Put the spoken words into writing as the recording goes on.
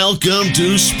Welcome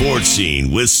to Sports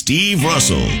Scene with Steve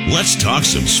Russell. Let's talk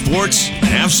some sports and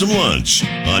have some lunch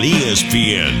on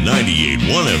ESPN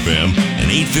 98.1 FM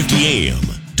and 850 AM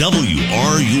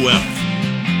WRUF.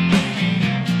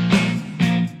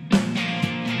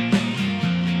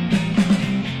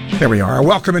 There we are.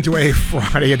 Welcome into a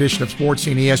Friday edition of Sports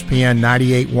Scene, ESPN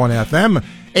 98.1 FM,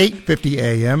 850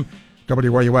 AM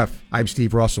WRUF. I'm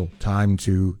Steve Russell. Time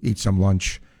to eat some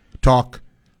lunch, talk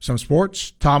some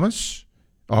sports. Thomas,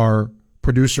 our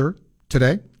producer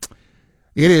today.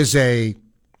 It is a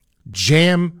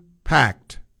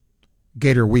jam-packed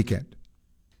Gator weekend.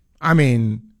 I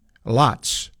mean,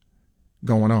 lots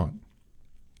going on.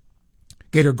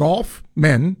 Gator golf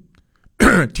men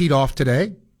teed off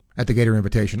today at the Gator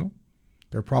Invitational.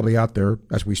 They're probably out there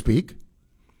as we speak.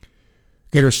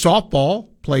 Gator softball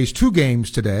plays 2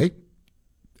 games today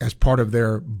as part of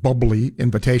their bubbly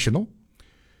Invitational.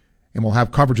 And we'll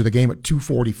have coverage of the game at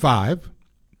 2:45.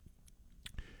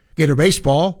 Gator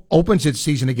baseball opens its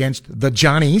season against the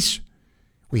Johnnies.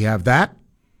 We have that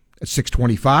at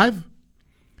 6:25.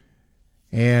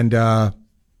 And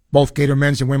both Gator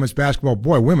men's and women's basketball.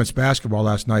 Boy, women's basketball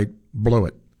last night blew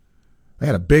it. They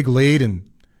had a big lead, and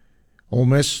Ole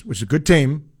Miss, which is a good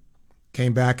team,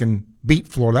 came back and beat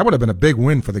Florida. That would have been a big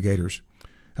win for the Gators.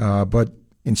 But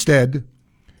instead,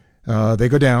 they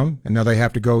go down, and now they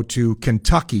have to go to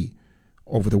Kentucky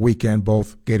over the weekend.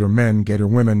 Both Gator men, Gator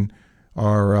women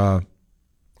are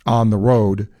on the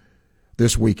road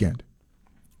this weekend.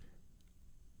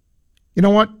 You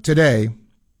know what? Today,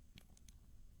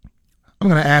 I'm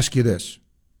going to ask you this.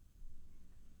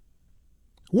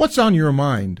 What's on your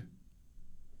mind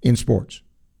in sports?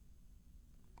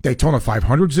 Daytona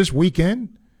 500s this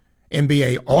weekend?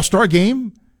 NBA All-Star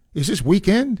Game is this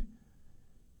weekend?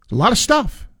 A lot of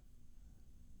stuff.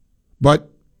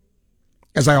 But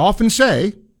as I often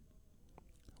say,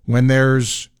 when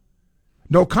there's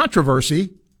no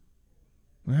controversy,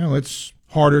 well, it's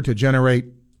harder to generate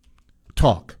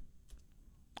talk,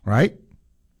 right?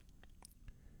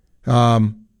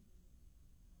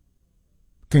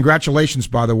 Congratulations,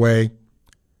 by the way,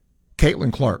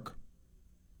 Caitlin Clark.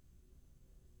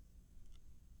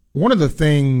 One of the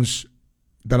things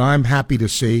that I'm happy to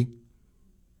see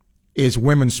is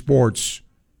women's sports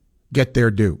get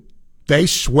their due. They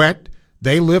sweat,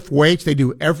 they lift weights, they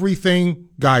do everything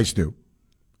guys do.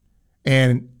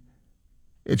 And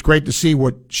it's great to see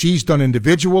what she's done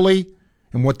individually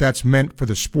and what that's meant for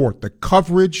the sport. The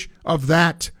coverage of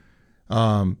that,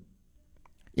 fans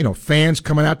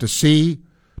coming out to see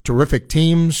terrific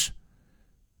teams.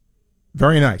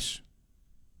 Very nice.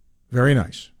 Very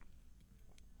nice.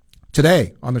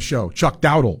 Today on the show, Chuck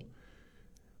Dowdle,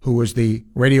 who is the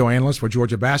radio analyst for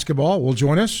Georgia basketball, will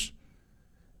join us.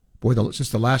 Boy, since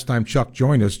the last time Chuck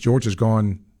joined us, George has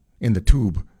gone in the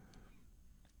tube.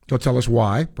 He'll tell us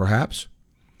why, perhaps.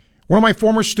 One of my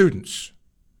former students,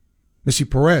 Missy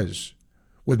Perez,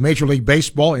 with Major League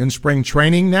Baseball in spring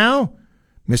training now.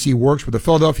 Missy works with the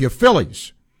Philadelphia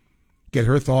Phillies. Get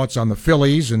her thoughts on the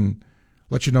Phillies and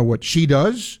let you know what she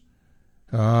does.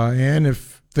 And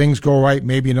if things go right,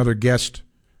 maybe another guest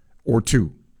or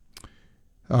two.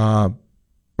 But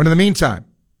in the meantime,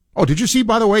 did you see,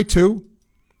 by the way, too,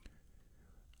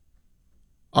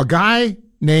 a guy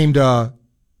named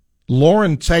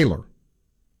Lauren Taylor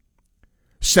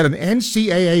set an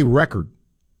NCAA record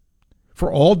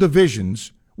for all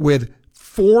divisions with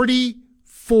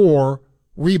 44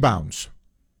 rebounds.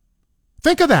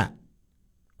 Think of that.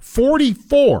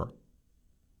 44.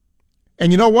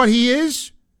 And you know what he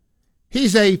is?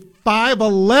 He's a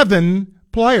 5'11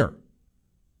 player.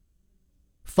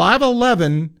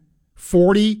 5'11",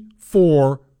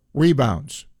 44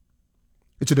 rebounds.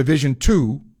 It's a Division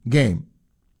II game.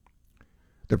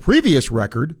 The previous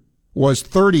record was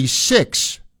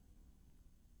 36.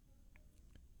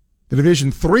 The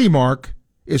Division III mark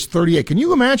is 38. Can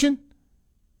you imagine?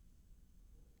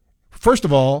 First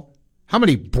of all, how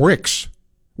many bricks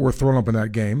were thrown up in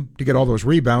that game to get all those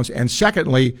rebounds? And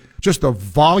secondly, just the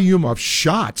volume of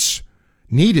shots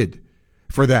needed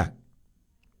for that.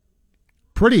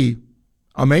 Pretty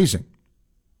amazing.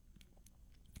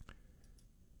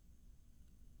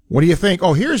 What do you think?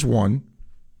 Here's one.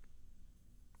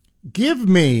 Give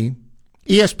me,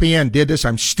 ESPN did this.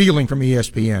 I'm stealing from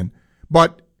ESPN.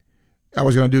 But I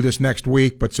was going to do this next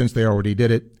week, but since they already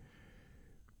did it,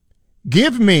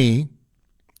 give me,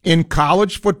 in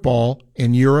college football,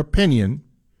 in your opinion,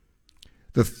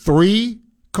 the 3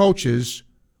 coaches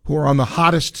who are on the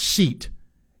hottest seat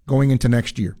going into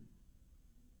next year.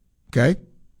 Okay?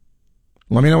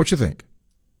 Let me know what you think.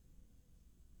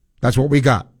 That's what we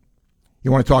got.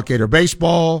 You want to talk Gator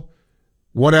baseball,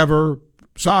 whatever,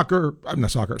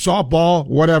 softball,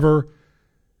 whatever,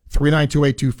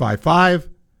 392-8255.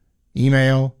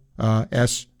 Email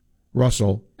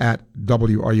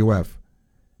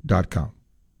srussell@wruf.com.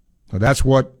 So that's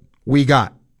what we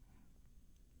got.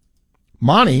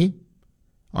 Monty,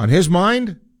 on his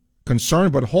mind,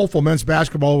 concerned but hopeful men's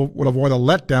basketball will avoid a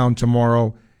letdown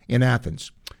tomorrow in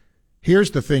Athens.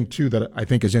 Here's the thing, too, that I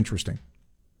think is interesting.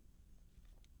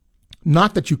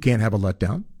 Not that you can't have a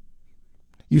letdown.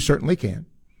 You certainly can.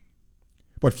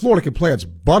 But Florida can play its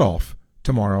butt off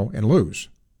tomorrow and lose.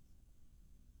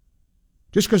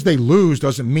 Just because they lose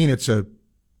doesn't mean it's a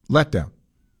letdown.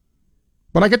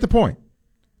 But I get the point.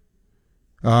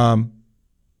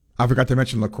 I forgot to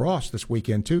mention lacrosse this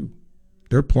weekend, too.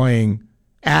 They're playing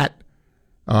at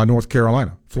North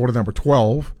Carolina. Florida number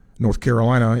 12. North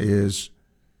Carolina is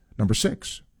number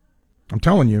 6. I'm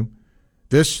telling you,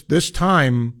 this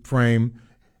time frame,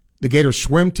 the Gators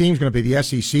swim team is going to be the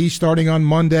SEC starting on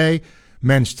Monday.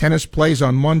 Men's tennis plays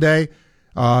on Monday.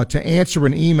 To answer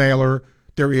an emailer,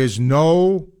 there is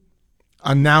no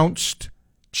announced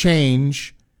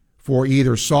change for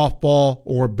either softball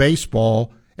or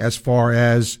baseball as far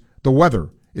as the weather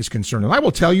is concerned. And I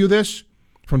will tell you this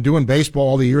from doing baseball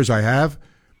all the years I have.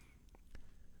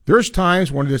 There's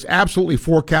times when it is absolutely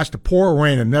forecast to pour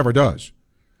rain and never does.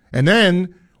 And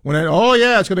then when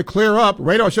it's going to clear up,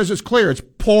 radar says it's clear, it's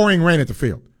pouring rain at the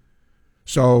field.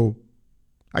 So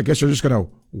I guess they're just going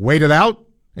to wait it out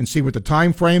and see what the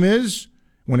time frame is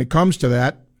when it comes to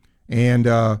that and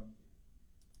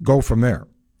go from there.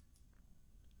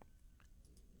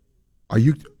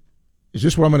 Is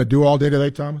this what I'm going to do all day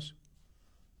today, Thomas?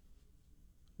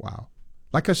 Wow.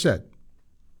 Like I said,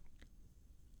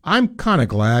 I'm kind of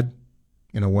glad,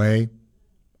 in a way,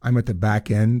 I'm at the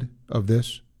back end of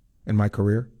this in my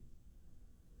career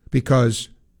because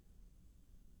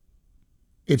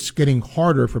it's getting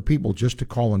harder for people just to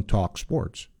call and talk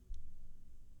sports.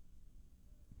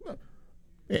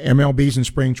 MLB's in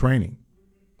spring training,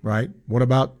 right? What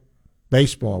about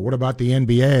baseball? What about the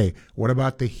NBA? What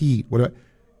about the Heat?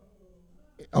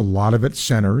 A lot of it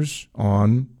centers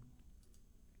on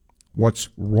what's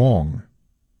wrong.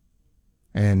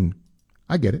 And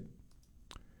I get it.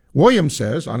 Williams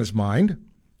says, on his mind,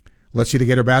 let's see the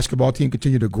Gator basketball team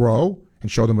continue to grow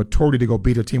and show them maturity to go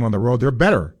beat a team on the road. They're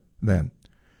better then.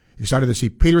 Excited to see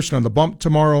Peterson on the bump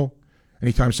tomorrow.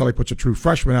 Anytime Sully puts a true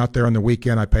freshman out there on the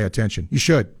weekend, I pay attention. You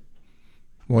should,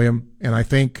 William. And I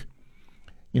think,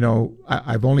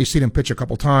 I've only seen him pitch a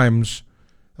couple times,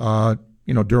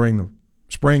 during the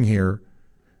spring here.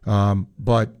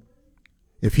 But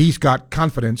if he's got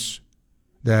confidence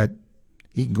that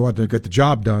he can go out there and get the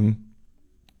job done,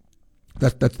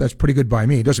 that's pretty good by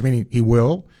me. It doesn't mean he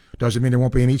will. Doesn't mean there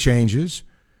won't be any changes.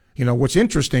 What's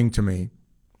interesting to me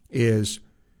is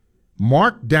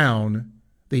mark down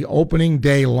the opening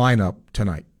day lineup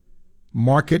tonight.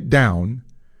 Mark it down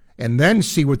and then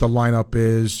see what the lineup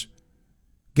is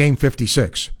game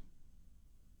 56.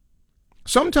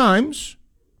 Sometimes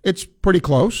it's pretty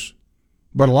close,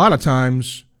 but a lot of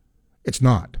times it's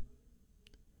not.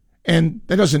 And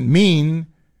that doesn't mean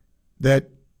that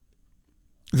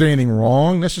there's anything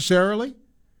wrong necessarily,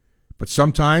 but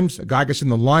sometimes a guy gets in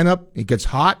the lineup, he gets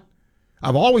hot.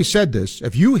 I've always said this,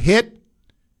 if you hit,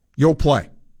 you'll play.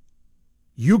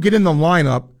 You get in the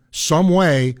lineup some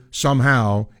way,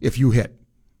 somehow, if you hit.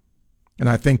 And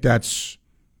I think that's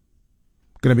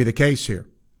going to be the case here.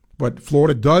 But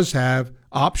Florida does have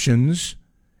options.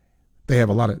 They have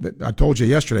a lot of, I told you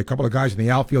yesterday, a couple of guys in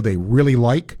the outfield they really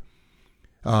like.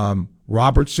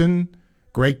 Robertson,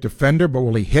 great defender, but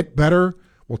will he hit better?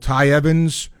 Will Ty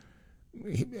Evans,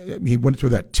 he went through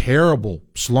that terrible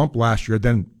slump last year,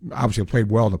 then obviously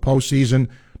played well in the postseason.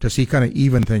 Does he kind of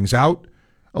even things out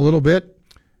a little bit?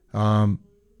 Will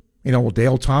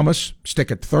Dale Thomas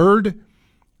stick at third?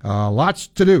 Lots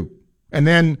to do. And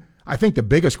then I think the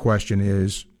biggest question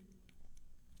is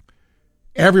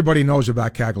everybody knows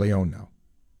about Caglione now.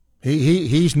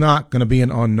 He's not going to be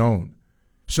an unknown.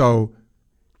 So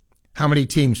how many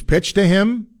teams pitch to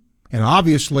him? And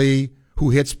obviously who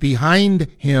hits behind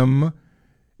him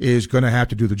is going to have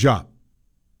to do the job.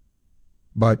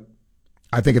 But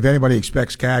I think if anybody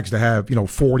expects Cags to have,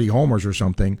 40 homers or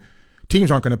something, teams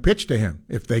aren't going to pitch to him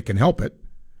if they can help it.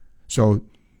 So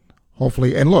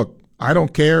hopefully, and look, I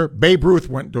don't care. Babe Ruth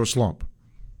went into a slump.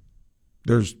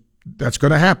 That's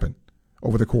going to happen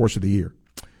over the course of the year.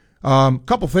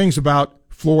 Couple things about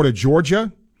Florida,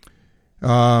 Georgia.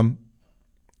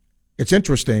 It's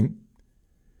interesting.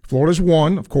 Florida's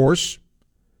won, of course,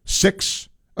 6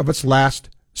 of its last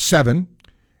 7.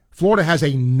 Florida has a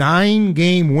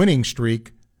 9-game winning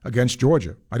streak against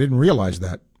Georgia. I didn't realize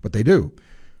that, but they do.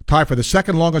 tied for the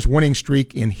second longest winning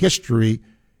streak in history.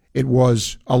 It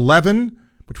was 11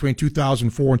 between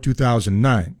 2004 and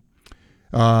 2009.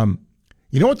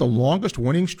 You know what the longest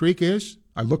winning streak is?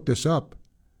 I looked this up.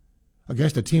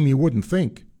 Against a team you wouldn't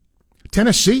think.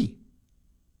 Tennessee.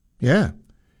 Yeah.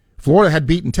 Florida had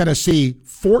beaten Tennessee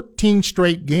 14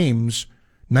 straight games,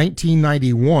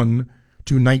 1991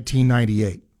 to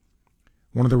 1998.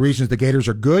 One of the reasons the Gators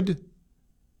are good,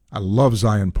 I love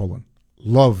Zion Pullen.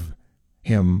 Love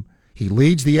him. He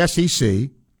leads the SEC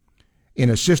in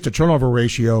assist-to-turnover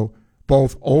ratio,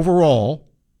 both overall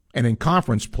and in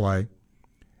conference play.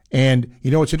 And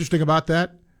you know what's interesting about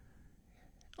that?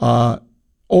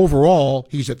 Overall,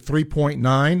 he's at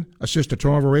 3.9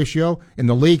 assist-to-turnover ratio. In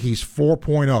the league, he's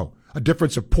 4.0, a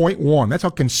difference of 0.1. That's how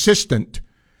consistent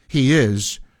he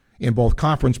is in both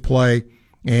conference play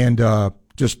and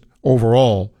just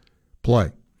overall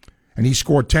play. And he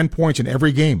scored 10 points in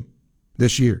every game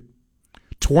this year.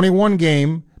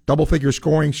 21-game double-figure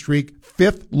scoring streak,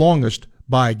 fifth longest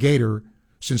by a Gator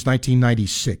since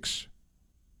 1996.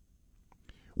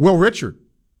 Will Richard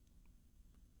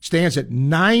stands at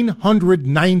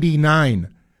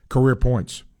 999 career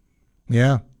points.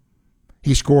 Yeah.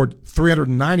 He scored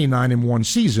 399 in one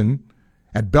season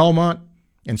at Belmont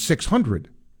and 600.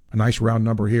 A nice round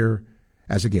number here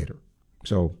as a Gator.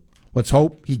 So let's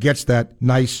hope he gets that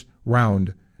nice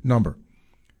round number.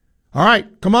 All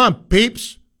right, come on,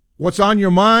 peeps. What's on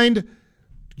your mind?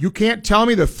 You can't tell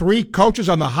me the three coaches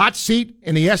on the hot seat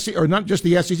in the SEC, or not just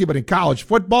the SEC, but in college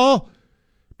football.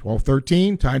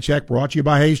 12:13, time check brought to you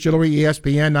by Hayes Jewelry,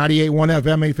 ESPN 98.1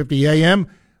 FM, 850 AM,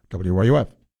 WRUF.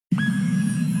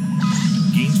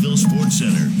 Gainesville Sports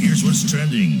Center. Here's what's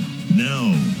trending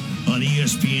now on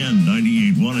ESPN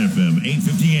 98.1 FM,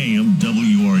 850 AM,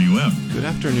 WRUF. Good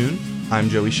afternoon. I'm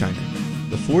Joey Shiner.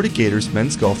 The Florida Gators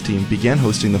men's golf team began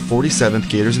hosting the 47th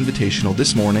Gators Invitational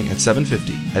this morning at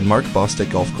 7:50 at Mark Bostick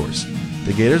Golf Course.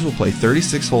 The Gators will play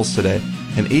 36 holes today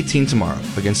and 18 tomorrow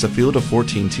against a field of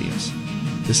 14 teams.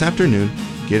 This afternoon,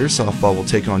 Gators softball will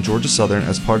take on Georgia Southern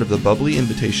as part of the Bubbly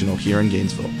Invitational here in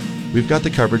Gainesville. We've got the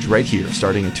coverage right here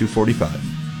starting at 2:45.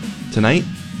 Tonight,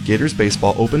 Gators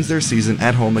baseball opens their season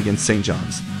at home against St.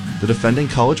 John's. The defending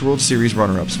College World Series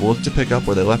runner-ups will look to pick up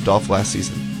where they left off last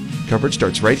season. Coverage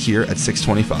starts right here at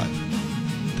 6:25.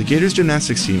 The Gators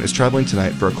gymnastics team is traveling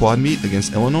tonight for a quad meet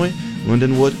against Illinois,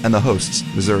 Lindenwood, and the hosts,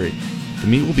 Missouri. The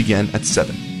meet will begin at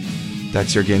 7.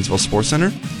 That's your Gainesville Sports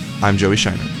Center. I'm Joey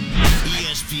Shiner.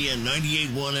 ESPN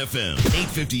 98.1 FM,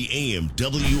 850 AM,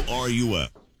 WRUF.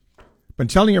 Been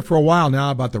telling you for a while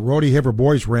now about the Rhodey Hiver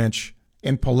Boys Ranch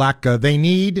in Palatka. They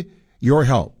need your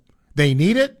help. They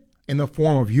need it in the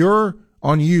form of your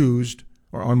unused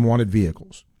or unwanted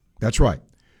vehicles. That's right.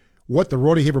 What the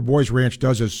Rhodey Hiver Boys Ranch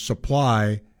does is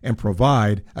supply and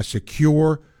provide a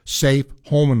secure, safe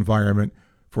home environment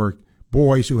for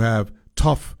boys who have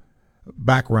tough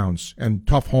backgrounds and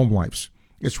tough home lives.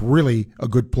 It's really a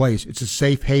good place. It's a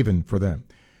safe haven for them.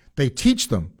 They teach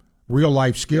them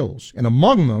real-life skills, and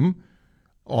among them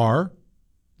are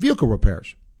vehicle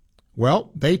repairs.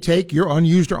 Well, they take your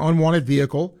unused or unwanted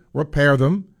vehicle, repair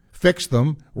them, fix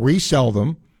them, resell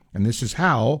them, and this is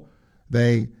how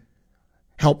they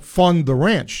help fund the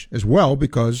ranch as well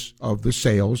because of the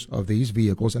sales of these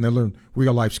vehicles, and they learn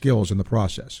real-life skills in the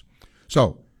process.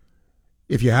 So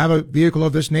if you have a vehicle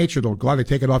of this nature, they'll gladly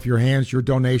take it off your hands. Your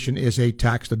donation is a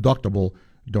tax-deductible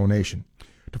donation.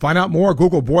 To find out more,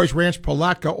 Google Boys Ranch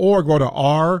Palatka or go to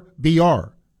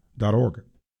rbr.org.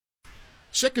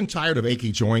 Sick and tired of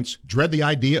achy joints? Dread the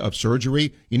idea of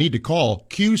surgery? You need to call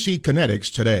QC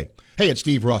Kinetics today. Hey, it's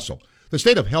Steve Russell. The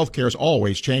state of healthcare is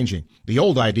always changing. The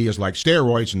old ideas like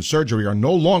steroids and surgery are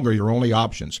no longer your only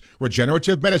options.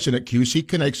 Regenerative medicine at QC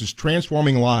Kinetics is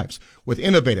transforming lives with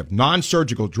innovative,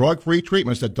 non-surgical, drug-free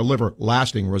treatments that deliver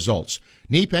lasting results.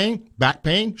 Knee pain, back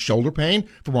pain, shoulder pain,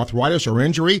 from arthritis or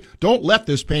injury? Don't let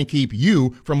this pain keep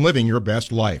you from living your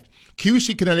best life.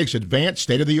 QC Kinetics' advanced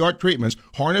state-of-the-art treatments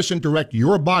harness and direct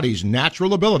your body's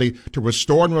natural ability to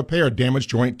restore and repair damaged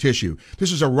joint tissue.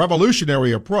 This is a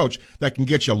revolutionary approach that can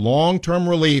get you long-term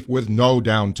relief with no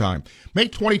downtime.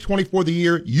 Make 2024 the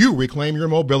year you reclaim your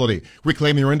mobility,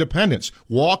 reclaim your independence,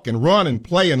 walk and run and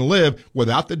play and live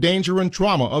without the danger and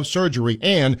trauma of surgery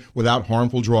and without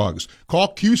harmful drugs.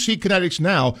 Call QC Kinetics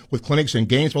now with clinics in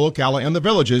Gainesville, Ocala, and the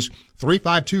Villages,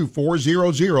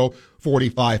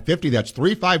 352-400-4550. That's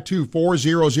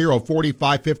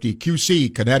 352-400-4550.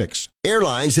 QC Kinetics.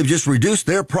 Airlines have just reduced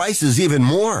their prices even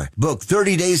more. Book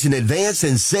 30 days in advance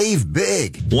and save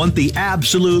big. Want the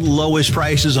absolute lowest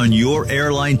prices on your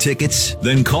airline tickets?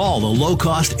 Then call the Low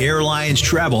Cost Airlines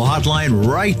Travel Hotline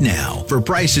right now. For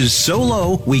prices so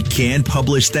low, we can't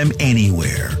publish them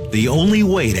anywhere. The only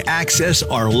way to access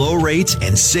our low rates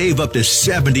and save up to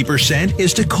 70%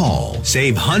 is to call.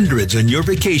 Save hundreds on your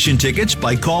vacation tickets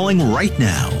by calling right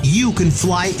now. You can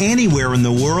fly anywhere in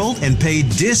the world and pay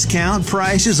discount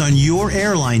prices on your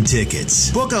airline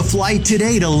tickets. Book a flight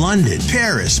today to London,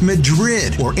 Paris,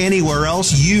 Madrid, or anywhere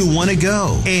else you want to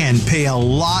go and pay a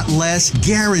lot less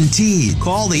guaranteed.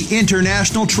 Call the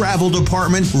International Travel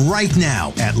Department right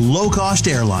now at Low Cost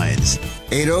Airlines.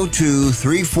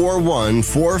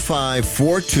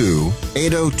 802-341-4542.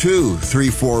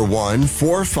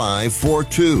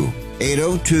 802-341-4542.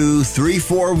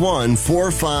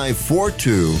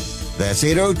 802-341-4542. That's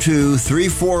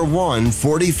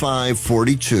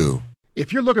 802-341-4542.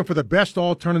 If you're looking for the best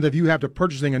alternative you have to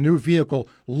purchasing a new vehicle,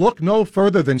 look no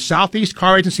further than Southeast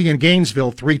Car Agency in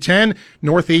Gainesville, 310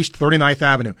 Northeast 39th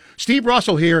Avenue. Steve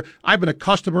Russell here. I've been a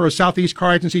customer of Southeast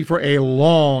Car Agency for a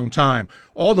long time.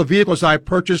 All the vehicles I've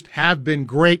purchased have been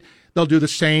great. They'll do the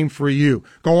same for you.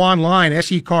 Go online,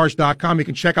 secars.com. You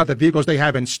can check out the vehicles they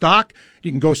have in stock.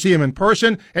 You can go see them in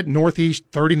person at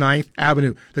Northeast 39th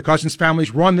Avenue. The Cousins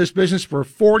families run this business for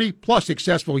 40-plus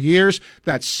successful years.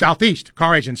 That's Southeast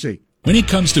Car Agency. When it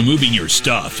comes to moving your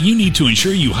stuff, you need to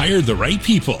ensure you hire the right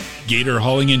people. Gator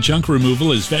Hauling and Junk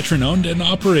Removal is veteran-owned and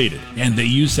operated, and they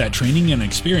use that training and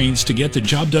experience to get the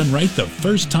job done right the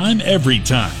first time, every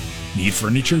time. Need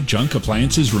furniture, junk,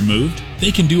 appliances removed?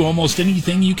 They can do almost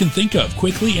anything you can think of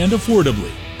quickly and affordably.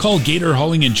 Call Gator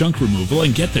Hauling and Junk Removal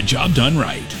and get the job done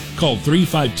right. Call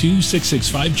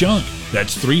 352-665-JUNK.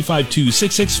 That's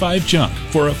 352-665-JUNK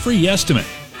for a free estimate.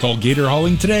 Call Gator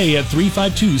Hauling today at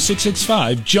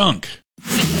 352-665-JUNK.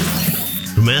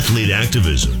 From athlete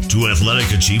activism to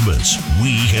athletic achievements,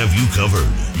 we have you covered.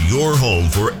 Your home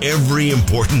for every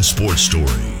important sports story.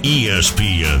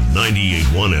 ESPN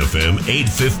 98.1 FM,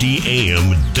 850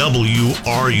 AM,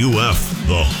 WRUF,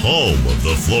 the home of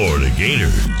the Florida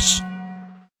Gators.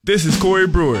 This is Corey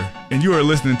Brewer, and you are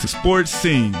listening to Sports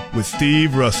Scene with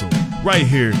Steve Russell, right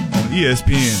here on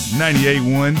ESPN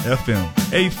 98.1 FM,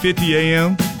 850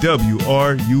 AM,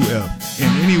 WRUF,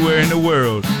 and anywhere in the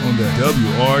world on the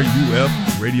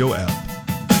WRUF radio app.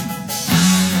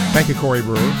 Thank you, Corey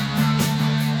Brewer.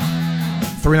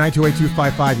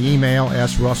 392-8255, email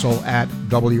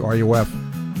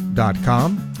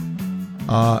srussell@wruf.com.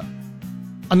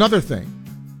 Another thing,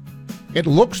 it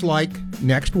looks like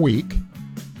next week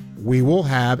we will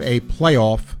have a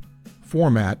playoff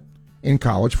format in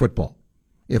college football.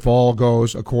 If all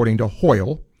goes according to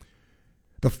Hoyle,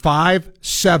 the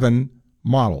 5-7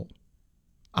 model.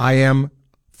 I am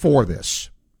for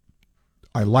this.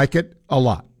 I like it a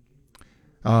lot.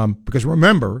 Because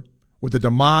remember, with the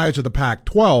demise of the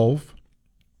Pac-12,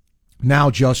 now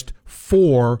just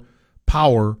 4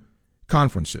 power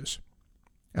conferences.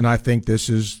 And I think this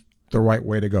is the right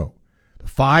way to go. The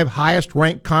 5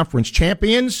 highest-ranked conference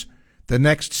champions, the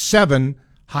next 7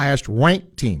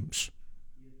 highest-ranked teams.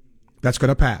 That's going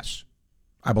to pass,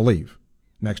 I believe,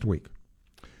 next week.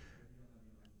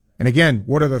 And again,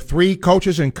 what are the 3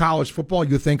 coaches in college football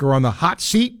you think are on the hot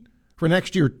seat for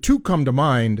next year? 2 come to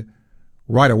mind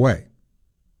right away.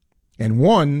 And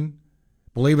one,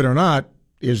 believe it or not,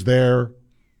 is there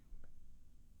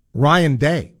Ryan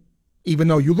Day. Even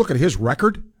though you look at his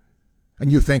record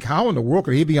and you think, how in the world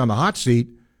could he be on the hot seat?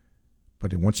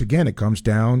 But once again, it comes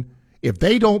down, if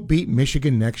they don't beat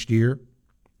Michigan next year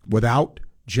without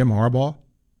Jim Harbaugh,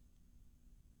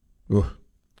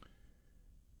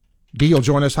 D will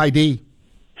join us. Hi, D.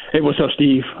 Hey, what's up,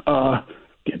 Steve? I'll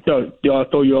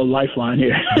throw you a lifeline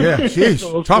here. Yeah, she's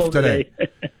tough today.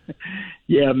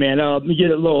 Yeah, man. Let me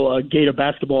get a little Gator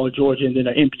basketball in Georgia and then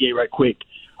an NBA right quick.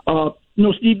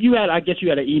 Steve, I guess you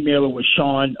had an emailer with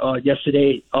Sean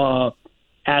yesterday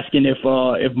asking if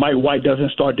Mike White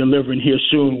doesn't start delivering here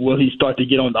soon, will he start to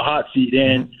get on the hot seat?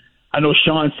 And I know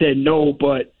Sean said no,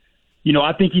 but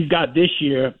I think he's got this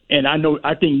year, and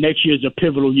I think next year is a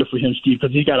pivotal year for him, Steve,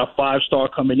 because he's got a 5-star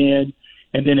coming in,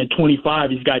 and then in 25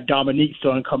 he's got Dominique's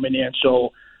son coming in.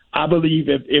 So I believe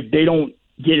if they don't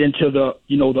get into the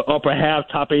the upper half,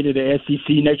 top 8 of the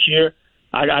SEC next year,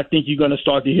 I think you're going to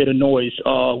start to hear the noise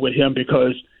with him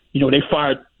because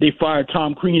they fired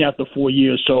Tom Crean after 4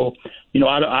 years. So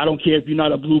I don't care if you're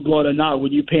not a blue blood or not.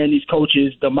 When you're paying these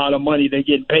coaches the amount of money they're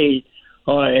getting paid,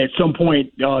 at some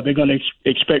point they're going to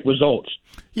expect results.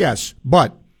 Yes,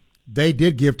 but they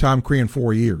did give Tom Crean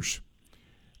 4 years.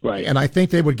 Right. And I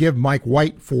think they would give Mike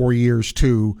White 4 years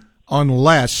too,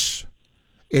 unless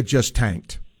it just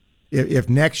tanked. If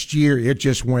next year it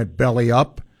just went belly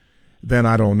up, then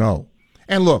I don't know.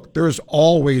 And look, there's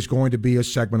always going to be a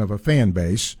segment of a fan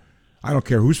base, I don't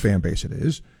care whose fan base it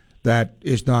is, that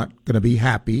is not going to be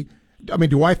happy. I mean,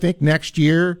 do I think next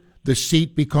year the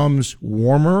seat becomes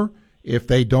warmer if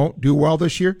they don't do well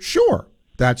this year? Sure.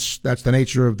 That's the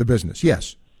nature of the business,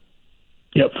 yes.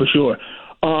 Yep, for sure.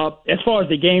 As far as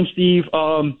the game, Steve,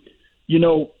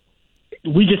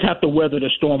 we just have to weather the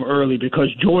storm early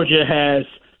because Georgia has,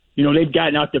 they've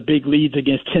gotten out the big leads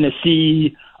against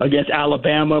Tennessee, against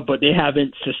Alabama, but they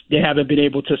haven't been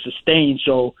able to sustain.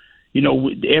 So,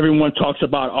 everyone talks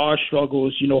about our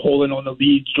struggles, holding on the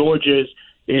leads. Georgia's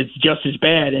is just as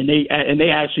bad, and they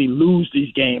actually lose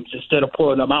these games instead of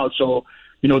pulling them out. So,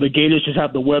 the Gators just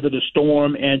have to weather the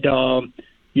storm, and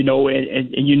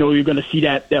you're going to see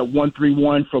that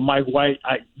 1-3-1 from Mike White.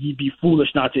 He'd be foolish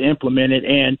not to implement it.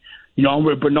 And I'm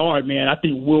with Bernard, man. I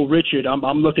think Will Richard. I'm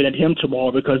looking at him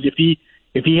tomorrow because if he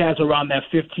has around that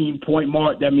 15-point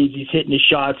mark, that means he's hitting his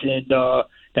shots, and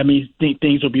that means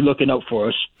things will be looking up for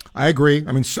us. I agree.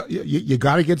 I mean, you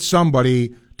got to get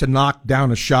somebody to knock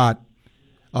down a shot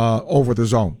over the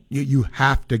zone. You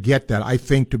have to get that, I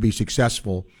think, to be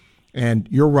successful. And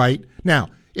you're right. Now,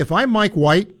 if I'm Mike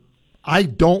White, I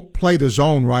don't play the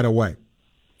zone right away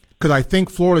because I think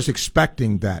Florida's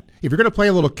expecting that. If you're going to play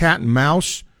a little cat and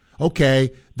mouse,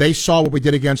 okay, they saw what we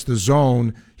did against the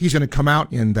zone. He's going to come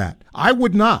out in that. I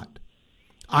would not.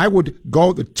 I would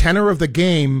go the tenor of the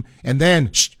game and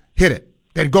then hit it,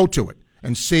 then go to it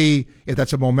and see if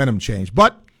that's a momentum change.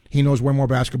 But he knows way more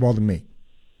basketball than me.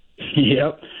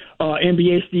 Yep.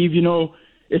 NBA, Steve,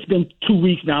 it's been 2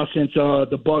 weeks now since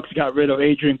the Bucks got rid of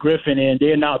Adrian Griffin, and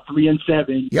they're now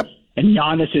 3-7. Yep. And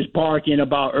Giannis is barking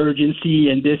about urgency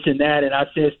and this and that. And I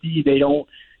said, Steve, they don't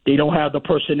have the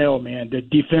personnel, man.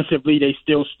 Defensively, they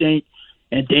still stink.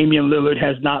 And Damian Lillard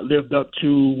has not lived up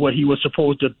to what he was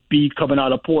supposed to be coming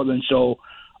out of Portland. So,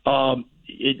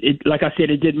 like I said,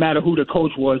 it didn't matter who the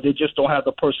coach was. They just don't have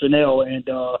the personnel. And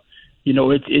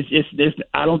it's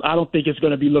I don't think it's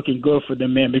going to be looking good for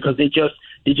them, man, because they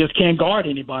just can't guard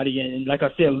anybody. And like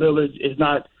I said, Lillard is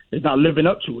not living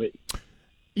up to it.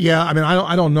 Yeah, I mean,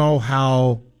 I don't know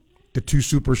how the two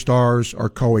superstars are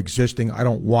coexisting. I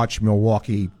don't watch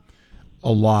Milwaukee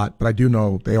a lot, but I do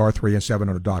know they are 3-7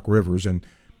 under Doc Rivers. And,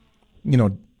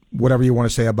 whatever you want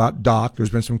to say about Doc, there's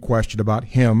been some question about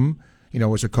him,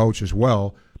 as a coach as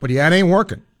well. But yeah, it ain't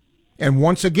working. And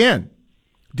once again,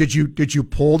 did you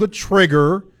pull the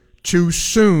trigger too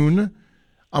soon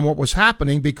on what was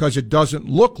happening because it doesn't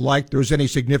look like there's any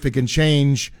significant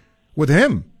change with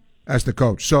him as the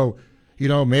coach? So,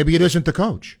 maybe it isn't the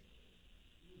coach.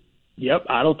 Yep,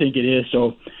 I don't think it is.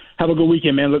 So have a good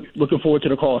weekend, man. Looking forward to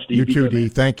the call, Steve. You too, D.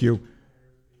 Thank you.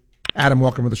 Adam,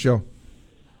 welcome to the show.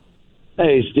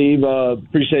 Hey, Steve.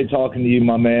 Appreciate talking to you,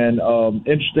 my man.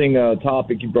 Interesting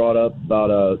topic you brought up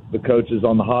about the coaches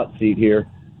on the hot seat here.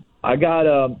 I got,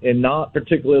 and not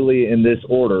particularly in this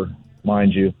order,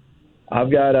 mind you,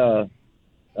 I've got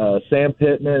Sam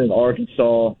Pittman in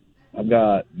Arkansas. I've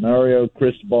got Mario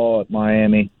Cristobal at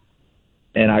Miami.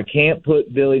 And I can't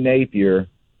put Billy Napier,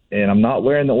 and I'm not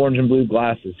wearing the orange and blue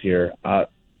glasses here. I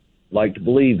like to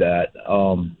believe that.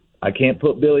 I can't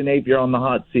put Billy Napier on the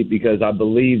hot seat because I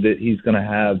believe that he's going to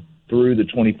have through the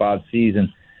 25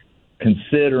 season,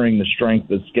 considering the strength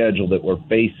of schedule that we're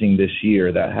facing this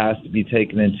year. That has to be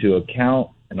taken into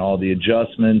account and all the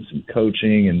adjustments and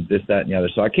coaching and this, that, and the other.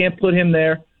 So I can't put him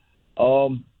there.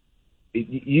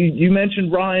 You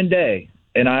mentioned Ryan Day,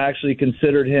 and I actually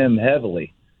considered him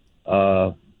heavily.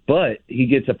 But he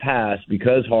gets a pass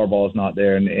because Harbaugh's not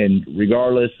there. And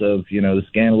regardless of, the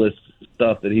scandalous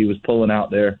stuff that he was pulling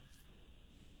out there,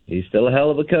 he's still a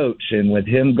hell of a coach. And with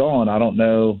him gone, I don't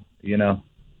know,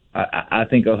 I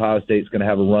think Ohio State's going to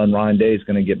have a run. Ryan Day's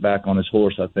going to get back on his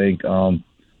horse, I think,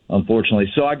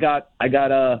 unfortunately. So I got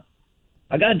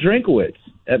Drinkowitz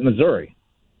at Missouri.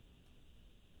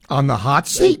 On the hot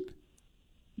seat?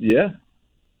 Yeah.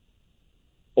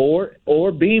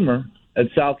 Or Beamer at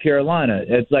South Carolina.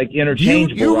 It's like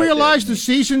interchangeable. You realize the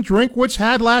season Drinkwitz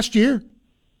had last year?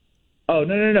 Oh,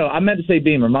 no. I meant to say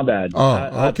Beamer. My bad.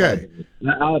 Oh, okay.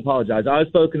 I apologize. I was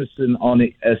focusing on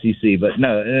the SEC, but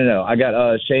no. I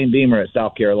got Shane Beamer at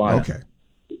South Carolina. Okay.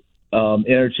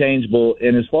 Interchangeable.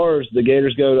 And as far as the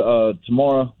Gators go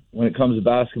tomorrow, when it comes to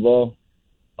basketball,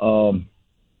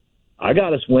 I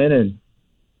got us winning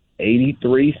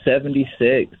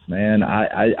 83-76, man.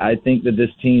 I think that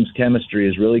this team's chemistry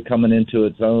is really coming into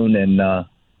its own, and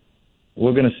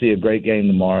we're going to see a great game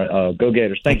tomorrow. Go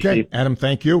Gators. Thank you, Steve. Adam,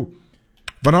 thank you.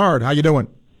 Bernard, how you doing?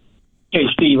 Hey,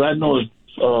 Steve, I know it's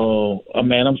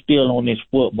I'm still on this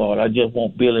football. I just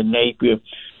want Billy Napier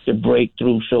to break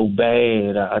through so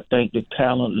bad. I think the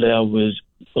talent level is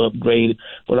upgraded,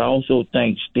 but I also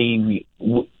think, Steve,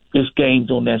 this game's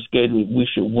on that schedule. We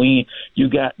should win. You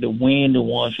got to win the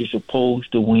ones you're supposed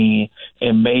to win,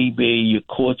 and maybe your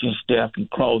coaching staff can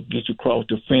get you across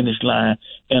the finish line,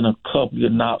 and a couple you're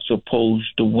not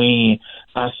supposed to win.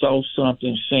 I saw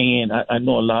something saying, I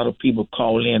know a lot of people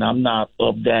call in. I'm not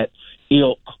of that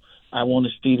ilk. I want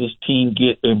to see this team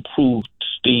get improved,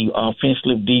 Steve,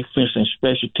 offensive, defense, and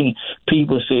special team.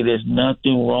 People say there's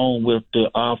nothing wrong with the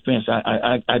offense.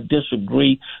 I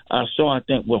disagree. I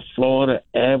think, Florida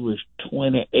averaged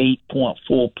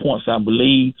 28.4 points, I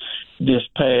believe, this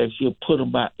past year, put them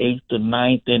about 8th or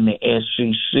 9th in the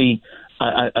SEC.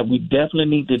 We definitely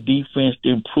need the defense to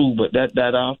improve, but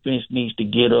that offense needs to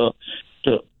get up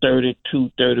to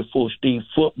 32, 34. Steve,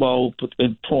 football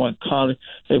and pro and college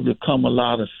have become a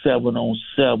lot of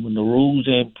 7-on-7. The rules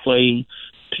in play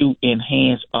to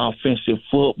enhance offensive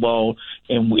football,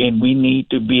 and we need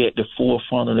to be at the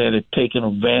forefront of that and taking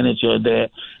advantage of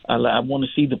that. I want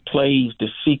to see the plays, the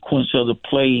sequence of the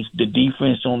plays, the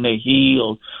defense on their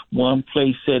heels, one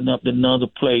play setting up another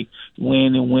play,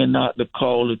 when and when not to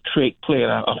call the trick play.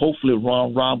 Hopefully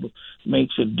Ron Roberts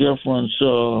makes a difference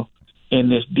in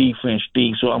this defense,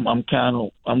 Steve. So I'm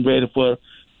ready for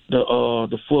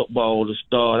the football to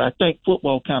start. I think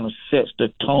football kind of sets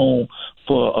the tone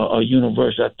for a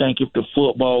university. I think if the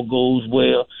football goes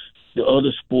well, the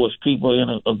other sports people are in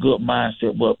a good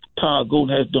mindset. But Todd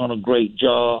Golden has done a great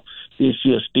job this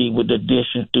year, Steve, with the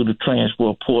additions through the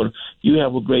transfer portal. You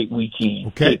have a great weekend.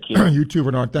 Okay. You too,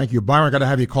 Bernard. Thank you. Byron, I got to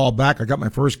have you call back. I got my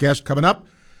first guest coming up,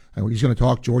 and he's going to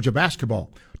talk Georgia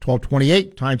basketball.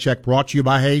 12:28, time check brought to you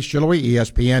by Hayes Chillery,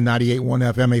 ESPN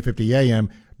 98.1 FM, 850 AM,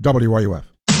 WRUF.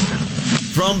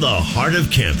 From the heart of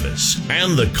campus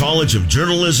and the College of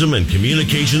Journalism and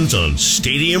Communications on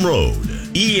Stadium Road,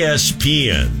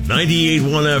 ESPN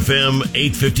 98.1 FM,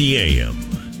 850 AM,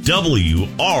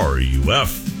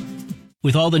 WRUF.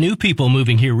 With all the new people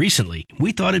moving here recently,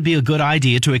 we thought it'd be a good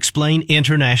idea to explain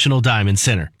International Diamond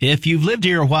Center. If you've lived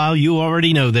here a while, you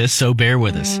already know this, so bear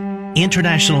with us.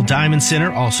 International Diamond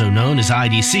Center, also known as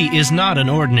IDC, is not an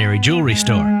ordinary jewelry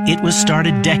store. It was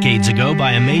started decades ago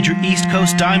by a major East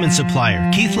Coast diamond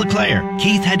supplier, Keith LeClaire.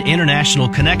 Keith had international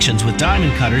connections with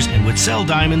diamond cutters and would sell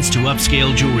diamonds to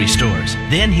upscale jewelry stores.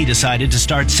 Then he decided to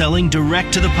start selling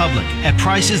direct to the public at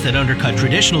prices that undercut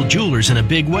traditional jewelers in a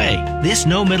big way. This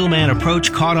no middleman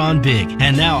approach caught on big,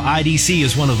 and now IDC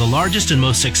is one of the largest and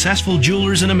most successful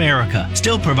jewelers in America,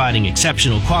 still providing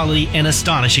exceptional quality and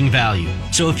astonishing value.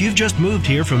 So if you've just moved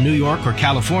here from New York or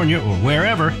California or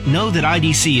wherever, know that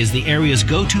IDC is the area's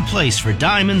go-to place for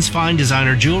diamonds, fine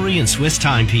designer jewelry, and Swiss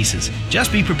timepieces.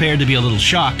 Just be prepared to be a little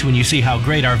shocked when you see how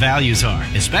great our values are,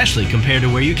 especially compared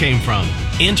to where you came from.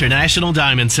 International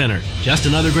Diamond Center. Just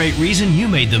another great reason you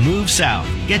made the move south.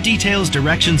 Get details,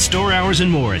 directions, store hours,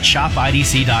 and more at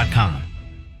shopidc.com.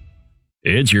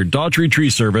 It's your Daughtry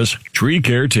Tree Service Tree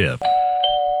Care Tip.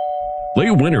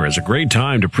 Late winter is a great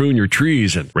time to prune your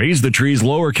trees and raise the tree's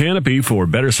lower canopy for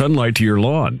better sunlight to your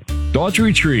lawn.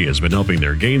 Daughtry Tree has been helping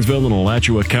their Gainesville and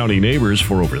Alachua County neighbors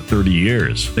for over 30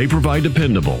 years. They provide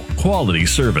dependable, quality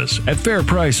service at fair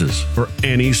prices for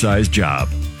any size job.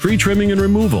 Free trimming and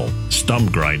removal,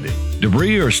 stump grinding,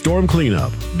 debris or storm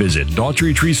cleanup. Visit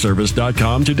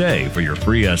DaughtryTreeService.com today for your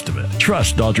free estimate.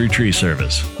 Trust Daughtry Tree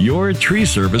Service, your tree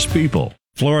service people.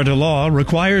 Florida law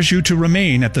requires you to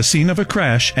remain at the scene of a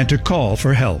crash and to call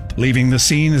for help. Leaving the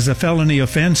scene is a felony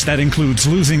offense that includes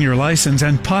losing your license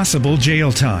and possible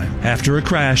jail time. After a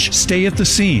crash, stay at the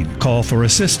scene, call for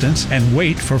assistance, and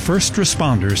wait for first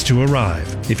responders to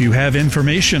arrive. If you have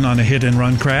information on a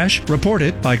hit-and-run crash, report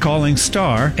it by calling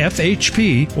STAR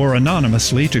FHP or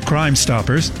anonymously to Crime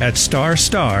Stoppers at **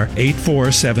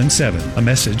 8477. A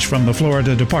message from the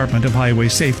Florida Department of Highway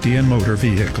Safety and Motor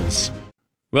Vehicles.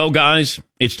 Well, guys,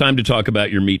 it's time to talk about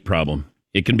your meat problem.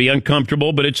 It can be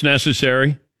uncomfortable, but it's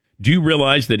necessary. Do you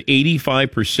realize that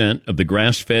 85% of the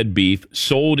grass-fed beef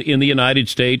sold in the United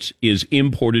States is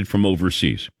imported from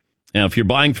overseas? Now, if you're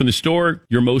buying from the store,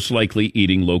 you're most likely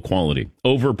eating low-quality,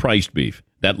 overpriced beef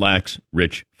that lacks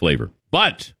rich flavor.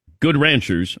 But Good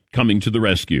Ranchers coming to the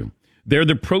rescue. They're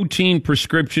the protein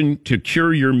prescription to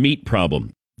cure your meat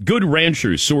problem. Good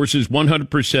Ranchers sources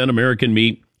 100% American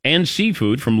meat and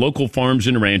seafood from local farms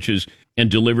and ranches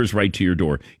and delivers right to your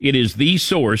door. It is the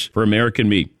source for American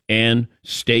meat and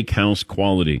steakhouse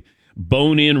quality.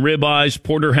 Bone-in ribeyes,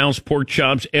 porterhouse pork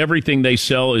chops, everything they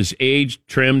sell is aged,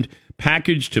 trimmed,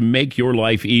 packaged to make your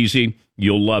life easy.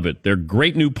 You'll love it. They're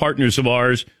great new partners of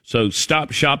ours, so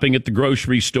stop shopping at the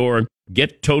grocery store.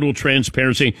 Get total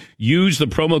transparency. Use the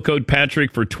promo code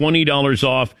Patrick for $20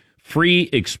 off. Free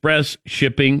express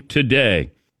shipping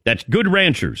today. That's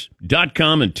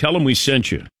GoodRanchers.com and tell them we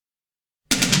sent you.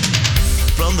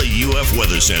 From the UF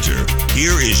Weather Center,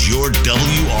 here is your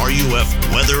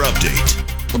WRUF weather update.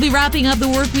 We'll be wrapping up the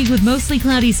work week with mostly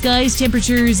cloudy skies,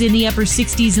 temperatures in the upper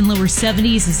 60s and lower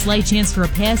 70s, a slight chance for a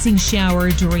passing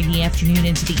shower during the afternoon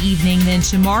into the evening. Then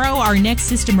tomorrow, our next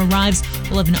system arrives.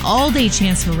 We'll have an all-day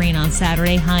chance for rain on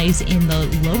Saturday, highs in the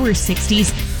lower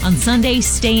 60s. On Sunday,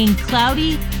 staying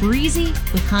cloudy, breezy,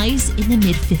 with highs in the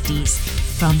mid-50s.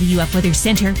 From the UF Weather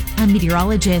Center, I'm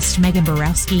meteorologist Megan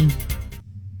Borowski.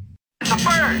 It's a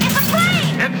bird! It's a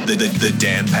plane! The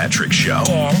Dan Patrick Show.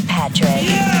 Dan Patrick.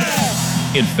 Yeah!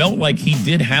 It felt like he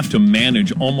did have to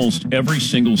manage almost every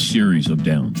single series of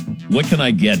downs. What can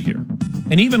I get here?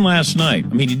 And even last night,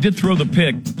 I mean, he did throw the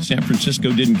pick. San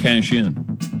Francisco didn't cash in.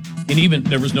 And even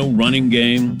there was no running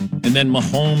game. And then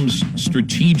Mahomes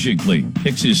strategically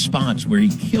picks his spots where he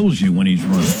kills you when he's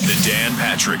running. The Dan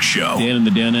Patrick Show. Dan and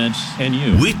the Danettes and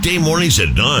you. Weekday mornings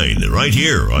at 9, right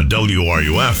here on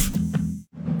WRUF.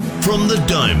 From the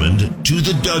diamond to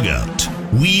the dugout,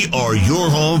 we are your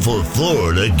home for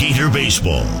Florida Gator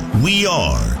baseball. We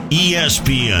are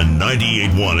ESPN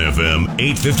 98.1 FM,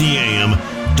 850 AM,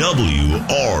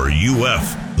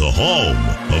 WRUF, the home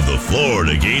of the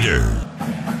Florida Gators.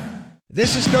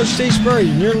 This is Coach Steve Spurrier,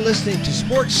 and you're listening to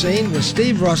Sports Scene with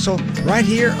Steve Russell right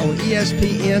here on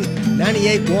ESPN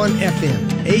 98.1 FM,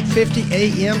 850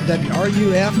 AM,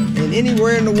 WRUF, and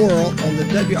anywhere in the world on the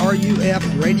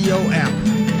WRUF radio app.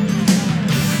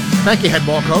 Thank you, head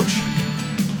ball coach.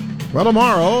 Well,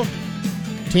 tomorrow,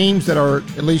 teams that are,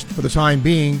 at least for the time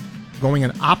being, going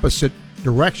in opposite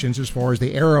directions as far as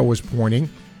the arrow is pointing.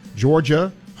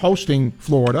 Georgia hosting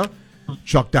Florida.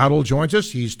 Chuck Dowdle joins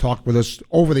us. He's talked with us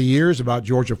over the years about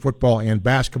Georgia football and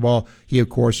basketball. He, of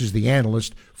course, is the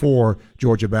analyst for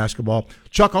Georgia basketball.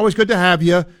 Chuck, always good to have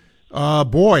you.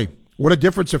 Boy, what a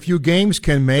difference a few games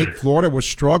can make. Florida was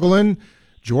struggling.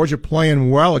 Georgia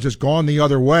playing well. It's just gone the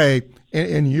other way.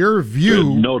 In your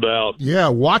view, no doubt. Yeah,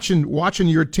 watching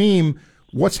your team,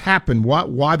 what's happened?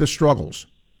 Why the struggles?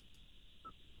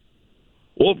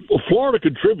 Well, Florida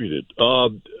contributed.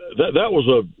 That was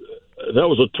a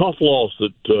tough loss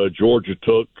that Georgia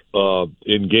took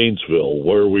in Gainesville,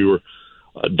 where we were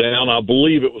down. I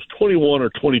believe it was 21 or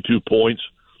 22 points.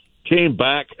 Came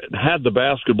back and had the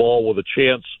basketball with a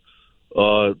chance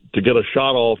to get a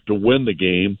shot off to win the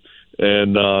game,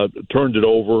 and turned it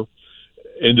over.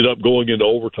 Ended up going into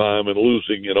overtime and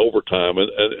losing in overtime,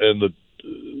 and the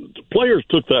players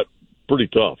took that pretty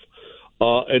tough.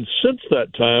 And since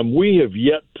that time, we have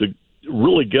yet to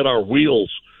really get our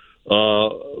wheels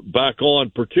back on,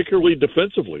 particularly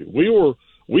defensively.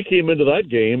 We came into that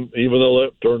game, even though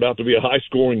that turned out to be a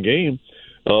high-scoring game,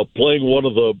 playing one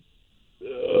of the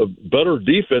better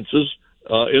defenses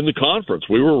in the conference.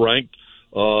 We were ranked,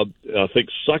 I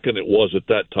think, second it was at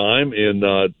that time in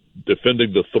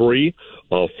defending the three.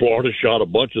 Florida shot a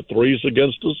bunch of threes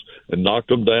against us and knocked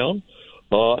them down.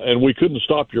 And we couldn't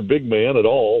stop your big man at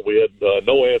all. We had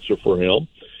no answer for him.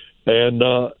 And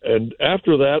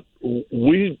after that,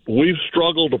 we've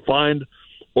struggled to find,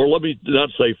 or let me not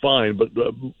say find, but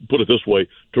put it this way,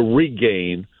 to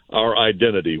regain our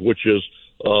identity, which is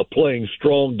playing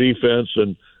strong defense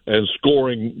and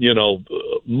scoring,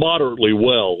 moderately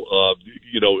well,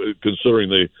 considering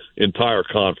the entire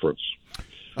conference.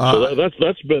 So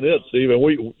that's been it, Steve. And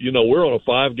we're on a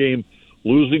 5-game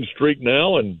losing streak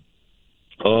now, and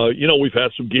we've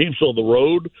had some games on the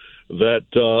road that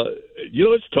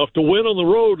it's tough to win on the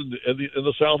road in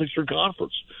the Southeastern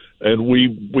Conference. And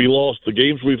we lost the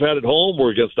games we've had at home were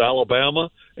against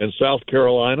Alabama and South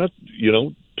Carolina.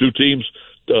 Two teams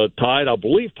tied at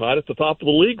the top of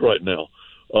the league right now.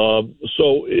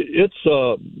 So it's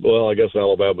I guess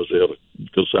Alabama's ahead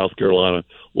because South Carolina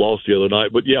lost the other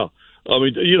night. But yeah. I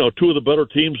mean, two of the better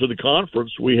teams in the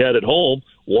conference we had at home,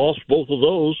 lost both of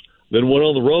those, then went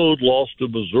on the road, lost to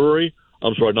Missouri.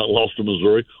 I'm sorry, not lost to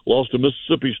Missouri, lost to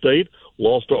Mississippi State,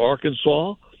 lost to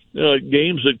Arkansas.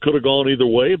 Games that could have gone either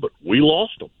way, but we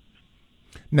lost them.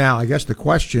 Now, I guess the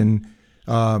question,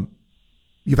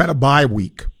 you've had a bye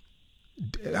week.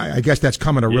 I guess that's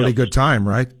come at a really good time,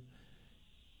 right?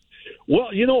 Well,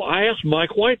 I asked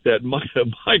Mike White that. Mike,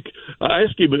 I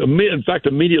asked him, in fact,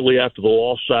 immediately after the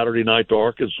loss Saturday night to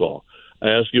Arkansas, I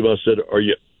asked him, I said, are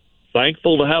you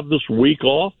thankful to have this week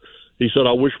off? He said,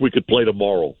 I wish we could play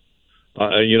tomorrow.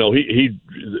 He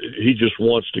just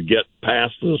wants to get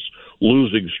past this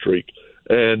losing streak.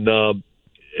 And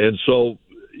And so,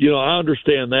 I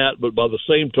understand that, but by the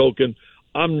same token,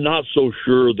 I'm not so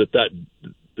sure that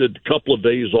a couple of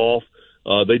days off,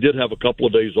 they did have a couple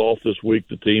of days off this week,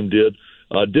 the team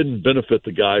didn't benefit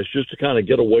the guys, just to kind of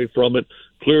get away from it,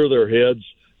 clear their heads,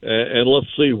 and let's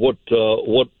see what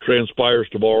transpires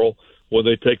tomorrow when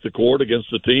they take the court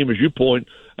against the team, as you point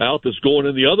out, that's going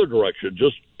in the other direction,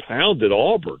 just pounded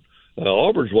Auburn.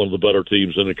 Auburn's one of the better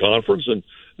teams in the conference,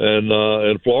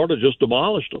 and Florida just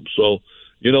demolished them. So,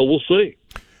 we'll see.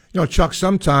 Chuck,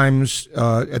 sometimes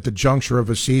at the juncture of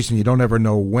a season, you don't ever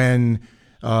know when.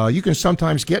 You can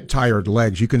sometimes get tired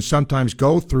legs. You can sometimes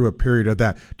go through a period of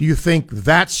that. Do you think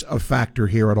that's a factor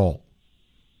here at all?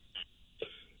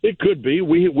 It could be.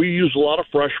 We use a lot of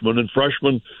freshmen, and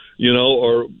freshmen,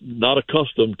 are not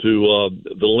accustomed to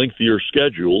the lengthier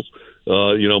schedules,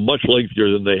 much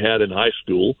lengthier than they had in high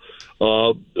school.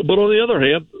 But on the other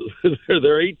hand,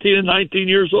 they're 18 and 19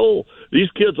 years old.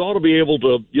 These kids ought to be able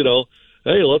to,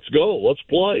 hey, let's go, let's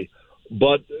play.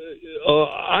 But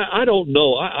I don't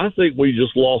know. I think we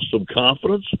just lost some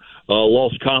confidence,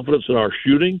 lost confidence in our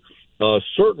shooting,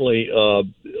 certainly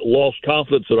lost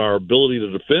confidence in our ability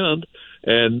to defend,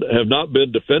 and have not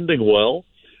been defending well.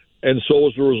 And so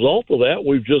as a result of that,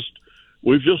 we've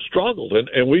just struggled,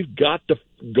 and we've got to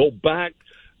go back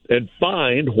and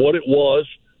find what it was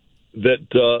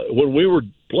that when we were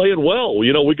playing well.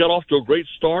 We got off to a great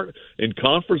start in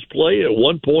conference play. At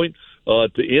one point, to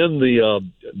end the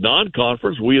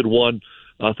non-conference, we had won,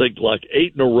 I think, like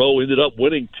 8 in a row, ended up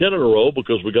winning 10 in a row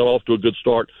because we got off to a good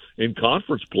start in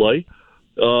conference play.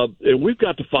 And we've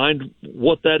got to find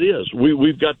what that is.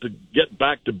 We've got to get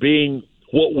back to being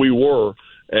what we were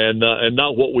and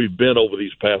not what we've been over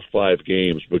these past 5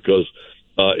 games, because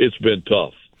it's been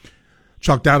tough.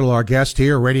 Chuck Dowdle, our guest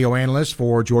here, radio analyst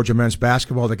for Georgia men's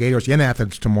basketball. The Gators in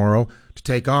Athens tomorrow to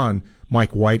take on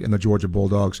Mike White and the Georgia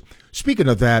Bulldogs. Speaking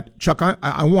of that, Chuck,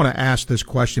 I want to ask this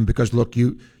question because, look,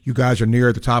 you guys are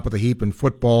near the top of the heap in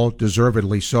football,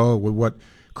 deservedly so, with what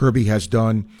Kirby has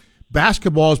done.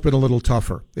 Basketball has been a little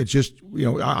tougher. It's just,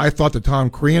 I thought the Tom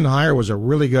Crean hire was a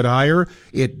really good hire.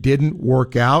 It didn't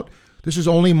work out. This is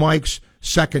only Mike's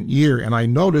second year, and I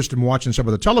noticed in watching some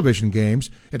of the television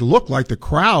games, it looked like the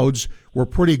crowds were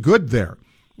pretty good there.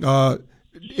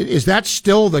 Is that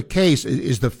still the case?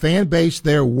 Is the fan base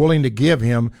there willing to give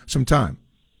him some time?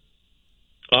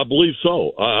 I believe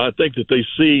so. I think that they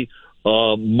see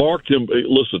marked him.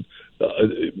 Listen,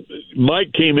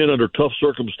 Mike came in under tough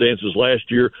circumstances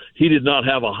last year. He did not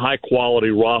have a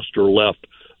high-quality roster left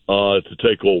to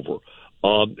take over.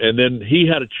 And then he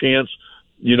had a chance,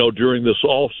 during this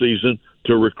offseason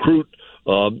to recruit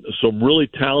some really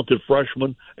talented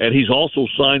freshmen, and he's also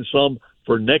signed some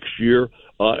for next year.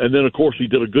 And then, of course, he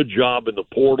did a good job in the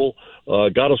portal,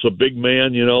 got us a big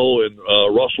man, in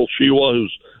Russell Chiwa,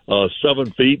 who's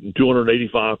 7 feet and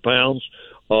 285 pounds.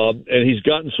 And he's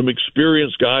gotten some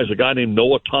experienced guys, a guy named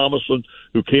Noah Thomason,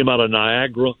 who came out of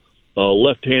Niagara,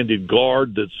 left-handed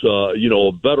guard that's,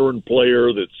 a veteran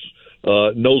player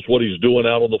that's knows what he's doing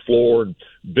out on the floor and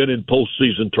been in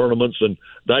postseason tournaments and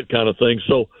that kind of thing.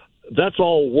 So that's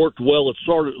all worked well. It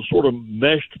sort of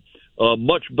meshed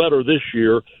much better this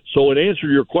year. So in answer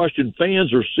to your question,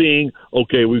 fans are seeing,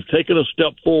 okay, we've taken a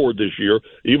step forward this year.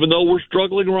 Even though we're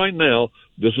struggling right now,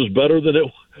 this is better than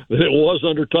it was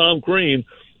under Tom Crean,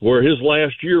 where his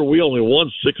last year we only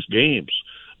won 6 games.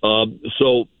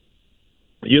 So,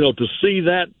 to see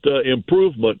that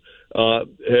improvement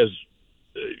has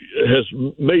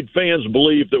made fans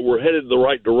believe that we're headed in the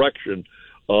right direction.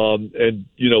 And,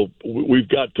 we've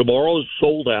got tomorrow's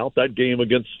sold out. That game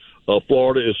against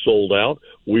Florida is sold out.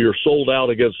 We are sold out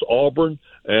against Auburn,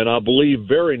 and I believe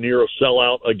very near a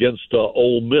sellout against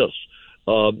Ole Miss.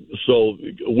 So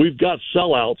we've got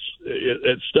sellouts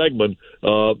at Stegman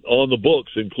on the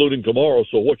books, including tomorrow.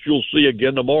 So what you'll see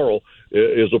again tomorrow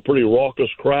is a pretty raucous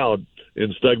crowd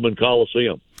in Stegman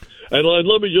Coliseum. And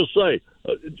let me just say,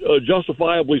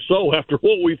 justifiably so after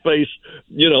what we faced,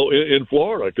 in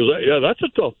Florida, because that's a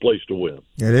tough place to win.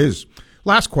 It is.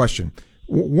 Last question.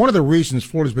 One of the reasons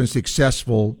Florida's been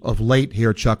successful of late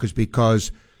here, Chuck, is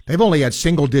because they've only had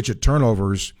single-digit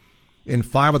turnovers in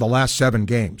 5 of the last 7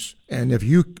 games. And if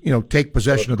you take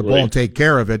possession of the ball and take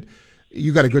care of it,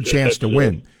 you got a good chance to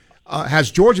win.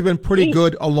 Has Georgia been pretty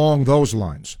good along those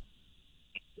lines?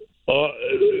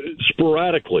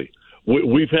 Sporadically.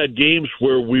 We've had games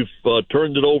where we've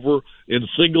turned it over in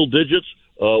single digits.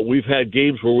 We've had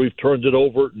games where we've turned it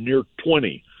over near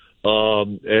 20.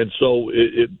 And so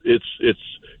it's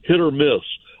hit or miss.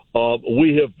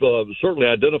 We have certainly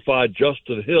identified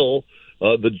Justin Hill,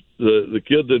 the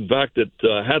kid, in fact, that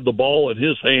had the ball in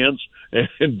his hands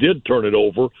and did turn it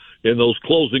over. in those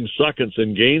closing seconds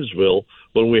in Gainesville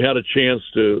when we had a chance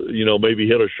to, maybe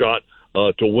hit a shot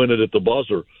to win it at the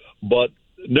buzzer. But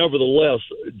nevertheless,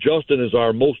 Justin is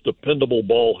our most dependable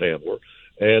ball handler.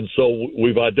 And so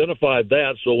we've identified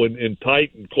that. So in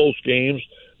tight and close games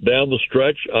down the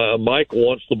stretch, Mike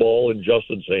wants the ball in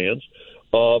Justin's hands.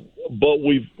 But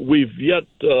we've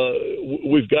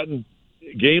gotten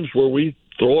games where we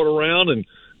throw it around and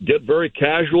get very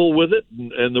casual with it,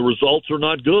 and the results are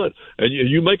not good. And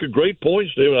you make a great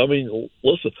point, Steve. I mean,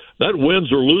 listen, that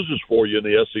wins or loses for you in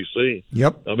the SEC.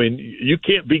 Yep. I mean, you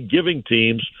can't be giving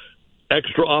teams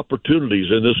extra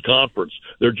opportunities in this conference.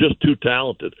 They're just too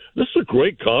talented. This is a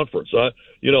great conference. I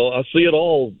see it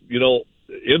all,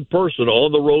 in person,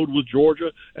 on the road with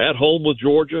Georgia, at home with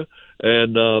Georgia.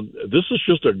 And this is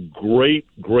just a great,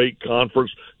 great conference,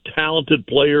 talented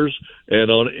players. And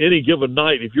on any given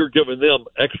night, if you're giving them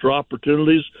extra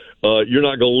opportunities, you're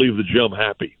not going to leave the gym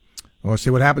happy. We'll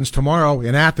see what happens tomorrow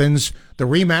in Athens. The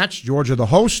rematch, Georgia the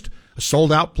host, a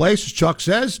sold-out place, as Chuck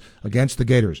says, against the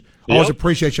Gators. Always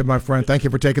appreciate you, my friend. Thank you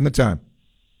for taking the time.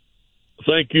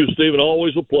 Thank you, Stephen.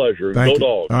 Always a pleasure. Thank Go you.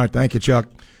 Dogs. All right, thank you, Chuck.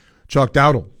 Chuck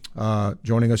Dowdle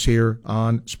joining us here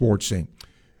on Sports Scene.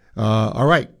 All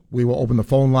right, we will open the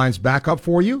phone lines back up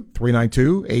for you,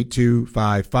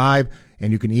 392-8255,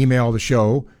 and you can email the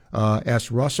show,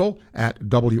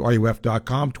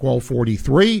 srussell@wruf.com,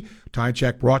 1243. Time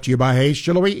check brought to you by Hayes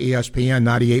Chillery, ESPN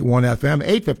 98.1 FM,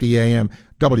 850 AM,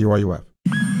 WRUF.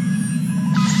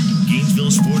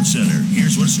 Gainesville Sports Center.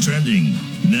 Here's what's trending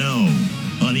now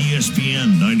on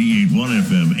ESPN 98.1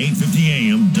 FM, 850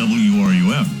 AM,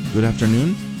 WRUF. Good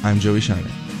afternoon. I'm Joey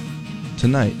Shiner.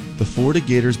 Tonight, the Florida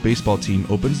Gators baseball team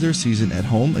opens their season at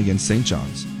home against St.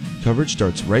 John's. Coverage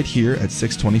starts right here at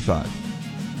 6:25.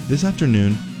 This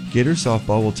afternoon, Gators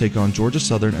softball will take on Georgia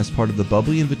Southern as part of the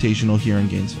Bubbly Invitational here in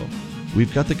Gainesville.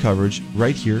 We've got the coverage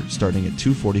right here starting at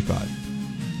 2:45.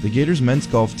 The Gators men's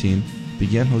golf team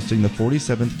began hosting the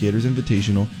 47th Gators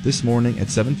Invitational this morning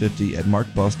at 7:50 at Mark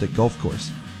Bostick Golf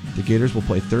Course. The Gators will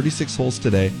play 36 holes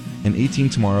today and 18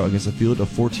 tomorrow against a field of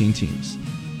 14 teams.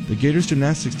 The Gators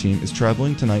gymnastics team is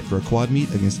traveling tonight for a quad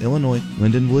meet against Illinois,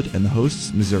 Lindenwood, and the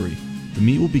hosts, Missouri. The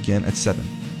meet will begin at 7.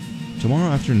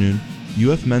 Tomorrow afternoon,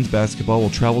 UF men's basketball will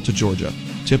travel to Georgia.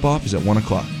 Tip-off is at 1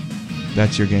 o'clock.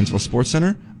 That's your Gainesville Sports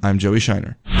Center. I'm Joey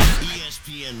Shiner.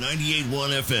 ESPN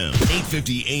 98.1 FM,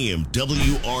 850 AM,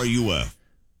 WRUF.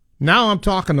 Now I'm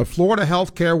talking to Florida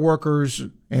healthcare workers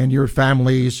and your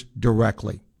families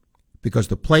directly, because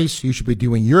the place you should be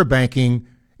doing your banking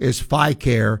is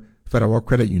FICare Federal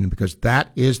Credit Union, because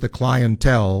that is the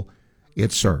clientele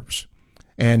it serves.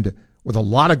 And with a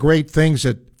lot of great things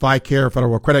at FICare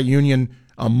Federal Credit Union,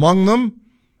 among them,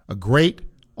 a great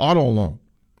auto loan.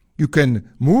 You can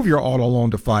move your auto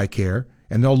loan to FICare,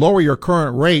 and they'll lower your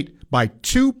current rate by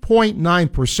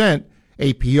 2.9%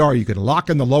 APR. You can lock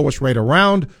in the lowest rate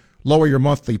around, lower your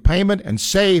monthly payment, and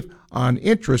save on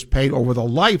interest paid over the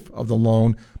life of the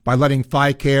loan by letting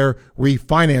FICare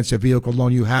refinance a vehicle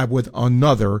loan you have with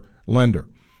another lender.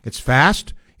 It's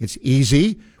fast, it's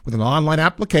easy. With an online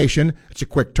application, it's a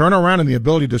quick turnaround, and the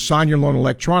ability to sign your loan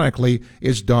electronically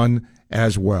is done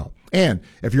as well. And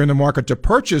if you're in the market to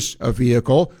purchase a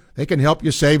vehicle, they can help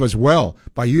you save as well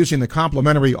by using the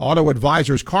complimentary Auto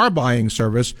Advisor's car buying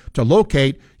service to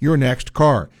locate your next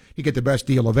car. You get the best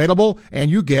deal available, and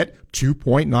you get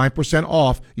 2.9%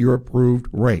 off your approved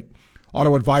rate.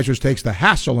 Auto Advisors takes the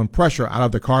hassle and pressure out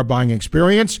of the car buying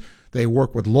experience. They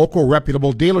work with local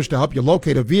reputable dealers to help you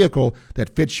locate a vehicle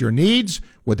that fits your needs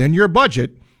within your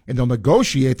budget, and they'll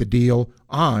negotiate the deal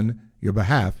on your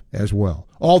behalf as well.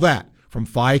 All that from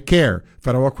FICare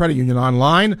Federal Credit Union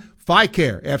online,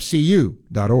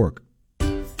 FICareFCU.org.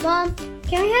 Mom,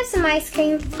 can we have some ice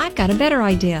cream? I've got a better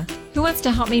idea. Who wants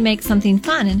to help me make something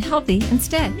fun and healthy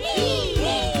instead?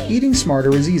 Eating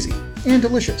smarter is easy and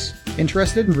delicious.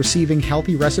 Interested in receiving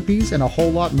healthy recipes and a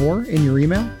whole lot more in your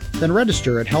email? Then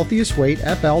register at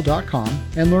healthiestweightfl.com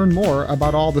and learn more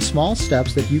about all the small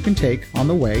steps that you can take on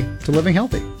the way to living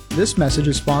healthy. This message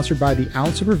is sponsored by the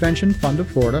Ounce of Prevention Fund of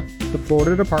Florida, the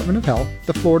Florida Department of Health,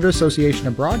 the Florida Association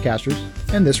of Broadcasters,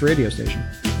 and this radio station.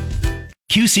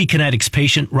 QC Kinetics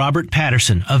patient Robert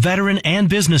Patterson, a veteran and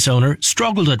business owner,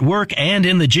 struggled at work and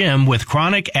in the gym with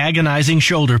chronic agonizing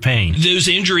shoulder pain. Those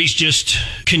injuries just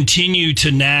continue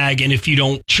to nag, and if you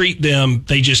don't treat them,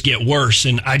 they just get worse.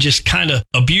 And I just kind of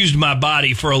abused my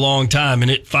body for a long time,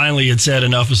 and it finally had said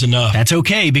enough is enough. That's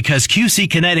okay, because QC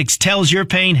Kinetics tells your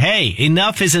pain, hey,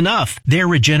 enough is enough. Their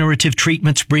regenerative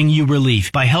treatments bring you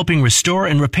relief by helping restore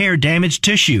and repair damaged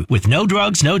tissue with no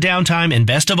drugs, no downtime, and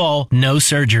best of all, no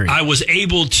surgery. I was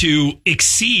able to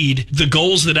exceed the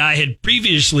goals that I had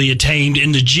previously attained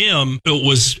in the gym, it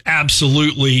was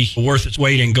absolutely worth its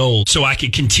weight in gold. So I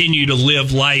could continue to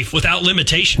live life without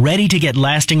limitation. Ready to get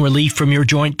lasting relief from your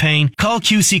joint pain? Call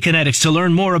QC Kinetics to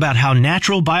learn more about how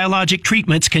natural biologic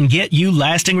treatments can get you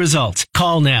lasting results.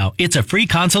 Call now. It's a free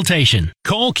consultation.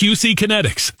 Call QC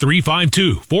Kinetics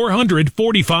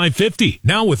 352-400-4550.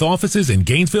 Now with offices in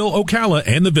Gainesville, Ocala,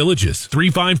 and the Villages.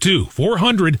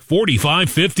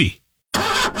 352-400-4550.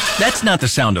 That's not the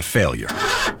sound of failure.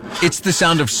 It's the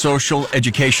sound of social,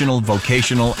 educational,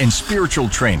 vocational, and spiritual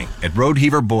training at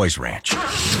Roadheaver Boys Ranch.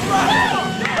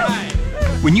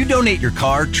 When you donate your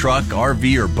car, truck,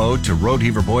 RV, or boat to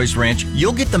Roadheaver Boys Ranch,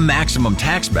 you'll get the maximum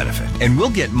tax benefit, and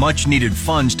we'll get much-needed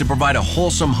funds to provide a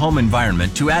wholesome home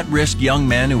environment to at-risk young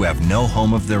men who have no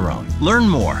home of their own. Learn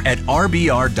more at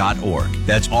rbr.org.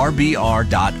 That's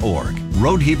rbr.org.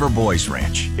 Roadheaver Boys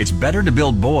Ranch. It's better to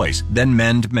build boys than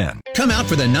mend men. Come out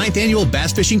for the 9th Annual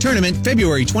Bass Fishing Tournament,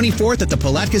 February 24th at the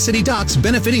Palatka City Docks,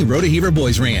 benefiting Roadheaver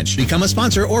Boys Ranch. Become a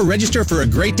sponsor or register for a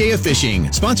great day of fishing.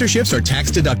 Sponsorships are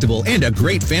tax deductible and a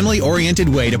great family-oriented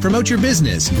way to promote your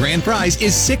business. Grand prize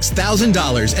is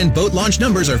 $6,000 and boat launch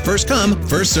numbers are first come,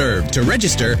 first served. To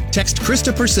register, text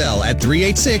Krista Purcell at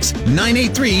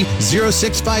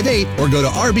 386-983-0658 or go to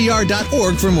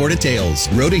rbr.org for more details.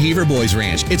 Roadheaver Boys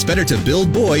Ranch. It's better to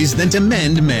build boys than to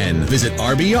mend men. Visit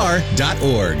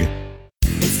rbr.org.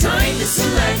 It's time to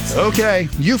select. Okay,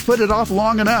 you've put it off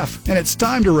long enough, and it's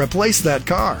time to replace that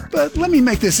car. But let me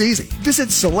make this easy. Visit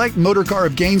Select Motor Car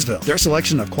of Gainesville. Their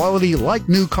selection of quality,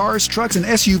 like-new cars, trucks, and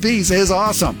SUVs is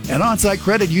awesome. And on-site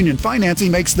credit union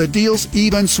financing makes the deals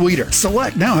even sweeter.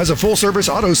 Select now has a full-service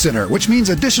auto center, which means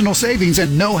additional savings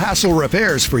and no-hassle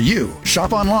repairs for you.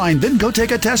 Shop online, then go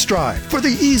take a test drive for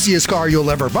the easiest car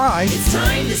you'll ever buy. It's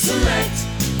time to select.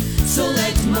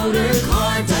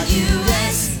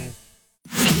 SelectMotorCar.us.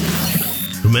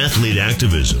 From athlete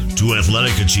activism to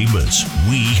athletic achievements,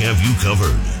 we have you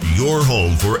covered. Your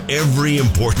home for every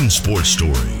important sports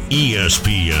story.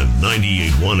 ESPN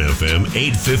 98.1 FM,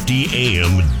 850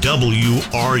 AM,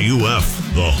 WRUF,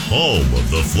 the home of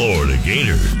the Florida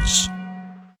Gators.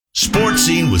 Sports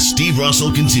Scene with Steve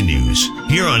Russell continues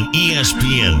here on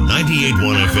ESPN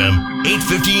 98.1 FM,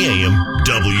 850 AM,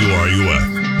 WRUF,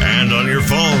 and on your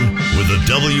phone with the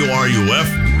WRUF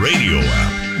radio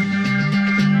app.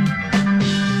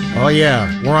 Oh,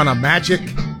 yeah. We're on a magic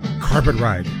carpet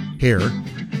ride here.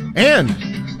 And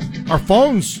our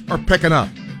phones are picking up.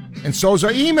 And so's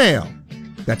our email.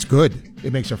 That's good.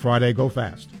 It makes a Friday go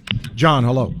fast. John,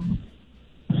 hello.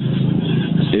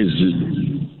 Is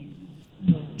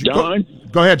it Don?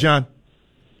 Go ahead, John.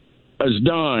 It's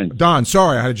Don. Don,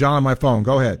 sorry. I had John on my phone.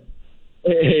 Go ahead.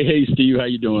 Hey, Steve. How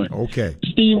you doing? Okay.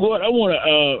 Steve, what I want to,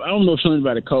 I don't know if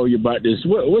somebody called you about this.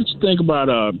 What you think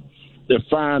about the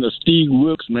fine of Steve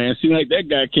Wilkes, man? Seems like that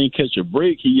guy can't catch a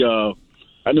break. I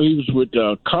know he was with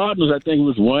Cardinals. I think it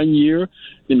was 1 year.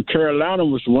 Then Carolina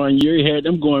was 1 year. He had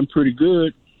them going pretty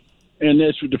good. And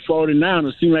that's with the 49ers.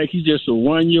 It seems like he's just a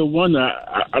 1 year wonder.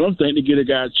 I don't think they get a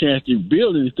guy a chance to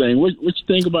build anything. What you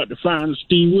think about the fine of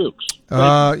Steve Wilkes?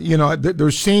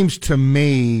 There seems to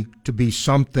me to be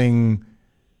something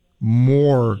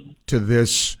more to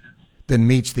this than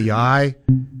meets the eye.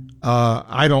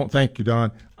 I don't thank you,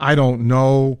 Don. I don't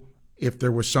know if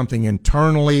there was something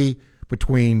internally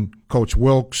between Coach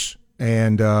Wilkes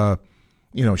and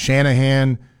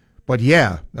Shanahan, but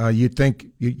yeah, you'd think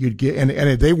you'd get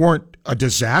and they weren't a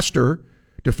disaster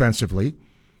defensively,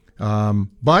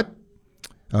 but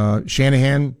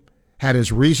Shanahan had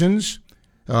his reasons.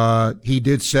 He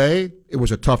did say it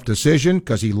was a tough decision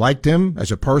because he liked him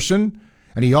as a person,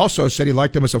 and he also said he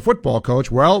liked him as a football coach.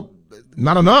 Well,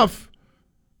 not enough.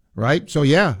 Right? So,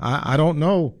 yeah, I don't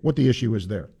know what the issue is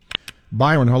there.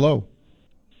 Byron, hello.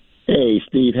 Hey,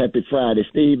 Steve, happy Friday.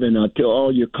 Steve, and to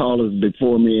all your callers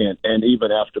before me and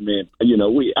even after me,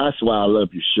 that's why I love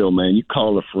your show, man. You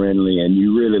caller friendly, and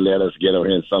you really let us get on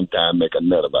here and sometimes make a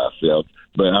nut of ourselves.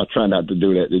 But I'll try not to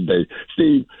do that today.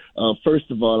 Steve,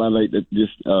 first of all, I'd like to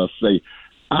just say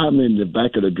I'm in the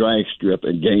back of the drag strip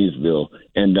in Gainesville,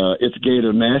 and it's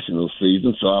Gator National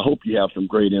season, so I hope you have some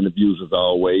great interviews as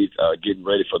always, getting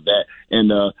ready for that.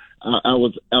 And I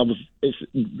was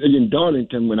in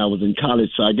Darlington when I was in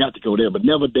college, so I got to go there, but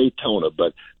never Daytona.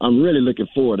 But I'm really looking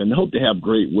forward, and I hope to have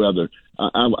great weather.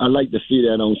 I like to see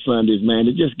that on Sundays, man.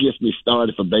 It just gets me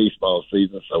started for baseball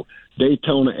season. So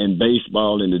Daytona and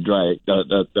baseball and the drag,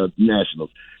 the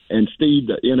Nationals. And Steve,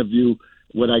 the interview,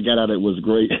 what I got out of it was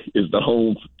great is the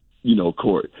home,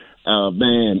 court.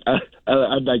 Man,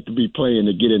 I'd like to be playing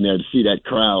to get in there to see that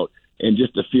crowd and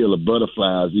just to feel the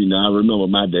butterflies. I remember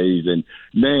my days, and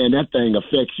man, that thing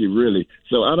affects you really.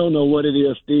 So I don't know what it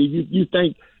is, Steve. You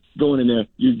think going in there,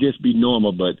 you just be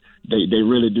normal, but they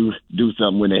really do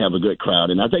something when they have a good crowd.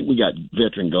 And I think we got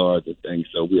veteran guards and things,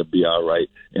 so we'll be all right.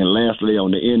 And lastly,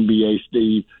 on the NBA,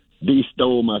 Steve, D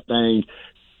stole my thing.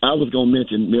 I was going to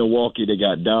mention Milwaukee. They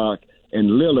got Doc.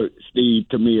 And Lillard, Steve,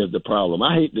 to me, is the problem.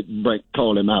 I hate to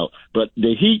call him out, but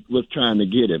the Heat was trying to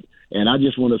get him. And I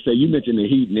just want to say, you mentioned the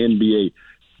Heat and the NBA.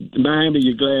 Miami,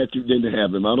 you're glad you didn't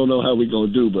have him. I don't know how we're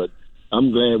going to do, but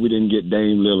I'm glad we didn't get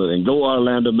Dame Lillard. And go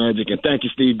Orlando Magic. And thank you,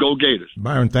 Steve. Go Gators.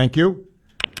 Byron, thank you.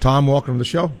 Tom, welcome to the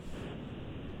show.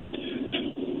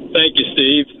 Thank you,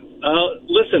 Steve.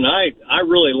 Listen, I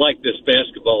really like this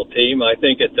basketball team. I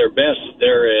think at their best, they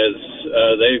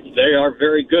are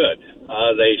very good.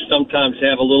 They sometimes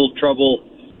have a little trouble.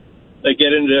 They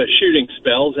get into shooting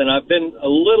spells, and I've been a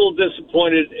little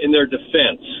disappointed in their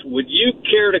defense. Would you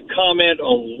care to comment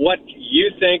on what you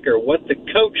think or what the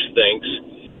coach thinks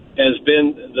has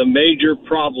been the major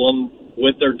problem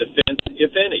with their defense,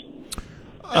 if any?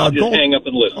 I'll just hang up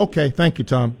and listen. Okay, thank you,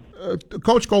 Tom.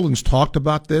 Coach Golden's talked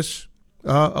about this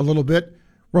a little bit.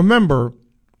 Remember,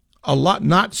 a lot,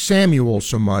 not Samuel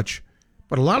so much,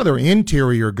 but a lot of their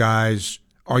interior guys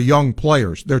are young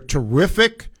players. They're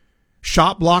terrific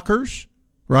shot blockers,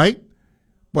 right?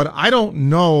 But I don't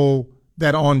know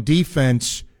that on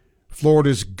defense,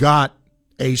 Florida's got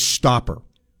a stopper,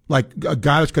 like a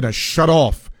guy that's going to shut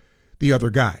off the other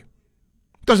guy.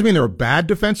 Doesn't mean they're a bad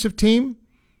defensive team,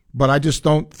 but I just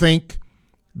don't think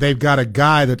they've got a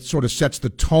guy that sort of sets the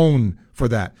tone for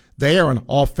that. They are an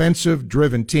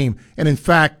offensive-driven team, and in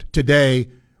fact, today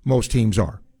most teams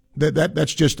are.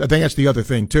 That's just. I think that's the other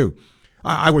thing too.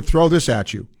 I would throw this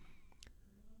at you.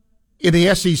 In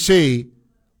the SEC,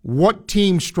 what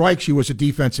team strikes you as a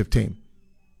defensive team?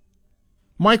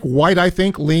 Mike White, I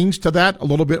think, leans to that a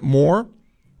little bit more,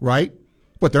 right?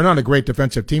 But they're not a great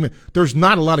defensive team. There's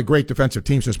not a lot of great defensive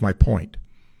teams, is my point.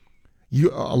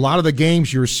 A lot of the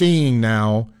games you're seeing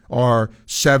now are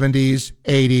 70s,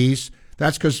 80s.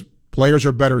 That's because players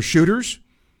are better shooters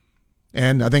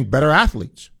and I think better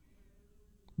athletes.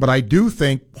 But I do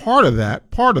think part of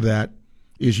that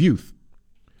is youth.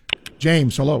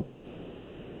 James, hello.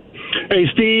 Hey,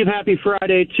 Steve, happy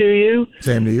Friday to you.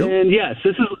 Same to you. And yes,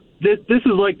 this is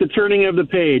like the turning of the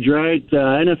page, right?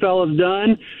 NFL is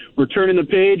done. We're turning the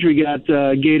page. We got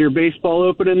Gator baseball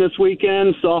opening this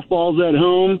weekend. Softball's at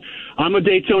home. I'm a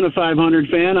Daytona 500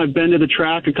 fan. I've been to the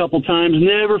track a couple times,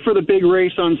 never for the big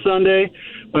race on Sunday,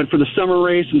 but for the summer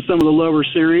race and some of the lower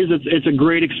series. It's a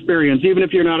great experience. Even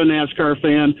if you're not a NASCAR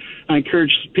fan, I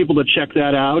encourage people to check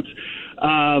that out.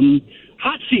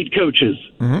 Hot seat coaches.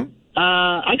 Mm-hmm.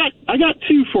 I got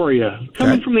two for you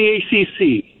coming from the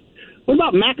ACC. What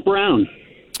about Mac Brown?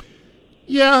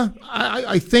 Yeah,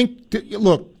 I think,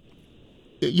 look,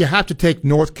 you have to take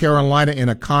North Carolina in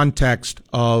a context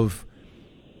of,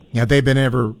 they've been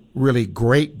ever really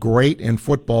great in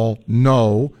football?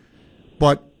 No.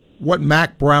 But what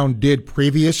Mac Brown did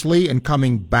previously and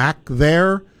coming back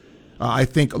there, I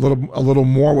think a little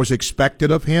more was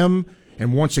expected of him.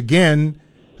 And once again,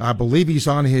 I believe he's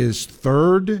on his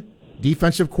third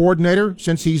defensive coordinator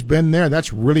since he's been there.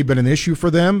 That's really been an issue for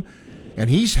them. And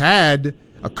he's had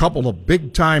a couple of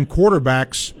big-time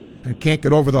quarterbacks and can't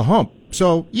get over the hump.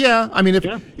 So, yeah, I mean,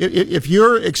 if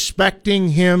you're expecting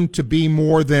him to be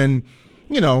more than,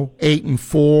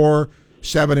 8-4,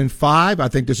 7-5, I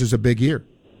think this is a big year.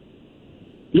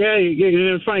 Yeah,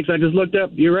 it's funny because I just looked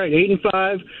up. You're right,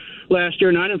 8-5 last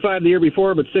year, 9-5 the year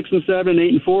before, but 6-7,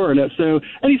 8-4,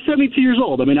 and he's 72 years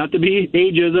old. I mean, not to be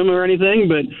ageism or anything,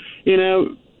 but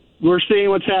we're seeing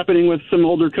what's happening with some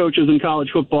older coaches in college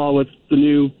football with the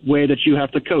new way that you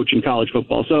have to coach in college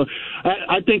football. So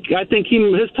I think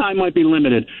his time might be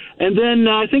limited. And then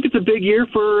I think it's a big year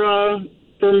for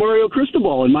Mario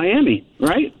Cristobal in Miami,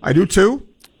 right? I do too.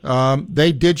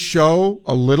 They did show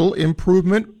a little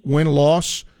improvement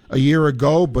win-loss a year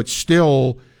ago, but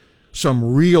still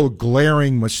some real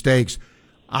glaring mistakes.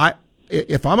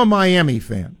 If I'm a Miami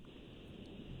fan,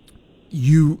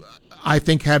 I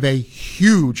think have a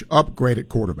huge upgrade at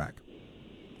quarterback.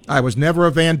 I was never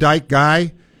a Van Dyke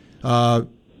guy.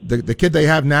 The kid they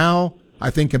have now,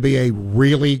 I think, can be a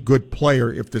really good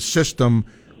player if the system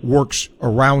works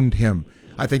around him.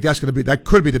 I think that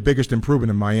could be the biggest improvement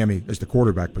in Miami is the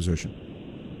quarterback position.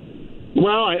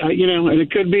 Well, and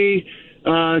it could be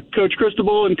Coach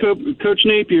Cristobal and Coach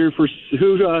Napier for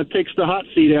who takes the hot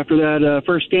seat after that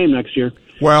first game next year.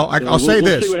 Well, I'll say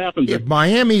this. See what happens if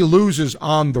Miami loses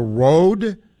on the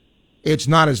road, it's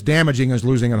not as damaging as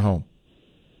losing at home.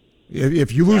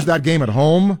 If you lose that game at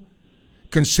home,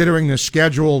 considering the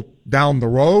schedule down the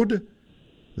road,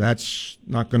 that's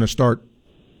not going to start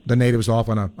the natives off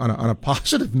on a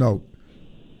positive note.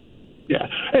 Yeah.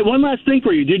 Hey, one last thing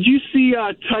for you. Did you see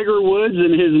Tiger Woods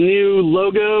and his new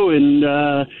logo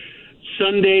and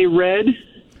Sunday Red?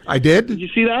 I did. Did you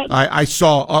see that? I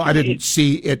saw. I didn't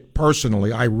see it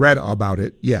personally. I read about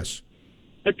it. Yes.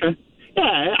 Okay.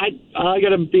 Yeah, I got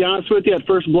to be honest with you. At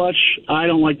first blush, I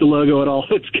don't like the logo at all.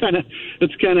 It's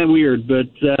kind of weird, but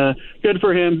good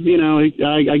for him. You know,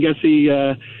 I guess he,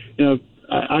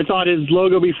 I thought his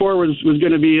logo before was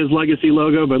going to be his legacy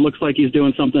logo, but it looks like he's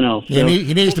doing something else. So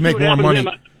he needs to make more money.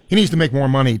 He needs to make more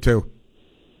money too.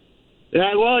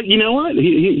 Well, you know what?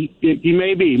 He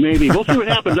may be. We'll see what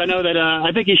happens. I know that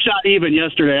I think he shot even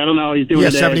yesterday. I don't know how he's doing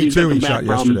today. 72 he shot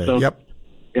yesterday. So, yep.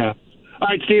 Yeah. All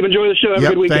right, Steve, enjoy the show. Have a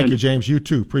good weekend. Thank you, James. You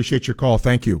too. Appreciate your call.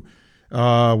 Thank you.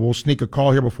 We'll sneak a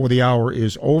call here before the hour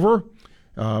is over.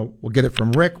 We'll get it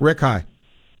from Rick. Rick, hi.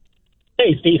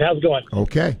 Hey, Steve. How's it going?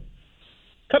 Okay.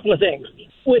 Couple of things.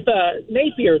 With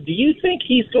Napier, do you think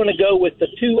he's going to go with the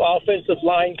 2 offensive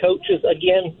line coaches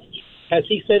again? Has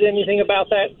he said anything about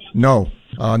that? No,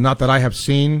 not that I have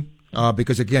seen,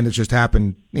 because, again, it just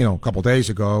happened, a couple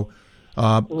days ago.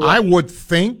 Right. I would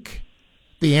think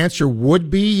the answer would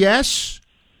be yes.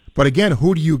 But, again,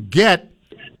 who do you get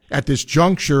at this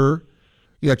juncture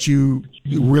that you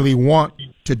really want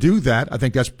to do that? I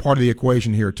think that's part of the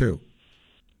equation here, too.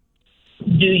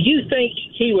 Do you think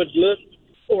he would look,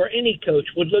 or any coach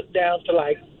would look down to,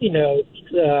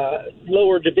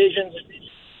 lower divisions,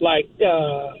 like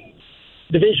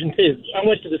Division II? I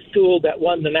went to the school that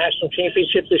won the national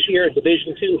championship this year at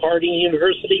Division II, Harding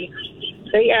University.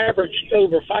 They averaged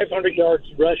over 500 yards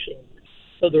rushing.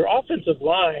 So their offensive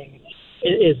line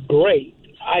is great,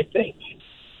 I think.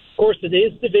 Of course, it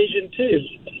is Division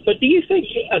II. But do you think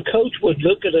a coach would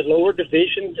look at a lower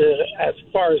division as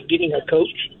far as getting a coach?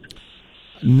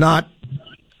 Not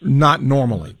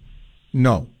normally.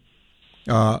 No.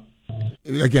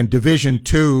 Again, Division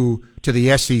II to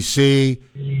the SEC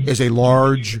is a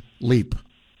large leap.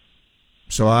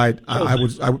 So I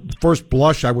would first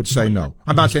blush, I would say no.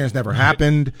 I'm not saying it's never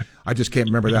happened. I just can't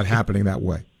remember that happening that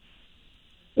way.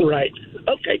 Right.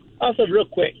 Okay. Also, real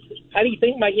quick, how do you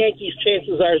think my Yankees'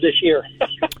 chances are this year?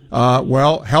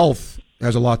 Well, health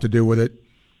has a lot to do with it.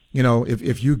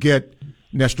 If you get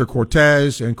Nestor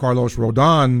Cortez and Carlos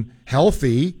Rodon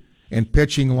healthy and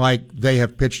pitching like they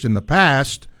have pitched in the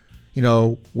past,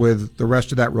 with the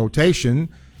rest of that rotation,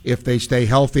 if they stay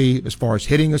healthy as far as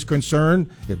hitting is concerned,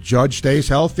 if Judge stays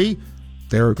healthy,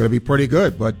 they're going to be pretty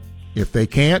good. But if they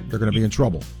can't, they're going to be in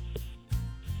trouble.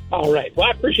 All right. Well,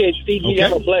 I appreciate it, Steve. Okay. You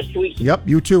have a blessed week. Yep,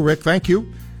 you too, Rick. Thank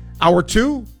you. Hour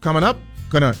 2 coming up.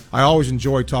 I always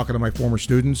enjoy talking to my former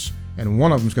students, and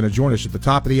one of them is going to join us at the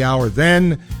top of the hour.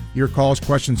 Then your calls,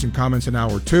 questions, and comments in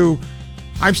Hour 2.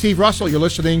 I'm Steve Russell. You're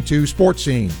listening to Sports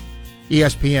Scene,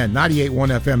 ESPN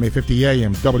 98.1 FM, 850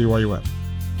 AM, WRUF.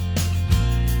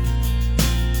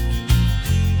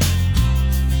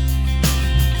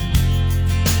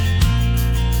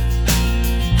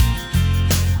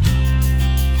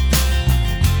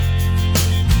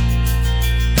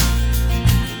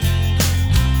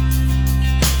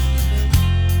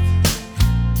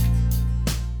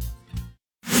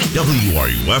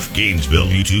 WRUF Gainesville,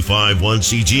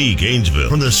 U251CG Gainesville.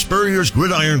 From the Spurrier's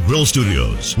Gridiron Grill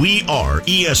Studios, we are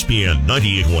ESPN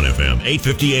 98.1 FM,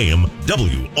 850 AM,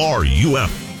 WRUF.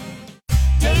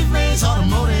 Dave Mays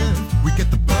Automotive, we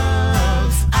get the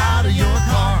bugs out of your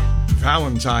car.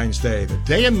 Valentine's Day, the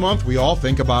day and month we all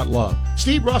think about love.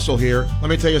 Steve Russell here. Let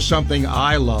me tell you something.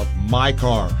 I love my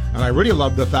car, and I really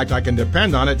love the fact I can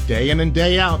depend on it day in and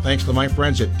day out thanks to my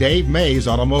friends at Dave Mays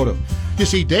Automotive. You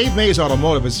see, Dave Mays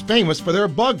Automotive is famous for their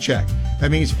bug check.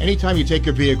 That means anytime you take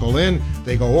your vehicle in,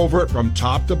 they go over it from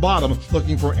top to bottom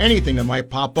looking for anything that might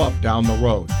pop up down the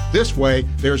road. This way,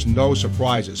 there's no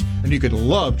surprises, and you could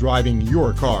love driving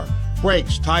your car.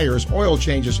 Brakes, tires, oil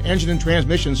changes, engine and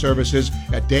transmission services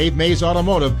at Dave Mays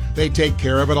Automotive, they take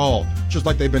care of it all, just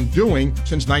like they've been doing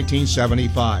since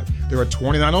 1975. They're at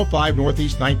 2905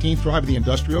 Northeast 19th Drive, the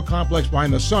industrial complex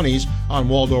behind the Sunnies on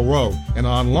Waldo Road, and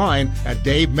online at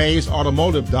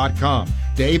DaveMaysAutomotive.com.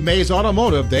 Dave Mays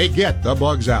Automotive, they get the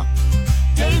bugs out.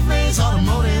 Dave Mays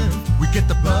Automotive, we get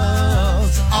the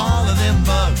bugs, all of them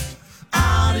bugs,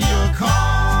 out of your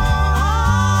car.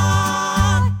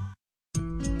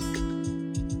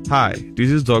 Hi, this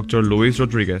is Dr. Luis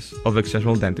Rodriguez of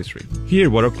Exceptional Dentistry. Hear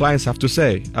what our clients have to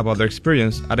say about their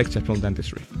experience at Exceptional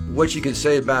Dentistry. What you can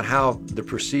say about how the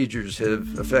procedures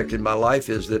have affected my life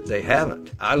is that they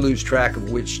haven't. I lose track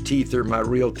of which teeth are my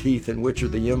real teeth and which are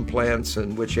the implants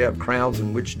and which have crowns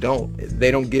and which don't.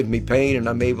 They don't give me pain and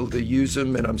I'm able to use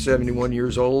them, and I'm 71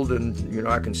 years old and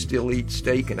I can still eat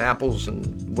steak and apples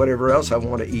and whatever else I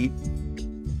want to eat.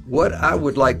 What I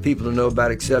would like people to know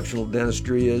about Exceptional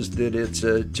Dentistry is that it's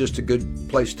just a good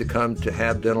place to come to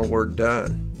have dental work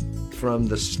done. From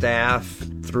the staff,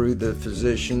 through the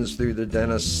physicians, through the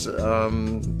dentists,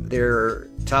 they're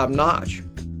top-notch.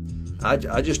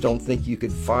 I just don't think you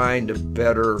could find a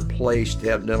better place to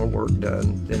have dental work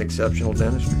done than Exceptional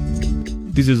Dentistry.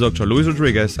 This is Dr. Luis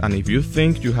Rodriguez, and if you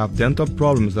think you have dental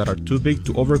problems that are too big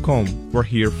to overcome, we're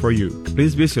here for you.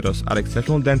 Please visit us at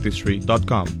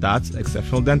exceptionaldentistry.com. That's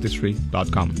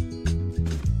exceptionaldentistry.com.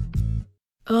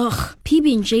 Ugh,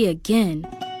 PB&J again.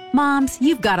 Moms,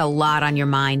 you've got a lot on your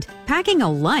mind. Packing a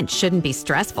lunch shouldn't be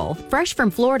stressful.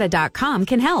 FreshFromFlorida.com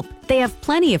can help. They have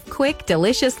plenty of quick,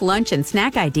 delicious lunch and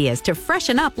snack ideas to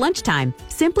freshen up lunchtime.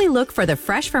 Simply look for the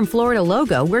Fresh from Florida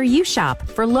logo where you shop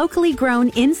for locally grown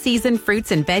in-season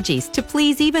fruits and veggies to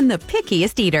please even the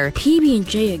pickiest eater.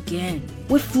 PB&J again.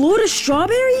 With Florida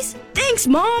strawberries? Thanks,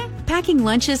 Mom! Packing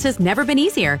lunches has never been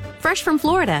easier. Fresh from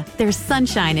Florida, there's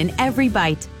sunshine in every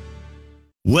bite.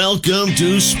 Welcome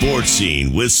to Sports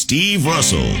Scene with Steve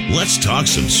Russell. Let's talk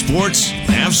some sports and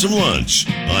have some lunch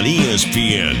on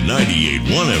ESPN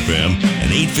 98.1 FM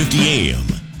and 850 AM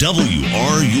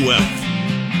WRUF.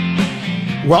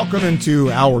 Welcome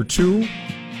into Hour 2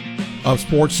 of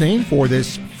Sports Scene for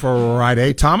this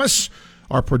Friday. Thomas,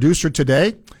 our producer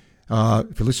today,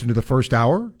 if you listen to the first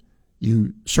hour,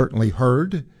 you certainly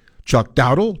heard Chuck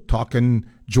Dowdle talking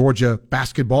Georgia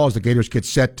basketball as the Gators get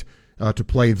set to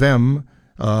play them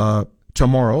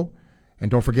tomorrow.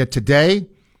 And don't forget today,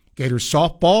 Gators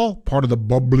softball, part of the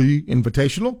Bubbly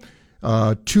Invitational,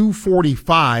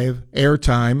 2:45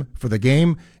 airtime for the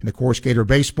game. And of course, Gator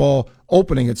baseball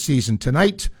opening its season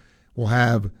tonight. We'll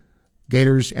have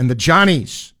Gators and the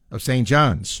Johnnies of St.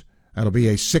 John's. That'll be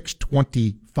a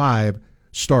 6:25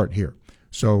 start here.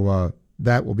 So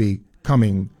that will be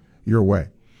coming your way.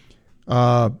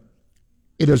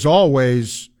 It is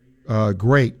always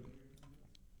great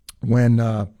when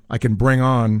I can bring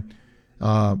on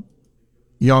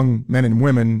young men and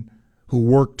women who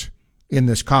worked in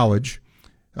this college.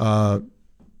 I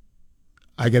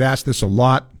get asked this a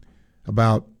lot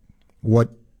about what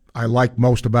I like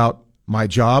most about my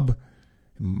job.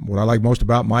 What I like most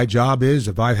about my job is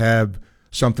if I have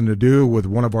something to do with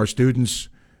one of our students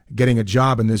getting a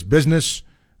job in this business,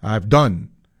 I've done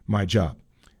my job.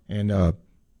 And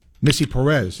Missy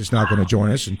Perez is now going to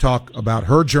join us and talk about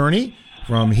her journey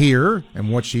from here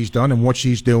and what she's done and what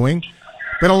she's doing.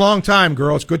 Been a long time,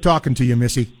 girl. It's good talking to you,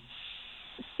 Missy.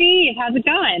 Steve, how's it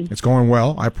going? It's going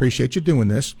well. I appreciate you doing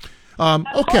this. Okay.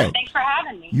 Course. Thanks for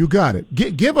having me. You got it.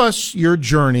 Give us your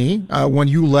journey when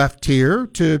you left here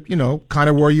to, kind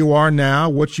of where you are now,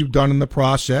 what you've done in the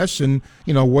process, and,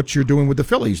 what you're doing with the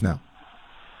Phillies now.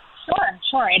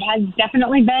 Sure. It has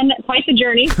definitely been quite the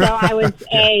journey. So I was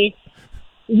a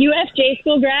UFJ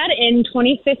school grad in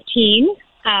 2015.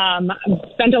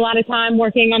 Spent a lot of time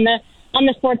working on the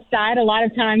sports side, a lot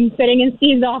of time sitting in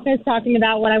Steve's office talking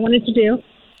about what I wanted to do.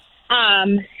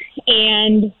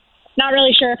 And not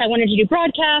really sure if I wanted to do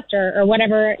broadcast or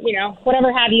whatever,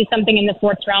 whatever have you, something in the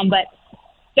sports realm, but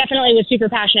definitely was super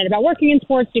passionate about working in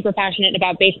sports, super passionate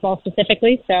about baseball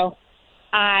specifically. So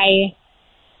I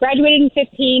graduated in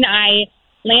 15. I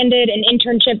landed an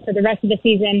internship for the rest of the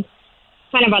season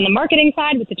kind of on the marketing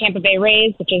side with the Tampa Bay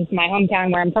Rays, which is my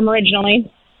hometown where I'm from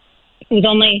originally. It was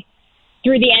only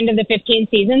through the end of the 15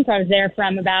 season, so I was there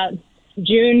from about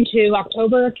June to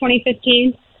October of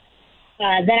 2015.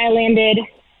 Then I landed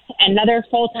another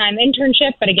full-time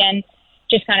internship, but again,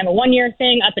 just kind of a one-year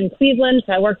thing up in Cleveland.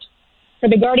 So I worked for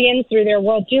the Guardians through their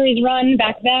World Series run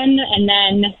back then, and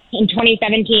then in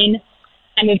 2017,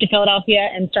 I moved to Philadelphia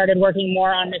and started working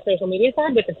more on the social media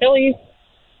side with the Phillies.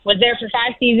 Was there for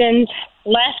 5 seasons,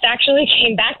 left actually,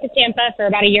 came back to Tampa for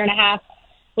about a year and a half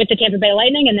with the Tampa Bay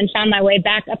Lightning, and then found my way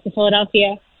back up to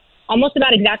Philadelphia almost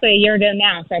about exactly a year ago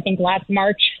now. So I think last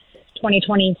March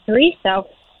 2023. So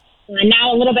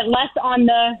now a little bit less on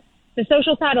the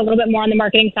social side, a little bit more on the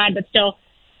marketing side, but still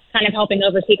kind of helping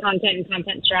oversee content and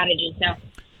content strategy. So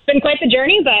it's been quite the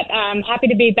journey, but I'm happy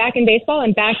to be back in baseball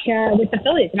and back with the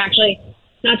Phillies. I'm actually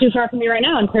not too far from you right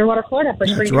now in Clearwater, Florida for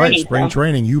spring training. That's right, spring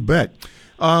training, you bet.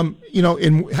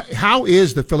 How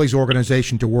is the Phillies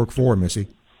organization to work for, Missy?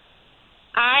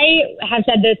 I have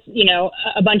said this,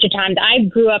 a bunch of times. I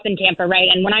grew up in Tampa, right?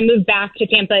 And when I moved back to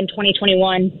Tampa in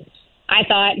 2021, I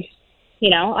thought,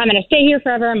 I'm going to stay here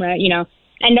forever. I'm going to,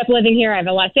 end up living here. I have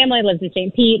a lot of family. I live in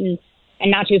St. Pete and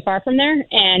not too far from there.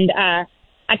 And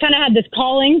I kind of had this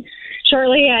calling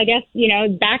shortly, I guess,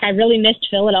 back. I really missed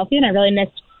Philadelphia and I really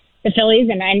missed the Phillies.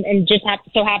 And just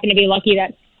so happened to be lucky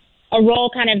that a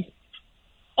role kind of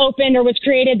opened or was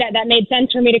created that made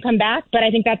sense for me to come back. But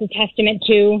I think that's a testament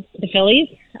to the Phillies,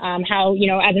 how,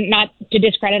 as not to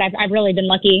discredit, I've really been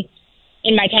lucky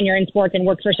in my tenure in sports and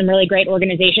worked for some really great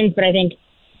organizations. But I think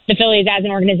the Phillies as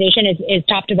an organization is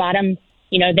top to bottom.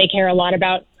 They care a lot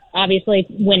about obviously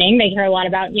winning. They care a lot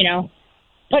about,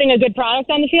 putting a good product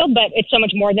on the field, but it's so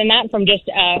much more than that from just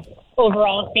a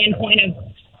overall standpoint of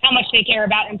how much they care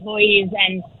about employees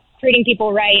and treating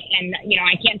people right. And,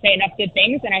 I can't say enough good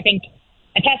things. And I think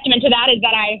a testament to that is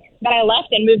that I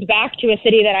left and moved back to a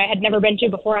city that I had never been to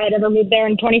before I had ever moved there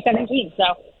in 2017. So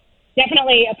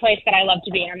definitely a place that I love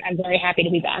to be, and I'm very happy to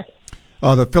be back.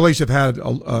 The Phillies have had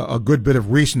a good bit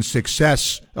of recent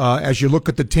success. As you look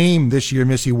at the team this year,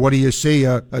 Missy, what do you see?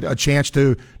 A chance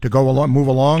to go along, move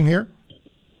along here?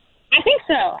 I think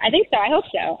so. I hope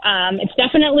so. It's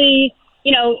definitely,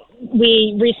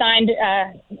 we re-signed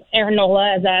Aaron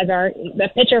Nola as the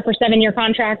pitcher for 7-year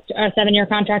contract,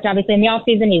 obviously in the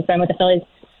offseason. He's been with the Phillies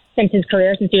since his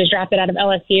career, since he was drafted out of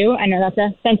LSU. I know that's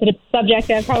a sensitive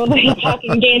subject of probably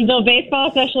talking Gainesville baseball,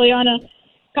 especially on a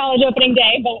college opening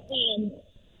day. But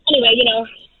anyway,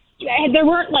 there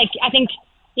weren't I think,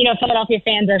 Philadelphia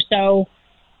fans are so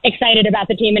excited about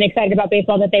the team and excited about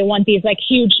baseball that they want these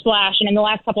huge splash. And in the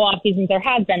last couple off seasons, there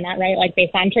has been that, right? They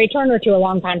signed Trey Turner to a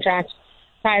long contract.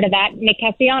 Prior to that, Nick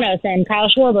Castellanos and Kyle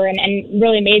Schwarber and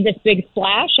really made this big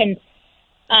splash. And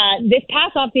this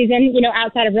past off season,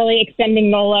 outside of really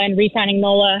extending Nola and re-signing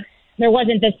Nola, there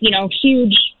wasn't this,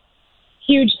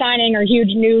 huge signing or huge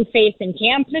new face in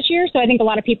camp this year. So I think a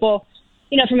lot of people,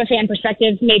 from a fan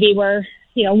perspective, maybe were,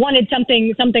 wanted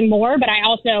something more. But I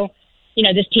also,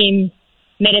 this team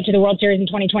made it to the World Series in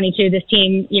 2022. This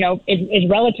team, is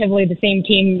relatively the same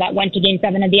team that went to Game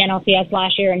 7 of the NLCS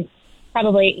last year and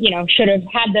probably, should have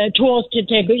had the tools to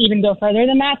even go further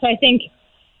than that. So I think,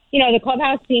 the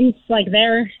clubhouse seems like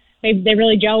they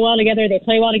really gel well together. They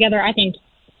play well together. I think,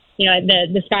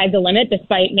 the sky's the limit,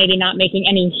 despite maybe not making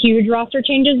any huge roster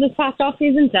changes this past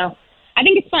offseason. So I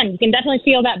think it's fun. You can definitely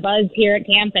feel that buzz here at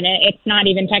camp, and it's not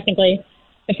even technically,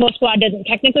 the full squad doesn't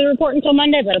technically report until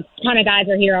Monday, but a ton of guys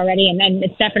are here already, and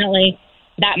it's definitely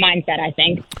that mindset, I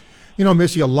think.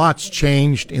 Missy, a lot's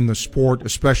changed in the sport,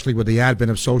 especially with the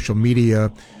advent of social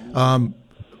media.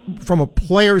 From a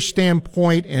player's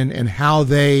standpoint and how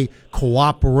they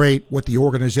cooperate, what the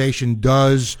organization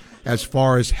does as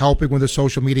far as helping with the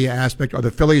social media aspect, are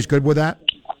the Phillies good with that?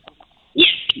 Yes,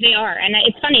 they are. And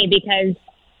it's funny because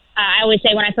I always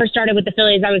say when I first started with the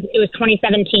Phillies, it was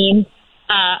 2017.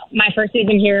 My first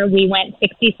season here, we went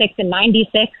 66 and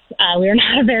 96. We were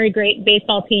not a very great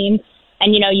baseball team.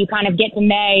 And, you kind of get to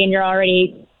May and you're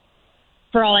already,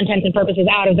 for all intents and purposes,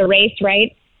 out of the race,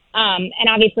 right? And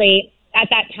obviously, at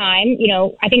that time,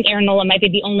 I think Aaron Nola might be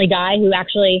the only guy who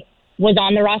actually was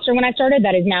on the roster when I started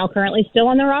that is now currently still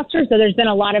on the roster. So there's been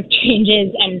a lot of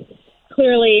changes and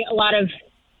clearly a lot of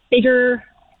bigger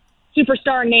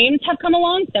superstar names have come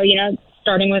along. So,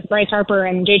 starting with Bryce Harper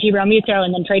and JT Realmuto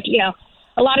and then Trey,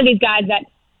 a lot of these guys that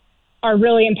are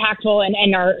really impactful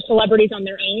and are celebrities on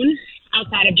their own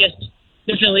outside of just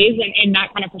the Phillies and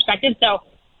that kind of perspective. So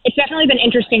it's definitely been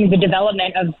interesting, the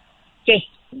development of just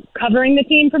covering the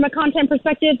team from a content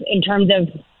perspective in terms of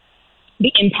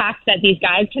the impact that these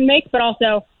guys can make. But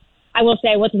also, I will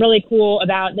say what's really cool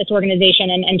about this organization,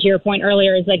 and to your point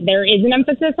earlier, is there is an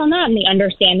emphasis on that and the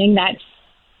understanding that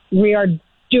we are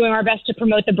doing our best to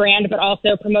promote the brand, but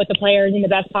also promote the players in the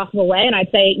best possible way. And I'd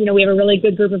say, we have a really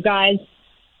good group of guys,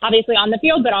 obviously on the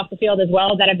field, but off the field as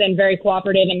well, that have been very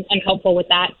cooperative and helpful with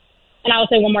that. And I will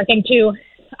say one more thing too,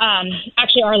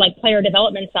 actually our player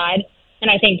development side.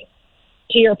 And I think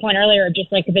to your point earlier, just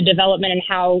the development and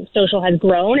how social has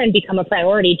grown and become a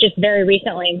priority, just very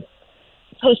recently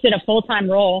posted a full-time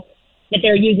role that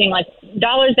they're using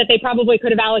dollars that they probably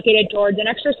could have allocated towards an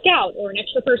extra scout or an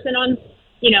extra person on,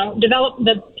 develop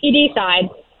the PD side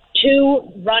to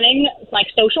running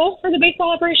social for the baseball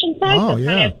operations side. Oh, so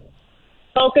yeah. Kind of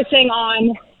focusing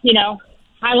on,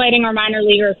 highlighting our minor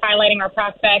leaguers, highlighting our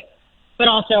prospects, but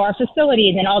also our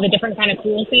facilities and all the different kind of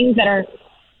cool things that are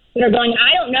going.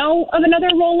 I don't know of another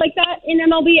role like that in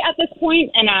MLB at this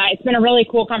point, and it's been a really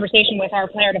cool conversation with our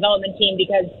player development team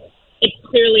because it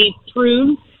clearly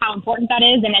proves how important that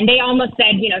is. And they almost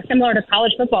said, similar to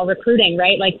college football recruiting,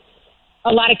 right?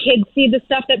 a lot of kids see the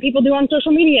stuff that people do on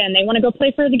social media and they want to go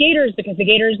play for the Gators because the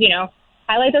Gators,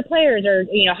 highlight their players or,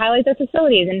 highlight their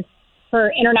facilities. And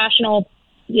for international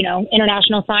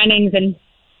signings and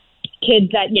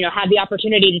kids that, have the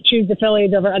opportunity to choose the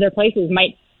Phillies over other places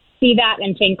might see that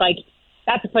and think like,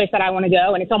 that's a place that I want to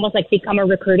go. And it's almost like become a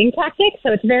recruiting tactic.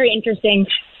 So it's very interesting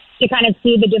to kind of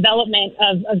see the development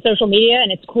of social media.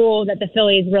 And it's cool that the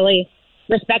Phillies really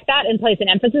respect that and place an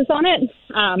emphasis on it,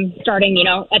 starting,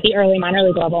 at the early minor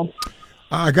league level.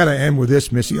 I got to end with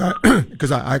this, Missy,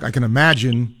 because I can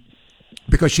imagine,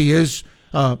 because she is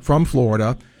from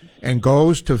Florida and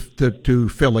goes to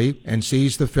Philly and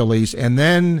sees the Phillies and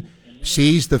then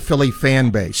sees the Philly fan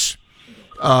base.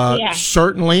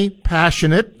 Certainly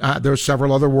passionate. There's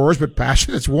several other words, but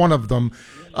passionate's one of them.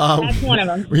 That's one of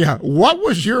them. Yeah. What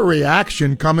was your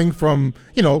reaction coming from,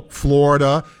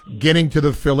 Florida, getting to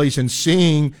the Phillies and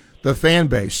seeing the fan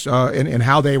base and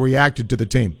how they reacted to the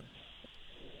team?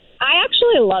 I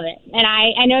actually love it. And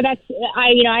I know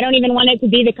I don't even want it to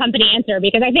be the company answer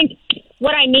because I think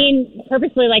what I mean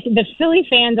purposely, like the Philly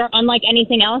fans are unlike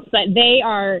anything else, but they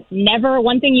are never,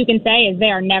 one thing you can say is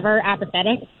they are never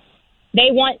apathetic. They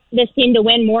want this team to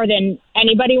win more than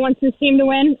anybody wants this team to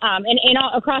win, and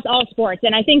across all sports.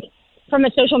 And I think from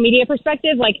a social media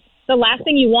perspective, like the last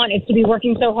thing you want is to be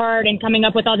working so hard and coming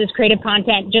up with all this creative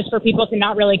content just for people to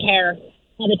not really care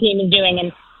how the team is doing.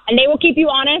 And they will keep you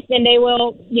honest, and they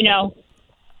will,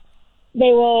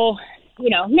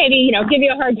 maybe, give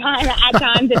you a hard time at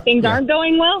times if things aren't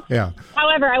going well. Yeah.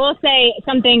 However, I will say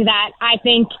something that I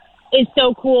think is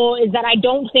so cool is that I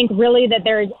don't think really that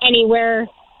there is anywhere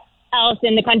else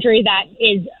in the country that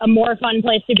is a more fun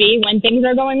place to be when things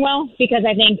are going well, because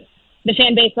I think the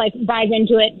fan base buys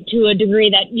into it to a degree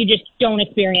that you just don't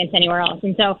experience anywhere else.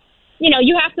 And so,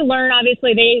 you have to learn,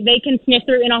 obviously they can sniff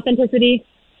through inauthenticity.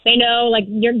 They know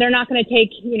they're not going to take,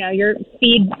 your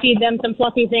feed them some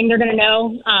fluffy thing. They're going to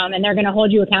know, and they're going to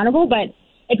hold you accountable. But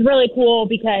it's really cool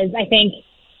because I think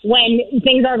when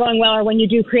things are going well or when you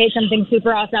do create something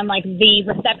super awesome, like the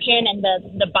reception and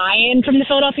the buy-in from the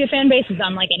Philadelphia fan base is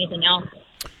unlike anything else.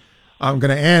 I'm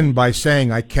going to end by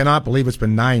saying I cannot believe it's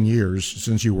been 9 years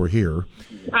since you were here.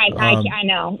 I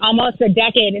know. Almost a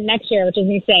decade next year, which is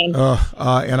insane.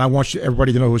 And I want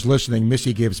everybody to know who's listening,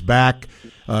 Missy gives back.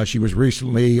 She was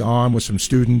recently on with some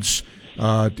students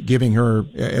giving her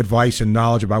advice and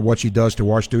knowledge about what she does to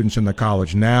our students in the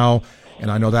college now, and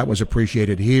I know that was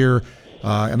appreciated here.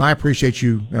 And I appreciate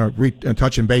you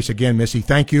touching base again, Missy.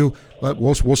 Thank you.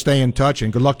 We'll stay in touch,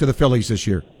 and good luck to the Phillies this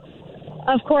year.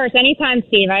 Of course, anytime,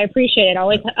 Steve. I appreciate it.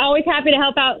 Always happy to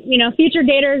help out, future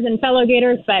Gators and fellow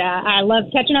Gators. But I love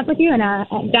catching up with you, and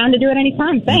I'm down to do it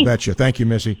anytime. Thanks. You betcha. Thank you,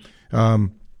 Missy.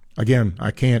 Again,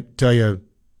 I can't tell you,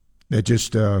 it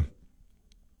just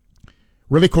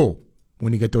really cool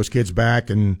when you get those kids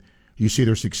back and you see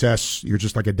their success. You're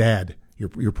just like a dad.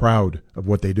 You're proud of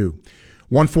what they do.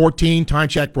 1:14, Time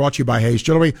Check brought to you by Hayes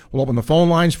Jewelry. We'll open the phone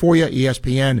lines for you.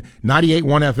 ESPN 98.1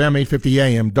 FM, 850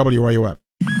 AM, WRUF.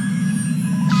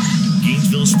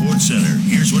 Gainesville Sports Center.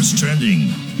 Here's what's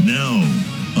trending now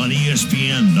on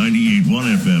ESPN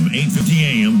 98.1 FM, 850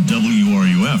 AM,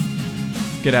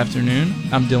 WRUF. Good afternoon.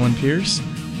 I'm Dylan Pierce.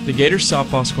 The Gators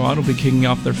softball squad will be kicking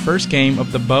off their first game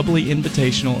of the Bubbly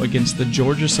Invitational against the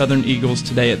Georgia Southern Eagles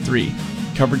today at 3.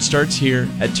 Coverage starts here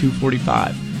at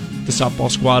 2:45. The softball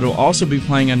squad will also be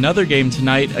playing another game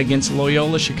tonight against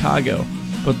Loyola Chicago,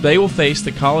 but they will face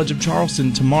the College of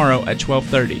Charleston tomorrow at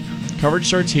 12:30. Coverage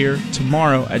starts here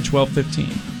tomorrow at 12:15.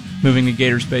 Moving to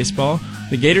Gators baseball,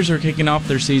 the Gators are kicking off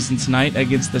their season tonight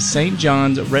against the St.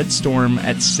 John's Red Storm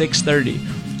at 6:30.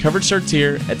 Coverage starts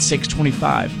here at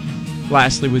 6:25.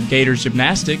 Lastly, with Gators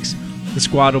gymnastics, the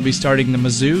squad will be starting the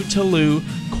Mizzou-Toulouse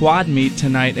quad meet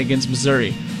tonight against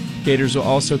Missouri. Gators will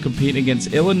also compete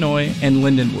against Illinois and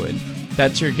Lindenwood.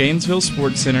 That's your Gainesville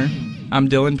Sports Center. I'm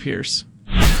Dylan Pierce.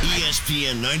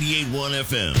 ESPN 98.1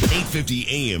 FM, 850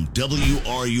 AM,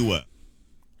 WRUF.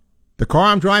 The car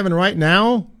I'm driving right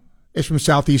now is from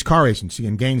Southeast Car Agency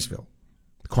in Gainesville.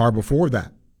 The car before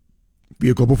that,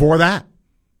 vehicle before that,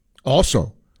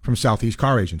 also from Southeast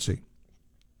Car Agency.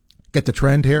 Get the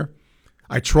trend here?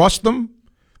 I trust them.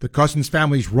 The Cousins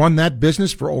families run that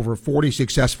business for over 40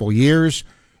 successful years.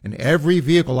 And every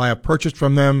vehicle I have purchased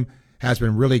from them has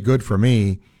been really good for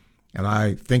me, and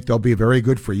I think they'll be very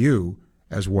good for you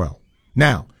as well.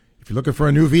 Now, if you're looking for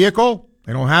a new vehicle,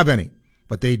 they don't have any,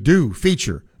 but they do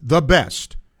feature the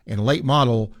best in late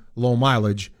model, low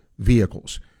mileage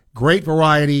vehicles. Great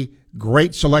variety,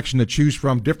 great selection to choose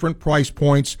from, different price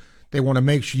points. They want to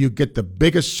make sure you get the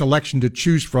biggest selection to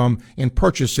choose from in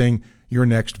purchasing your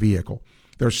next vehicle.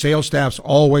 Their sales staff's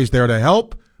always there to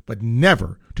help, but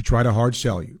never to try to hard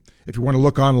sell you. If you want to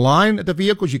look online at the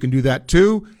vehicles, you can do that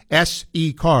too,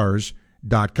 secars.com.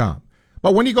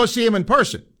 But when you go see them in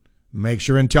person, make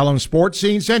sure and tell them Sports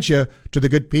Scene sent you to the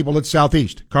good people at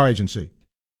Southeast Car Agency.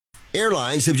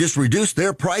 Airlines have just reduced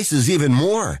their prices even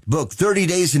more. Book 30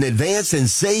 days in advance and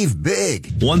save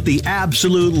big. Want the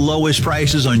absolute lowest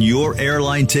prices on your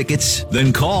airline tickets?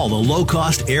 Then call the Low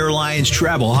Cost Airlines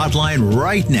Travel Hotline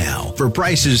right now. For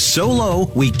prices so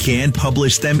low, we can't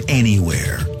publish them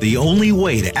anywhere. The only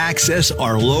way to access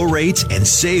our low rates and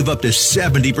save up to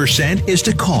 70% is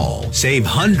to call. Save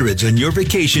hundreds on your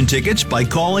vacation tickets by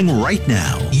calling right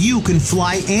now. You can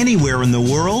fly anywhere in the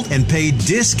world and pay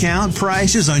discount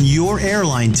prices on your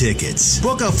airline tickets.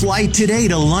 Book a flight today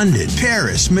to London,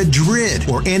 Paris, Madrid,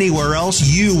 or anywhere else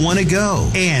you want to go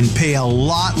and pay a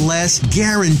lot less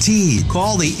guaranteed.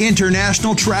 Call the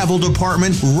International Travel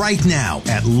Department right now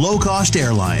at Low Cost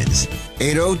Airlines.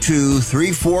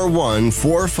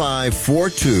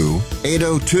 802-341-4542.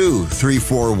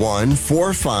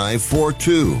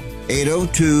 802-341-4542.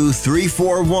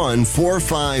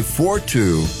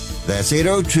 802-341-4542. That's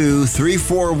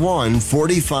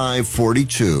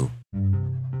 802-341-4542.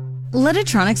 Let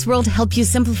Electronics World help you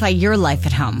simplify your life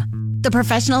at home. The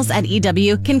professionals at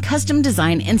EW can custom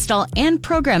design, install, and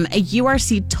program a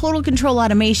URC total control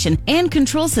automation and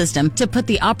control system to put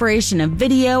the operation of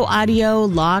video, audio,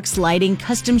 locks, lighting,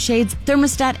 custom shades,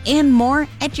 thermostat, and more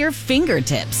at your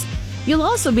fingertips. You'll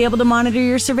also be able to monitor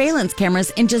your surveillance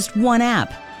cameras in just one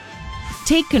app.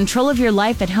 Take control of your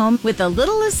life at home with a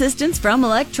little assistance from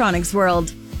Electronics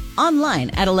World.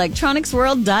 Online at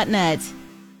electronicsworld.net.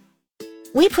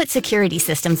 We put security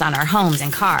systems on our homes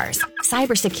and cars,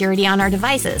 cybersecurity on our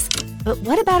devices. But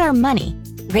what about our money?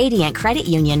 Radiant Credit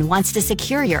Union wants to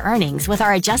secure your earnings with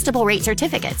our adjustable rate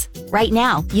certificates. Right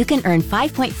now, you can earn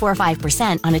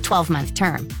 5.45% on a 12-month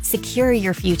term. Secure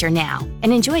your future now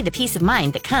and enjoy the peace of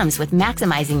mind that comes with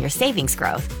maximizing your savings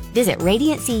growth. Visit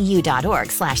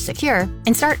radiantcu.org/secure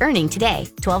and start earning today.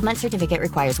 12-month certificate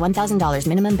requires $1,000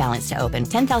 minimum balance to open,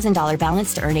 $10,000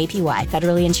 balance to earn APY,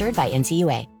 federally insured by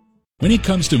NCUA. When it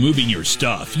comes to moving your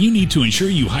stuff, you need to ensure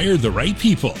you hire the right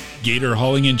people. Gator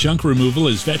Hauling and Junk Removal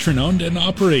is veteran-owned and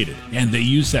operated, and they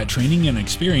use that training and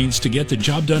experience to get the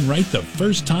job done right the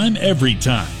first time, every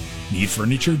time. Need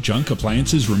furniture, junk,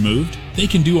 appliances removed? They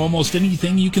can do almost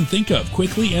anything you can think of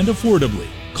quickly and affordably.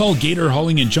 Call Gator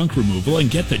Hauling and Junk Removal and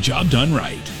get the job done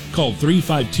right. Call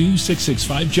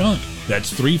 352-665-JUNK.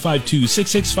 That's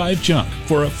 352-665-JUNK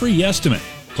for a free estimate.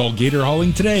 Call Gator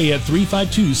Hauling today at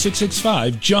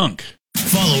 352-665-JUNK.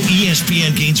 Follow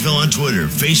ESPN Gainesville on Twitter,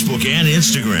 Facebook, and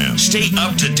Instagram. Stay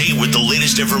up to date with the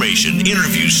latest information,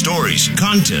 interviews, stories,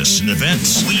 contests, and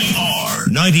events. We are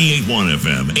 98.1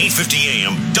 FM, 850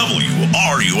 AM,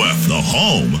 WRUF, the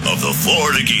home of the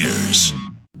Florida Gators.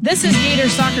 This is Gator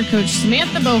soccer coach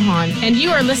Samantha Bohan, and you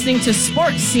are listening to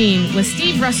Sports Scene with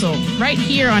Steve Russell right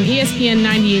here on ESPN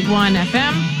 98.1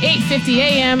 FM, 850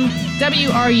 AM,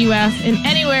 WRUF, and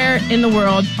anywhere in the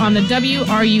world on the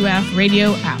WRUF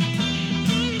radio app.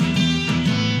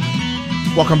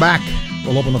 Welcome back.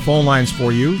 We'll open the phone lines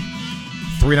for you.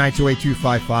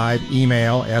 392-8255.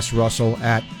 Email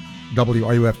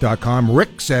srussell@wruf.com.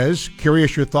 Rick says,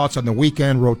 curious your thoughts on the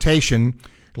weekend rotation.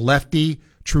 Lefty,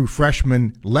 true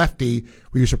freshman, lefty.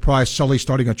 Were you surprised Sully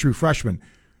starting a true freshman?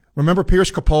 Remember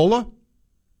Pierce Capola?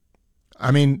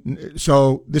 I mean,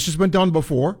 so this has been done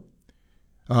before.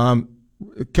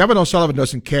 Kevin O'Sullivan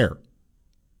doesn't care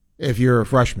if you're a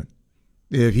freshman.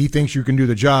 If he thinks you can do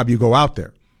the job, you go out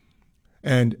there.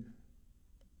 And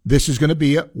this is going to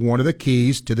be one of the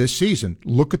keys to this season.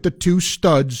 Look at the two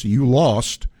studs you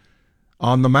lost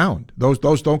on the mound.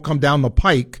 Those don't come down the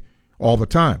pike all the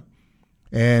time.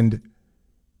 And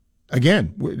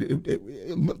again,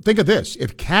 think of this.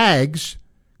 If Kaggs,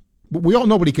 we all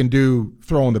know what he can do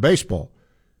throwing the baseball.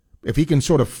 If he can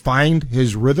sort of find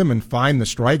his rhythm and find the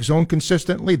strike zone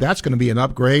consistently, that's going to be an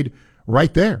upgrade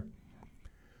right there.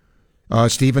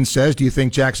 Steven says, do you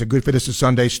think Jack's a good fit as a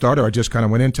Sunday starter? I just kind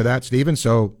of went into that, Steven,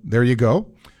 so there you go.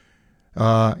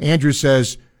 Andrew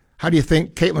says, how do you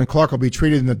think Caitlin Clark will be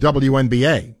treated in the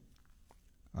WNBA?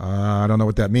 I don't know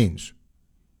what that means.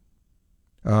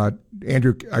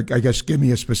 Andrew, I guess give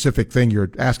me a specific thing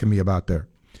you're asking me about there.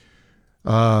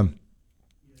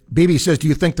 BB says, do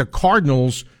you think the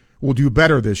Cardinals will do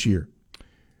better this year?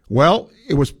 Well,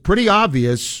 it was pretty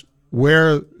obvious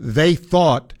where they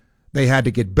thought they had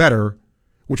to get better,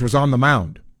 which was on the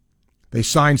mound. They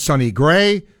signed Sonny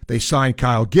Gray. They signed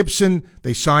Kyle Gibson.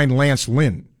 They signed Lance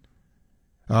Lynn.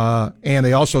 And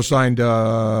they also signed,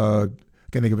 I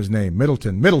can't think of his name,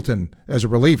 Middleton as a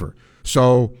reliever.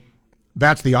 So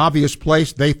that's the obvious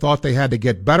place they thought they had to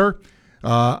get better.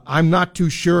 I'm not too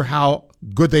sure how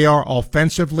good they are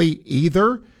offensively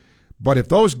either, but if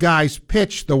those guys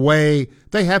pitch the way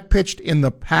they have pitched in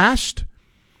the past,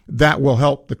 that will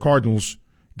help the Cardinals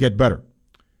get better.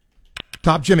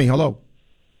 Top Jimmy, hello.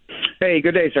 Hey,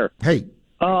 good day, sir. Hey.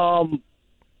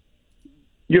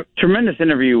 Your tremendous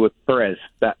interview with Perez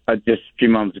that just a few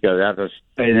moments ago.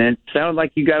 And it sounded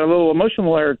like you got a little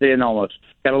emotional there at the end almost.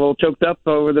 Got a little choked up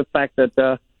over the fact that,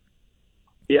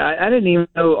 I didn't even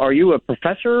know, are you a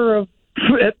professor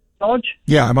at college?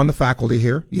 Yeah, I'm on the faculty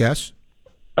here, yes.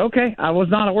 Okay, I was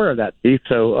not aware of that, Steve,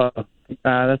 so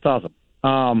that's awesome.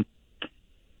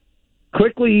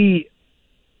 Quickly,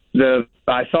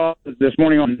 I saw this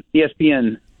morning on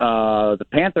ESPN, the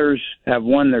Panthers have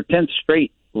won their 10th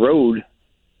straight road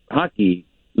hockey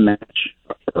match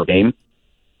or game.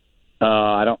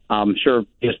 I'm sure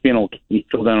ESPN will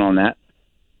fill in on that.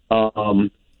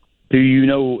 Do you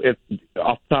know, if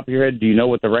off the top of your head, do you know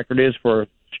what the record is for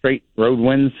straight road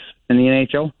wins in the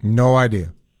NHL? No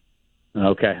idea.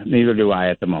 Okay, neither do I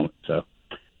at the moment. So,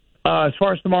 as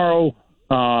far as tomorrow,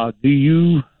 what's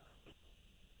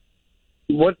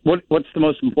the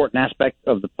most important aspect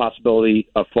of the possibility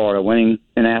of Florida winning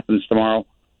in Athens tomorrow?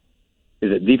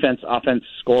 Is it defense, offense,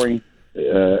 scoring,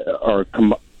 or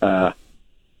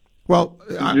well,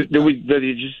 do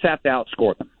you just have to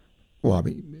outscore them? Well, I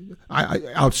mean, I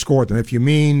outscored them. If you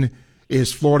mean,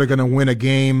 is Florida going to win a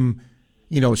game,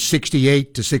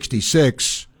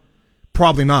 68-66?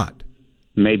 Probably not.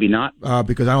 Maybe not.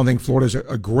 Because I don't think Florida's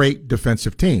a great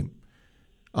defensive team.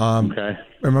 Okay.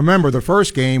 And remember, the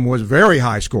first game was very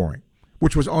high scoring,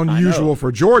 which was unusual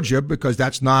for Georgia because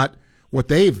that's not what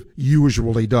they've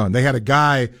usually done. They had a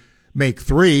guy make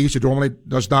threes who normally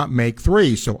does not make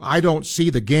threes. So I don't see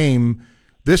the game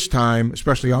this time,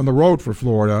 especially on the road for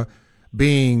Florida,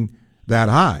 being that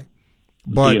high.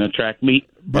 But being a track meet.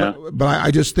 But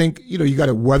I just think, you got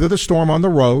to weather the storm on the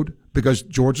road because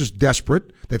Georgia's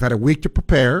desperate. They've had a week to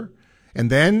prepare. And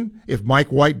then if Mike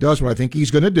White does what I think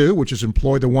he's going to do, which is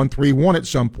employ the 1-3-1 at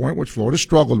some point, which Florida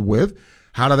struggled with,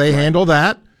 how do they handle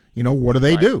that? What do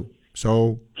they do?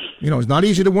 So, it's not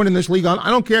easy to win in this league. I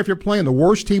don't care if you're playing the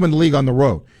worst team in the league on the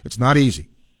road. It's not easy.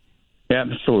 Yeah,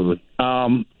 absolutely.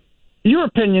 Your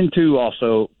opinion, too,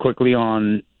 also, quickly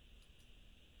on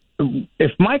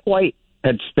if Mike White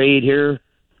had stayed here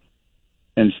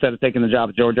instead of taking the job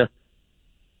at Georgia,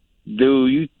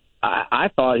 I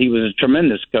thought he was a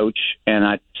tremendous coach, and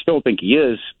I still think he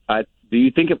is. Do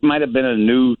you think it might have been a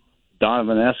new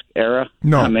Donovan-esque era?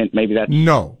 No. I mean, maybe that's...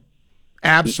 No.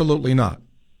 Absolutely not.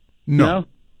 No.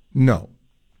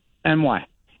 And why?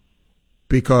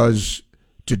 Because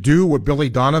to do what Billy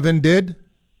Donovan did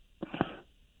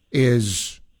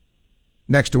is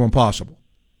next to impossible.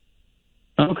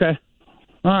 Okay.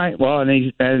 All right. Well, and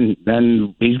he's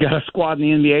got a squad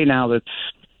in the NBA now that's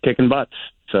kicking butts.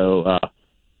 So,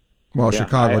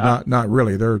 Chicago, not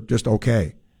really. They're just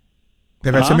okay.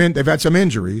 They've had some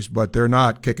injuries, but they're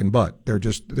not kicking butt.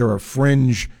 They're a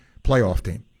fringe playoff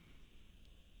team.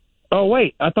 Oh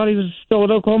wait, I thought he was still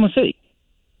at Oklahoma City.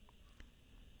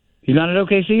 He's not at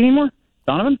OKC anymore,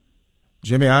 Donovan?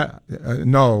 Jimmy,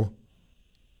 no.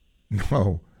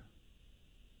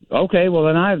 Okay, well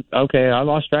then I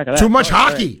lost track of that. Too much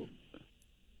hockey.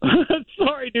 Right.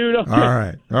 Sorry, dude. Okay.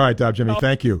 All right, Dob Jimmy.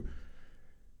 Thank you.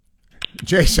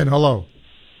 Jason, hello.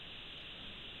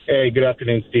 Hey, good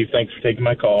afternoon, Steve. Thanks for taking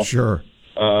my call. Sure.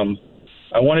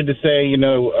 I wanted to say,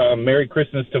 Merry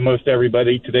Christmas to most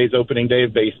everybody. Today's opening day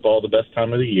of baseball, the best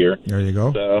time of the year. There you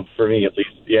go. So, for me, at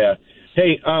least, yeah.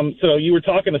 Hey, so you were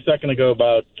talking a second ago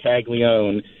about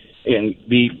Caglione, and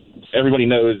everybody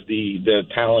knows the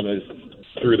talent is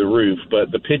through the roof,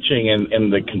 but the pitching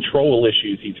and the control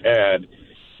issues he's had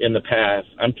in the past.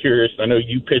 I'm curious. I know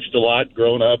you pitched a lot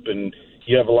growing up, and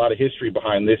you have a lot of history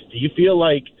behind this. Do you feel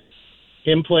like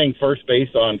him playing first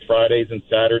base on Fridays and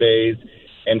Saturdays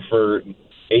and for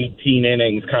 18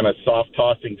 innings kind of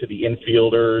soft-tossing to the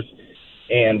infielders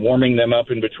and warming them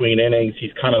up in between innings,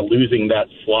 he's kind of losing that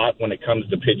slot when it comes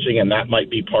to pitching, and that might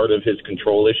be part of his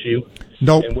control issue?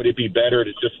 Nope. And would it be better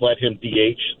to just let him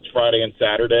DH Friday and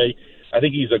Saturday? I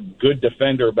think he's a good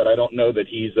defender, but I don't know that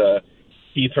he's a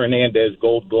Keith Hernandez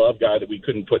Gold Glove guy that we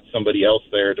couldn't put somebody else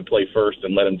there to play first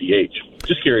and let him DH.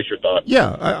 Just curious your thoughts.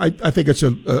 Yeah, I think it's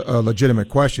a legitimate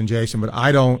question, Jason, but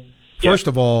I don't. First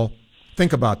of all,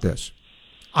 think about this.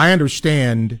 I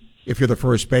understand if you're the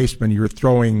first baseman, you're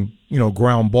throwing,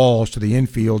 ground balls to the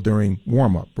infield during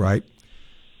warm-up, right?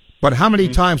 But how many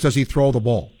times does he throw the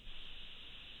ball?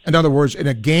 In other words, in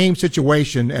a game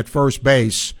situation at first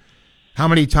base, how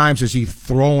many times is he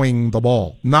throwing the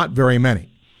ball? Not very many.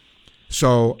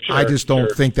 So I just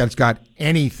don't think that's got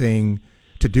anything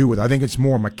to do with it. I think it's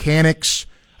more mechanics.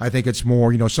 I think it's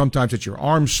more, sometimes it's your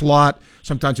arm slot,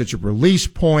 sometimes it's your release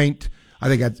point. I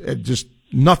think it's just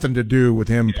nothing to do with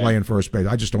him playing first base.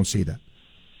 I just don't see that.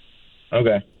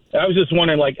 Okay. I was just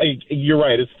wondering, you're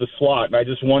right, it's the slot. And I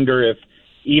just wonder if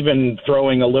even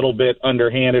throwing a little bit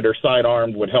underhanded or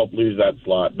sidearmed would help lose that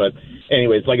slot. But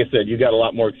anyways, like I said, you got a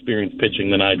lot more experience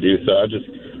pitching than I do. So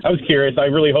I was curious. I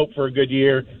really hope for a good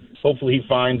year. Hopefully he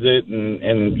finds it,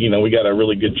 and we got a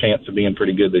really good chance of being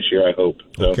pretty good this year, I hope.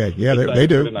 So, okay, yeah, they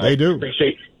do. They do.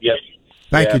 Appreciate, yes.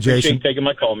 Thank you, Jason. Appreciate taking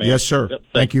my call, man. Yes, sir. Yep,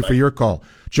 Thank you for your call.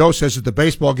 Joe says that the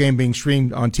baseball game being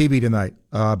streamed on TV tonight.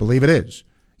 I believe it is.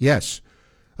 Yes.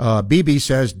 BB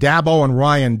says Dabo and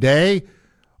Ryan Day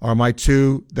are my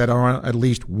two that are on at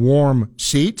least warm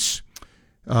seats.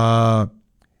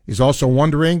 He's also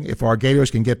wondering if our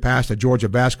Gators can get past a Georgia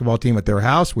basketball team at their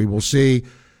house. We will see.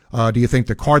 Do you think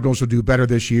the Cardinals will do better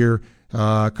this year?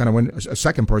 Kind of when a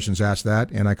second person's asked that,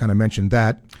 and I kind of mentioned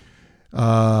that.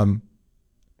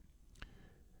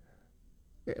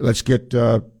 Let's get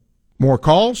more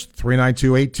calls.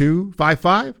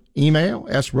 392-8255. Email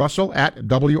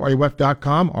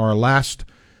srussell@wruf.com. Our last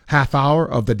half hour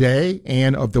of the day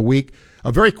and of the week.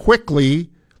 Very quickly,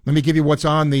 let me give you what's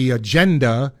on the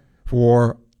agenda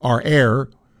for our air.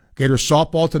 Gator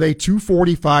softball today,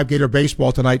 2:45. Gator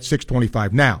baseball tonight,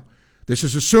 6:25. Now, this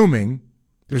is assuming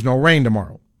there's no rain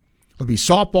tomorrow. It'll be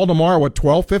softball tomorrow at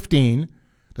 12:15.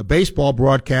 The baseball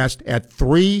broadcast at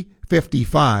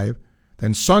 3:55.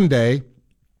 Then Sunday,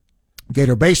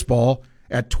 Gator baseball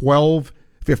at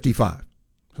 12:55.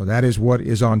 So that is what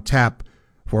is on tap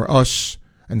for us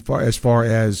and as far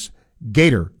as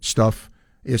Gator stuff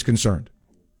is concerned.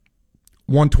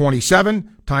 127,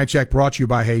 time check brought to you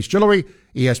by Hayes Jewelry,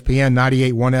 ESPN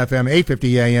 98.1 FM,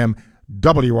 850 AM,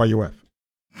 WRUF.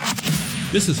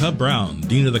 This is Hub Brown,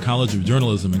 Dean of the College of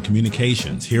Journalism and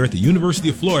Communications here at the University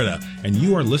of Florida, and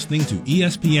you are listening to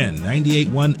ESPN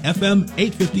 98.1 FM,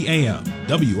 850 AM,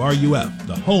 WRUF,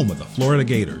 the home of the Florida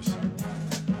Gators.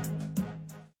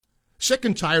 Sick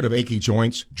and tired of achy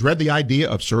joints? Dread the idea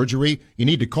of surgery? You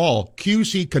need to call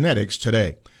QC Kinetics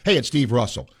today. Hey, it's Steve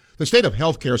Russell. The state of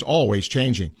healthcare is always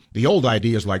changing. The old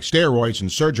ideas like steroids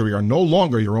and surgery are no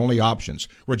longer your only options.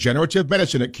 Regenerative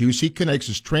medicine at QC Kinetics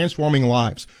is transforming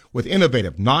lives with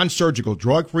innovative, non-surgical,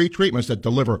 drug-free treatments that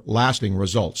deliver lasting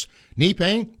results. Knee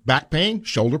pain, back pain,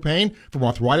 shoulder pain, from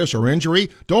arthritis or injury,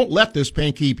 don't let this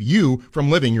pain keep you from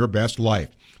living your best life.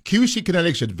 QC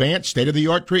Kinetics' advanced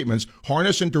state-of-the-art treatments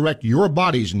harness and direct your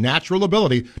body's natural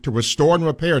ability to restore and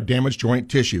repair damaged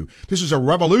joint tissue. This is a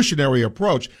revolutionary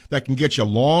approach that can get you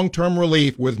long-term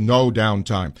relief with no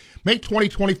downtime. Make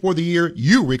 2024 the year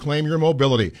you reclaim your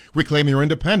mobility, reclaim your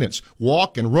independence,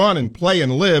 walk and run and play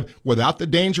and live without the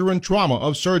danger and trauma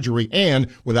of surgery and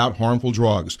without harmful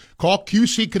drugs. Call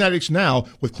QC Kinetics now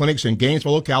with clinics in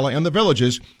Gainesville, Ocala, and the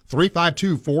Villages,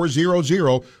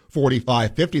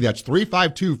 352-400-4550. That's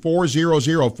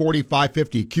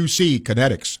 352-400-4550. QC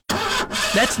Kinetics.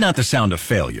 That's not the sound of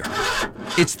failure.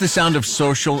 It's the sound of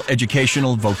social,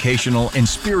 educational, vocational, and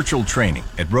spiritual training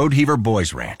at Roadheaver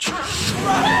Boys Ranch.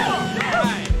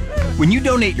 When you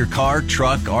donate your car,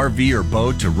 truck, RV, or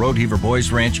boat to Roadheaver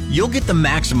Boys Ranch, you'll get the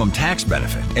maximum tax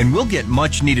benefit, and we'll get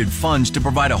much-needed funds to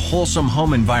provide a wholesome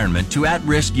home environment to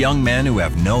at-risk young men who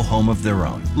have no home of their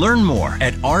own. Learn more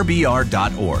at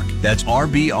rbr.org. That's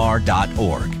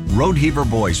rbr.org. Roadheaver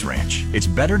Boys Ranch. It's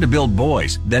better to build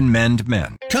boys than mend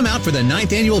men. Come out for the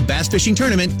 9th Annual Bass Fishing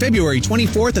Tournament, February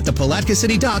 24th at the Palatka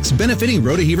City Docks, benefiting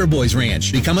Roadheaver Boys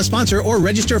Ranch. Become a sponsor or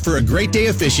register for a great day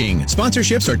of fishing.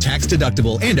 Sponsorships are tax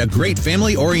deductible and a great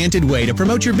family-oriented way to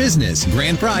promote your business.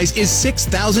 Grand prize is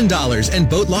 $6,000 and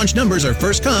boat launch numbers are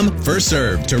first come, first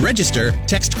served. To register,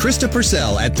 text Krista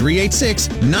Purcell at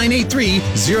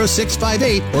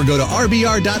 386-983-0658 or go to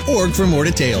rbr.org for more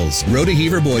details.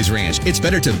 Roadheaver Boys Ranch. It's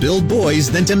better to build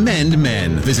boys than to mend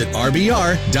men. Visit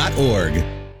rbr.org.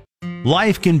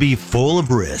 Life can be full of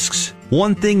risks.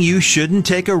 One thing you shouldn't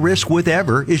take a risk with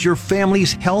ever is your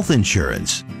family's health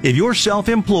insurance. If you're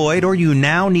self-employed or you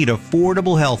now need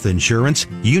affordable health insurance,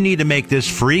 you need to make this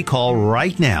free call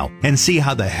right now and see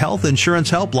how the Health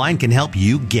Insurance Helpline can help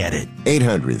you get it.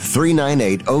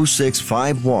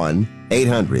 800-398-0651.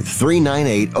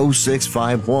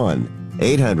 800-398-0651.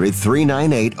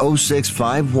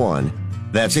 800-398-0651.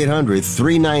 That's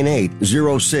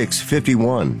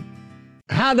 800-398-0651.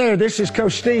 Hi there, this is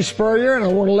Coach Steve Spurrier, and I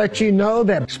want to let you know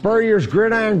that Spurrier's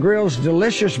Gridiron Grill's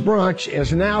delicious brunch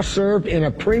is now served in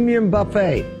a premium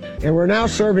buffet. And we're now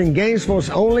serving Gainesville's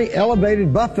only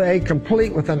elevated buffet,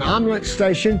 complete with an omelet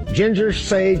station, ginger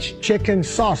sage chicken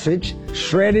sausage,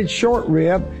 shredded short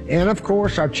rib, and of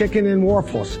course our chicken and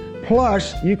waffles.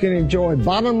 Plus, you can enjoy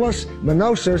bottomless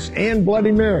mimosas and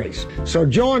Bloody Marys. So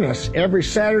join us every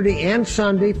Saturday and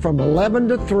Sunday from 11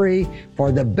 to 3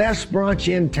 for the best brunch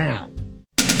in town.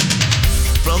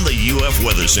 From the UF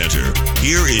Weather Center,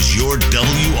 here is your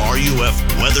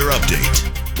WRUF weather update.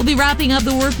 We'll be wrapping up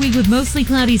the work week with mostly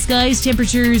cloudy skies,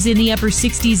 temperatures in the upper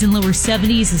 60s and lower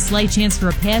 70s, a slight chance for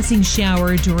a passing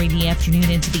shower during the afternoon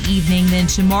into the evening. Then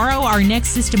tomorrow, our next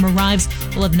system arrives.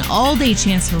 We'll have an all-day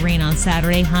chance for rain on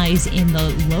Saturday, highs in the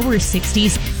lower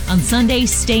 60s. On Sunday,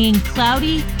 staying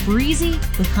cloudy, breezy,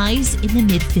 with highs in the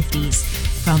mid-50s.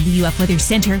 From the UF Weather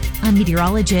Center, I'm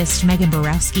meteorologist Megan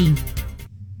Borowski.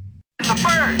 It's a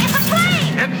bird! It's a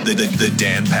plane! The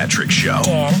Dan Patrick Show.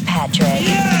 Dan Patrick.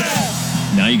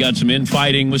 Yeah! Now you got some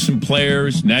infighting with some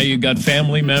players. Now you got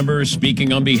family members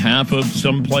speaking on behalf of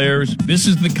some players. This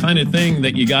is the kind of thing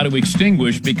that you got to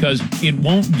extinguish because it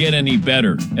won't get any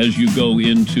better as you go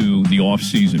into the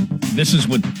offseason. This is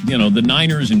what, the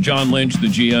Niners and John Lynch, the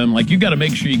GM, you got to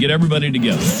make sure you get everybody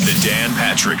together. The Dan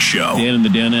Patrick Show. Dan and the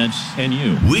Danettes and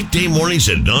you. Weekday mornings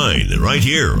at 9, right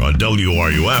here on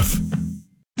WRUF.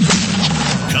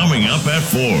 Coming up at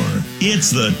 4, it's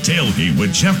The Tailgate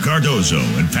with Jeff Cardozo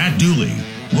and Pat Dooley.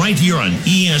 Right here on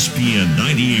ESPN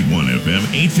 98.1 FM,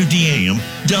 850 AM,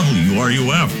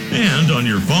 WRUF. And on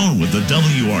your phone with the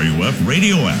WRUF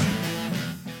radio app.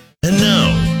 And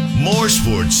now, more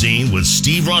Sports Scene with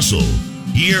Steve Russell.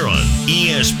 Here on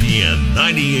ESPN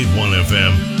 98.1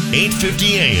 FM,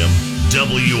 850 AM,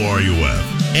 WRUF.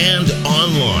 And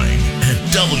online at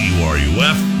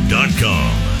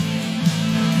WRUF.com.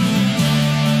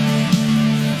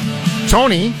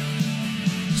 Tony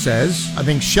says, I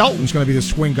think Shelton's going to be the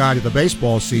swing guy to the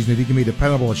baseball season. If he can be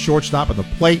dependable at shortstop at the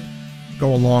plate,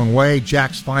 go a long way.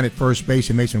 Jack's fine at first base.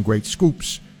 He made some great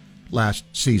scoops last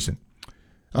season.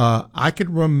 I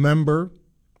could remember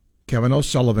Kevin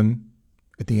O'Sullivan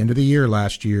at the end of the year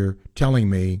last year telling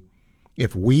me,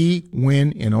 if we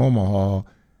win in Omaha,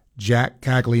 Jack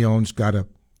Caglione's got to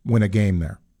win a game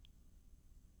there.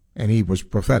 And he was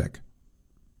prophetic,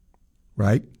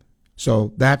 right?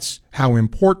 So that's how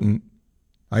important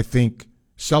I think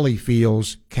Sully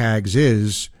feels Cags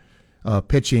is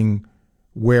pitching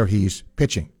where he's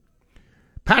pitching.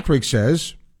 Patrick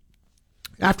says,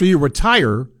 after you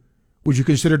retire, would you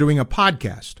consider doing a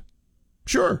podcast?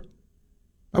 Sure,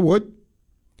 I would.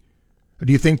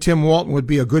 Do you think Tim Walton would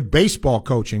be a good baseball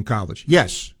coach in college?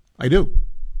 Yes, I do.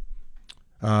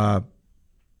 Don't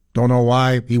know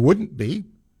why he wouldn't be.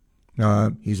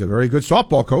 He's a very good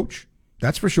softball coach,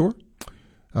 that's for sure.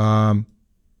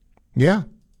 Yeah.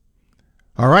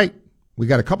 All right. We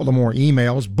got a couple of more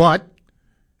emails, but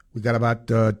we got about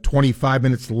 25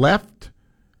 minutes left,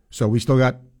 so we still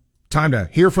got time to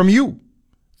hear from you.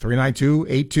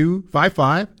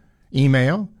 392-8255.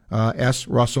 Email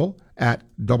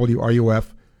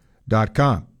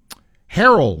srussell@wruf.com.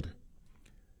 Harold,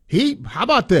 how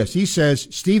about this? He says,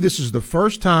 Steve, this is the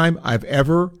first time I've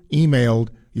ever emailed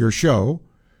your show.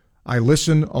 I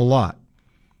listen a lot.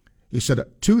 He said,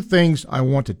 2 things I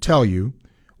want to tell you.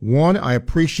 1, I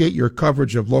appreciate your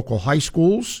coverage of local high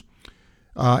schools.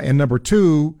 And number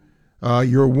 2,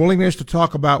 your willingness to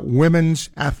talk about women's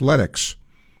athletics.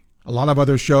 A lot of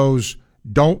other shows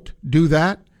don't do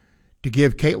that. To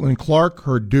give Caitlin Clark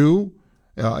her due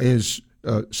is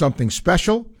something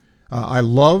special. I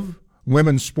love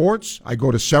women's sports. I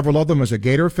go to several of them as a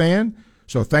Gator fan.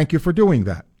 So thank you for doing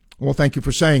that. Well, thank you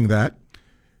for saying that.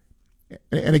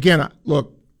 And again,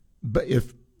 look, but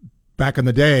if back in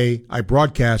the day, I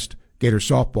broadcast Gator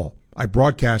softball, I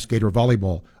broadcast Gator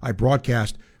volleyball, I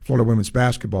broadcast Florida women's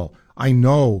basketball. I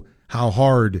know how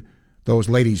hard those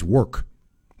ladies work.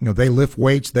 They lift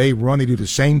weights, they run, they do the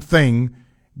same thing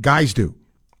guys do,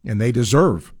 and they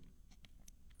deserve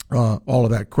all of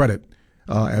that credit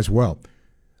as well.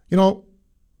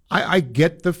 I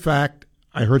get the fact,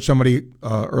 I heard somebody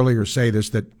earlier say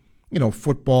this, that,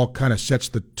 football kind of sets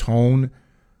the tone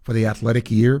for the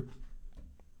athletic year.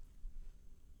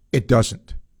 It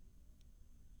doesn't.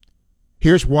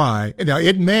 Here's why. Now,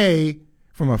 it may,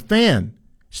 from a fan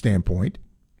standpoint,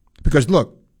 because,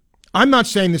 look, I'm not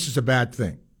saying this is a bad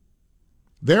thing.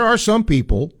 There are some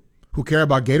people who care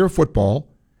about Gator football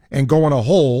and go in a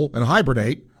hole and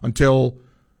hibernate until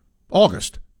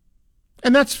August.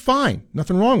 And that's fine.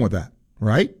 Nothing wrong with that,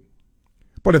 right?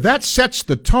 But if that sets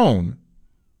the tone,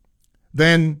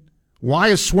 then Why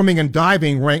is swimming and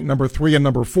diving ranked number 3 and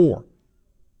number 4?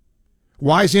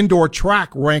 Why is indoor track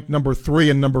ranked number 3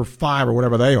 and number 5 or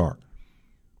whatever they are?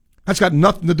 That's got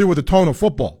nothing to do with the tone of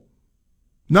football.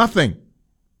 Nothing.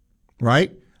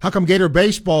 Right? How come Gator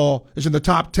baseball is in the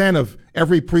top 10 of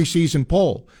every preseason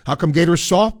poll? How come Gator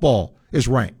softball is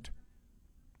ranked?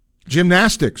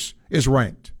 Gymnastics is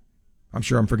ranked. I'm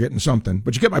sure I'm forgetting something,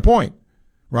 but you get my point,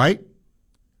 right?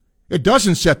 It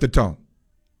doesn't set the tone.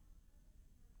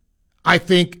 I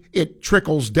think it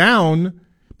trickles down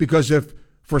because if,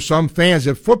 for some fans,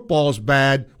 if football is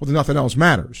bad, well, then nothing else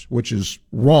matters, which is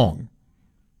wrong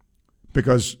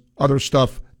because other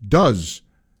stuff does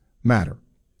matter.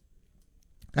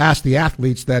 Ask the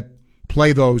athletes that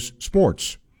play those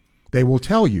sports. They will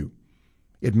tell you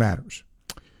it matters.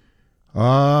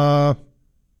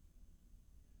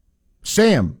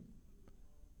 Sam,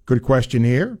 good question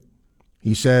here.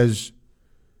 He says,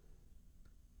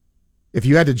 if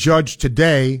you had to judge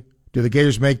today, do the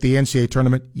Gators make the NCAA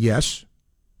tournament? Yes,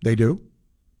 they do.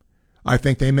 I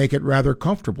think they make it rather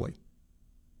comfortably.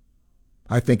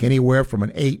 I think anywhere from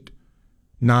an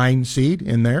 8-9 seed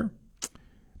in there.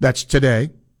 That's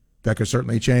today. That could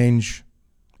certainly change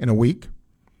in a week.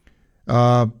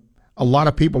 A lot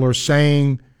of people are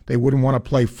saying they wouldn't want to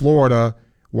play Florida.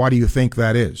 Why do you think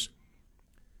that is?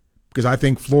 Because I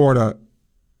think Florida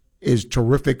is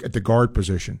terrific at the guard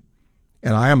position.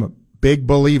 And I am a big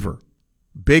believer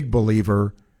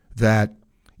that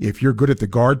if you're good at the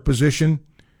guard position,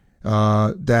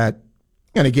 and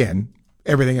again,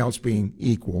 everything else being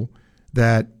equal,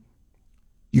 that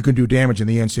you can do damage in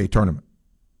the NCAA tournament.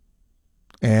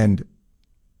 And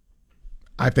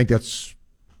I think that's,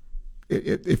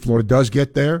 if Florida does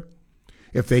get there,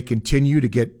 if they continue to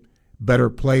get better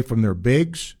play from their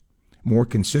bigs, more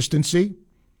consistency,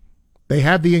 they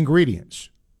have the ingredients.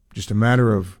 Just a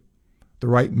matter of the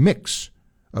right mix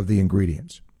of the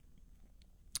ingredients.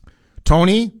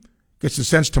 Tony gets the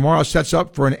sense tomorrow sets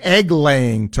up for an egg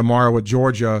laying tomorrow with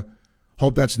Georgia.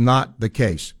 Hope that's not the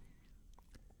case.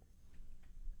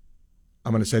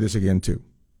 I'm going to say this again, too.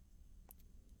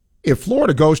 If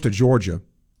Florida goes to Georgia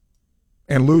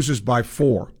and loses by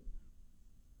 4,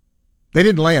 they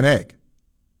didn't lay an egg.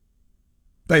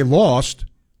 They lost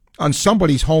on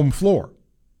somebody's home floor.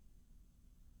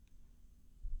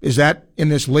 Is that in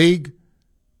this league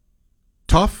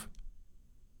tough?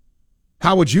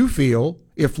 How would you feel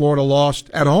if Florida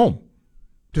lost at home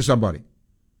to somebody?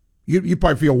 You'd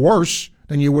probably feel worse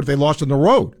than you would if they lost on the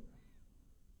road.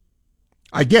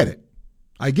 I get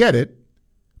it.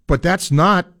 But that's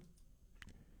not,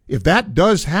 if that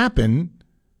does happen,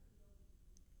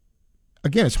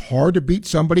 again, it's hard to beat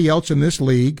somebody else in this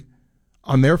league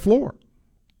on their floor.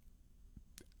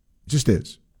 It just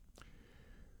is.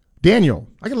 Daniel,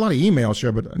 I get a lot of emails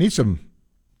here, but I need some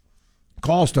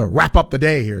calls to wrap up the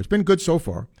day here. It's been good so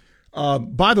far.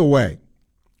 By the way,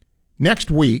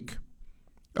 next week,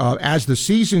 as the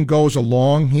season goes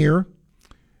along here,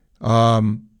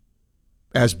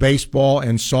 as baseball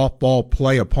and softball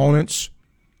play opponents,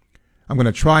 I'm going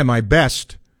to try my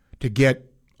best to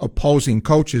get opposing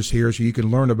coaches here so you can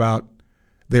learn about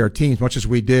their teams, much as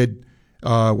we did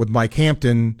with Mike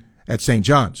Hampton at St.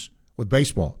 John's with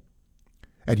baseball.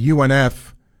 At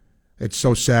UNF, it's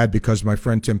so sad because my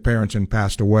friend Tim Parenton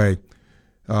passed away,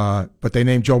 but they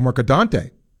named Joe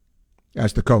Mercadante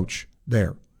as the coach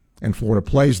there, and Florida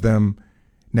plays them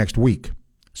next week.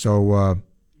 So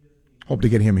hope to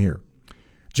get him here.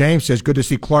 James says, good to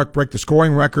see Clark break the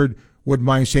scoring record. Wouldn't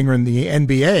mind seeing her in the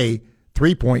NBA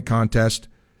three-point contest.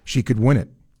 She could win it.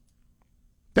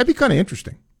 That'd be kind of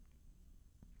interesting.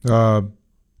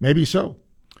 Maybe so.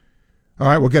 All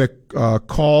right, we'll get a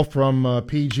call from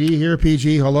PG here.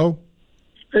 PG, hello.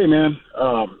 Hey, man.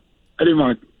 I didn't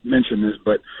want to mention this,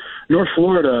 but North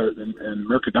Florida and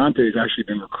Mercadante has actually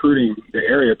been recruiting the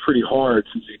area pretty hard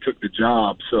since he took the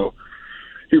job. So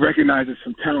he recognizes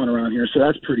some talent around here. So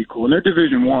that's pretty cool. And they're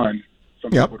Division I. Some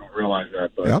people don't realize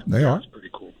that, but they are. That's pretty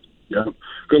cool. Yeah,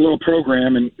 good little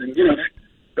program. And you know,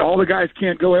 all the guys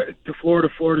can't go to Florida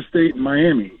State, and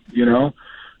Miami, you know.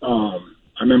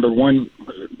 I remember one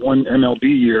MLB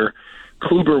year,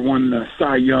 Kluber won the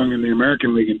Cy Young in the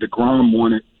American League, and DeGrom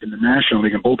won it in the National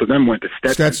League, and both of them went to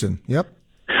Stetson. Yep.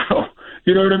 So,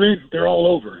 you know what I mean? They're all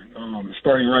over.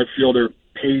 Starting right fielder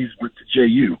Hayes went to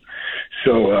JU,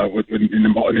 so in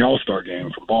the All-Star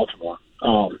game from Baltimore.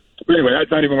 But anyway, that's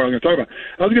not even what I was going to talk about.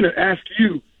 I was going to ask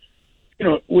you, you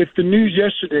know, with the news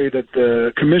yesterday that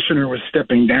the commissioner was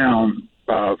stepping down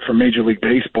from Major League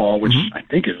Baseball, which I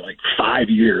think is like 5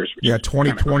 years. Yeah,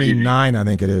 2029, I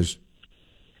think it is.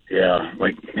 Yeah,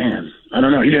 like, man, I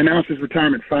don't know. He announced his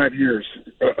retirement 5 years.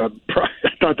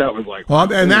 thought that was like.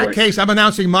 Well, in that case, I'm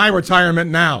announcing my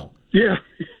retirement now. Yeah,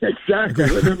 exactly.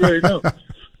 Let everybody know.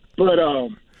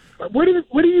 But what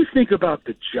do you think about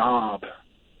the job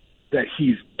that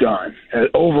he's done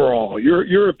overall?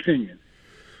 Your opinion.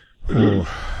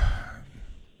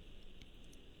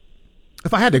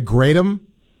 If I had to grade him,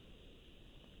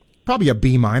 probably a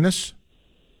B-.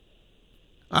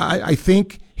 I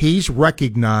think he's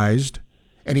recognized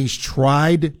and he's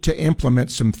tried to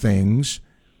implement some things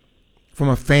from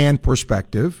a fan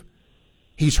perspective.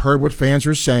 He's heard what fans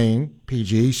are saying,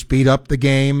 PG, speed up the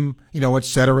game, et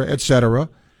cetera, et cetera.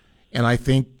 And I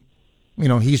think,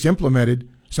 he's implemented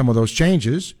some of those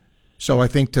changes. So I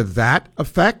think to that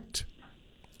effect,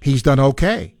 he's done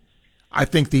okay. I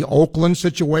think the Oakland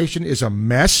situation is a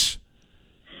mess,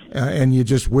 and you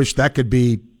just wish that could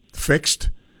be fixed,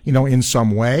 in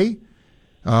some way.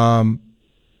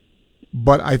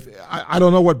 But I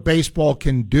don't know what baseball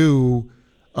can do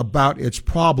about its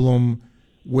problem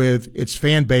with its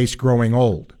fan base growing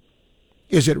old.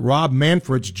 Is it Rob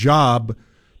Manfred's job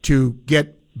to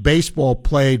get baseball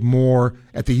played more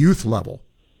at the youth level?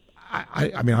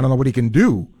 I mean, I don't know what he can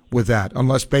do with that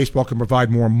unless baseball can provide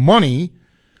more money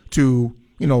to,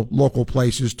 local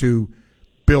places to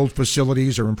build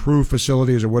facilities or improve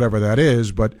facilities or whatever that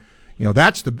is. But,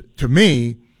 to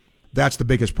me, that's the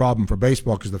biggest problem for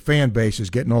baseball because the fan base is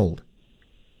getting old.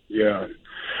 Yeah.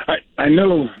 I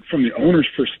know from the owner's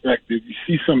perspective, you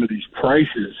see some of these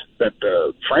prices that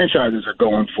the franchises are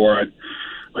going for.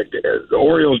 Like the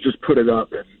Orioles just put it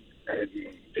up, and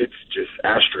it's just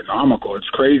astronomical. It's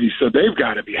crazy. So they've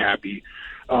got to be happy.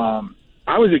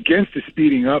 I was against the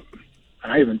speeding up.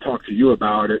 I even talked to you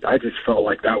about it. I just felt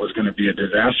like that was going to be a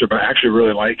disaster, but I actually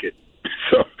really like it.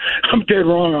 So I'm dead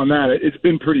wrong on that. It's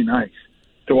been pretty nice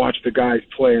to watch the guys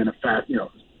play in a fast,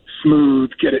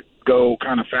 smooth, get it go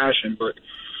kind of fashion. But,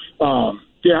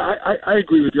 I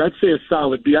agree with you. I'd say a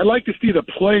solid B. I'd like to see the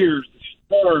players, the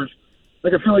stars.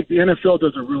 Like, I feel like the NFL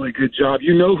does a really good job.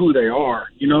 You know who they are.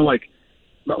 Like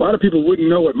a lot of people wouldn't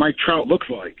know what Mike Trout looks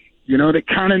like. They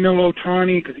kind of know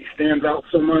Ohtani because he stands out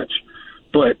so much.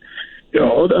 But,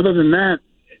 other than that,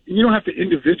 you don't have to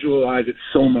individualize it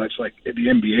so much like the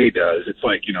NBA does. It's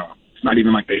like, it's not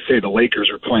even like they say the Lakers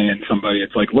are playing somebody.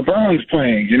 It's like LeBron's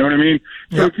playing, you know what I mean?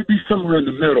 So it could be somewhere in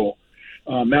the middle.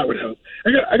 That would help.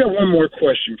 I got one more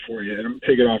question for you, and I'm going to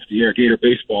take it off the air. Gator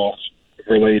baseball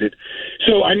related.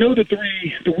 So I know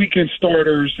the weekend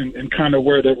starters and kind of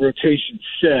where the rotation's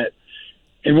set,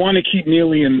 and want to keep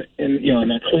Neely in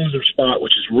that closer spot,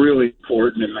 which is really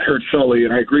important. And I heard Sully,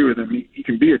 and I agree with him. He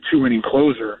can be a 2-inning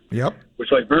closer. Yep.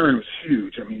 Which, like Vern, was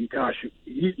huge. I mean, gosh,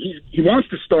 he wants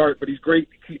to start, but he's great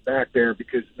to keep back there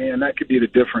because, man, that could be the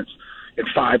difference in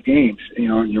 5 games, in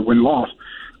your win-loss.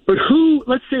 But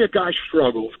let's say a guy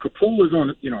struggles. Capola's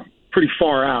on, pretty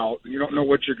far out, and you don't know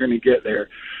what you're going to get there.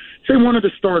 Say one of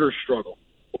the starters struggle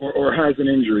or has an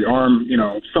injury, arm,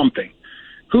 something.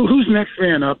 Who's next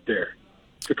man up there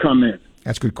to come in?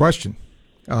 That's a good question.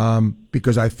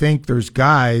 Because I think there's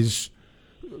guys,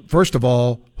 first of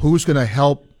all, who's going to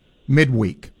help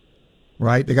midweek,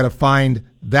 right? They got to find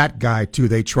that guy, too.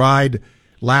 They tried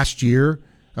last year,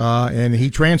 and he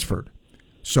transferred.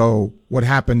 So what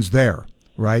happens there,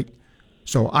 right?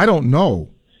 So I don't know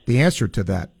the answer to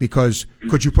that because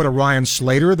could you put a Ryan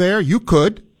Slater there? You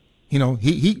could.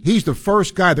 He's the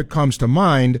first guy that comes to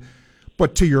mind.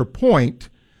 But to your point,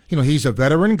 he's a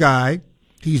veteran guy.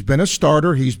 He's been a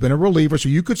starter. He's been a reliever. So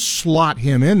you could slot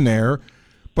him in there.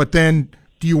 But then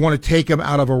do you want to take him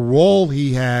out of a role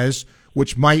he has,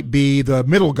 which might be the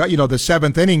middle guy, the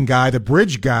 7th inning guy, the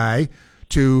bridge guy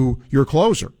to your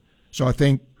closer? So I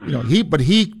think,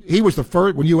 he was the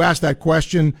first, when you asked that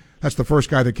question, that's the first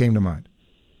guy that came to mind.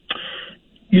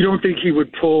 You don't think he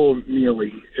would pull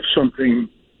Neely if something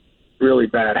really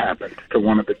bad happened to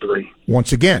one of the 3?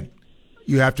 Once again,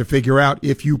 you have to figure out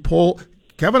if you pull.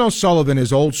 Kevin O'Sullivan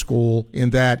is old school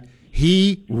in that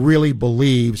he really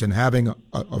believes in having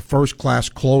a first-class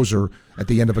closer at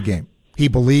the end of a game. He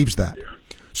believes that.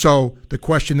 So the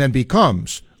question then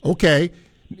becomes, okay,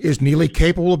 is Neely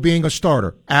capable of being a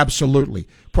starter? Absolutely.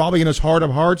 Probably in his heart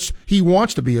of hearts, he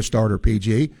wants to be a starter,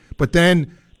 PG. But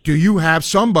then do you have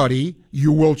somebody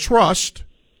you will trust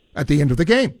at the end of the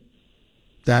game?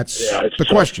 That's the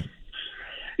question.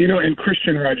 And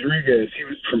Christian Rodriguez, he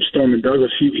was from Stoneman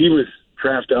Douglas. He was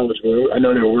draft eligible. I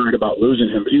know they were worried about losing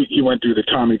him, but he went through the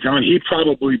Tommy John. He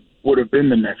probably would have been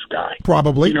the next guy.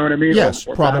 Probably. You know what I mean? Yes,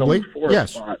 probably.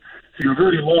 Yes. So you've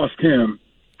already lost him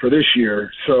for this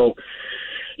year. So,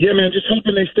 yeah, man, just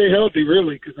hoping they stay healthy,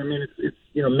 really, because, I mean, it's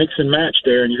mix and match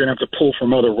there, and you're going to have to pull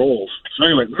from other roles. So,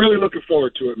 anyway, really looking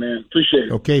forward to it, man. Appreciate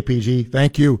it. Okay, PG.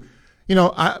 Thank you.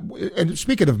 And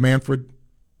speaking of Manfred,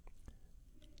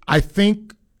 I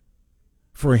think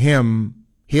for him,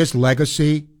 his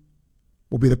legacy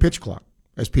will be the pitch clock,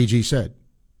 as PG said.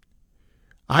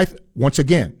 Once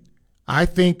again, I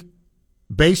think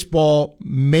baseball,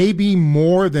 maybe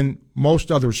more than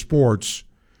most other sports,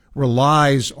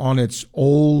 relies on its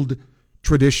old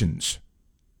traditions.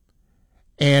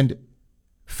 And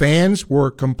fans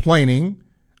were complaining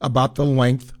about the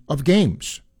length of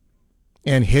games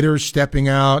and hitters stepping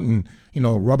out and,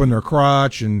 rubbing their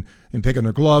crotch and taking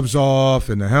their gloves off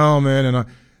and the helmet.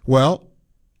 Well,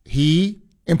 he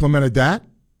implemented that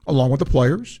along with the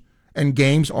players, and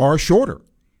games are shorter.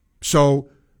 So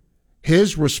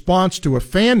his response to a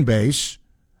fan base,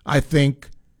 I think,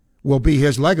 will be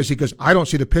his legacy, because I don't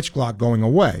see the pitch clock going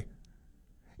away.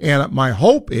 And my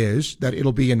hope is that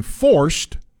it'll be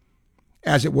enforced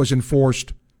as it was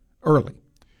enforced early.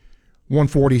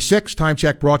 146, time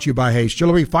check brought to you by Hayes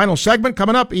Jewelry. Final segment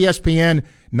coming up, ESPN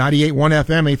 98.1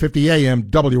 FM, 850 AM,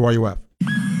 WRUF.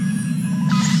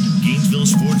 Gainesville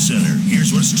Sports Center,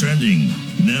 here's what's trending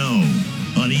now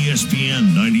on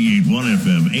ESPN 98.1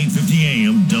 FM, 850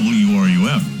 AM,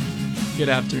 WRUF. Good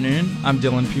afternoon, I'm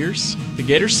Dylan Pierce. The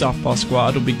Gators softball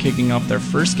squad will be kicking off their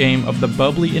first game of the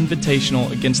Bubbly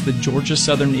Invitational against the Georgia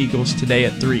Southern Eagles today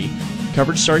at 3.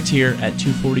 Coverage starts here at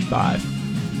 2:45.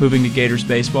 Moving to Gators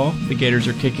baseball, the Gators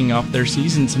are kicking off their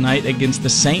season tonight against the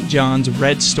St. John's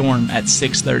Red Storm at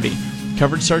 6:30.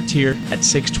 Coverage starts here at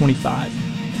 6:25.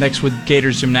 Next, with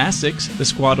Gators gymnastics, the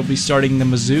squad will be starting the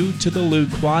Mizzou to the Lou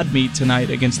quad meet tonight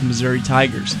against the Missouri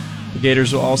Tigers. The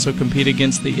Gators will also compete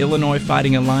against the Illinois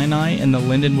Fighting Illini and the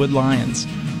Lindenwood Lions.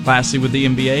 Lastly, with the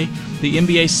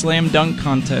NBA Slam Dunk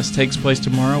Contest takes place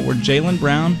tomorrow, where Jaylen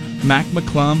Brown, Mac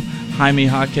McClung, Jaime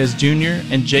Jaquez Jr.,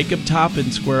 and Jacob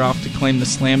Toppin square off to claim the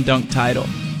Slam Dunk title.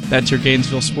 That's your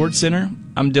Gainesville Sports Center.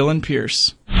 I'm Dylan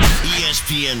Pierce.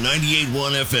 ESPN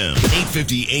 98.1 FM,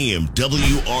 850 AM,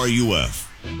 WRUF.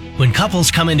 When couples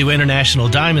come into International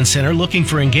Diamond Center looking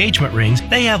for engagement rings,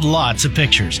 they have lots of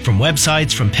pictures from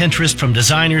websites, from Pinterest, from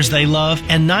designers they love,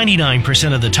 and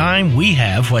 99% of the time, we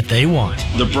have what they want.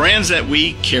 The brands that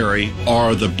we carry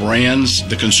are the brands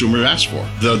the consumer asks for,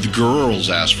 the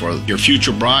girls ask for, your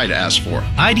future bride asks for.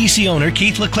 IDC owner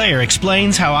Keith LeClaire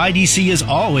explains how IDC is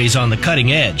always on the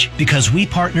cutting edge, because we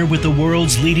partner with the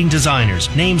world's leading designers,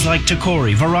 names like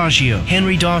Tacori, Verragio,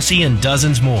 Henry Dawsey, and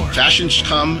dozens more. Fashions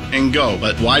come and go,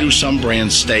 but why do some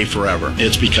brands stay forever?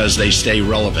 It's because they stay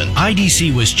relevant.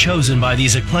 IDC was chosen by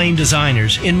these acclaimed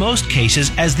designers, in most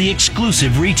cases, as the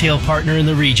exclusive retail partner in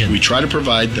the region. We try to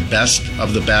provide the best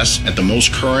of the best at the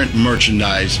most current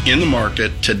merchandise in the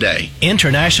market today.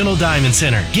 International Diamond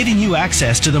Center, giving you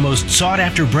access to the most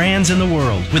sought-after brands in the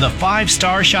world with a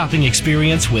 5-star shopping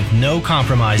experience with no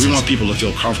compromises. We want people to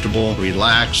feel comfortable,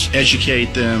 relax,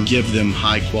 educate them, give them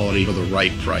high quality for the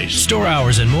right price. Store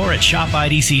hours and more at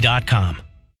shopidc.com.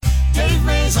 Dave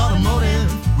Mays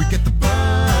Automotive, we get the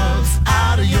bugs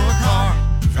out of your car.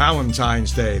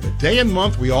 Valentine's Day, the day and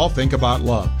month we all think about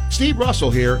love. Steve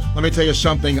Russell here. Let me tell you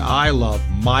something. I love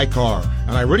my car,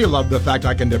 and I really love the fact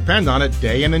I can depend on it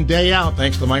day in and day out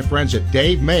thanks to my friends at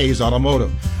Dave Mays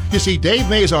Automotive. You see, Dave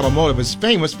Mays Automotive is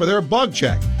famous for their bug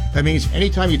check. That means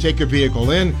anytime you take your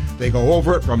vehicle in, they go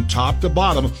over it from top to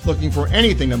bottom looking for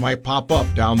anything that might pop up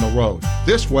down the road.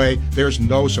 This way, there's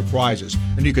no surprises,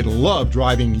 and you could love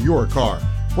driving your car.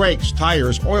 Brakes,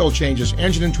 tires, oil changes,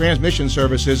 engine and transmission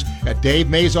services at Dave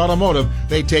Mays Automotive,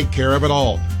 they take care of it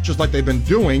all, just like they've been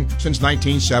doing since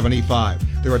 1975.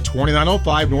 They're at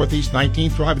 2905 Northeast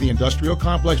 19th Drive, the industrial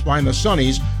complex behind the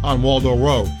Sunnies on Waldo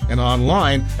Road, and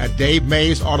online at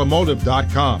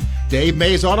DaveMaysAutomotive.com. Dave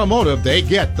Mays Automotive, they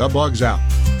get the bugs out.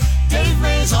 Dave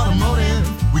Mays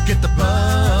Automotive, we get the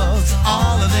bugs,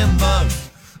 all of them bugs,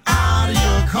 out of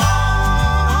your car.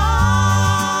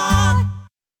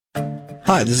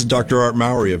 Hi, this is Dr. Art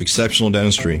Mowry of Exceptional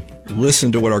Dentistry.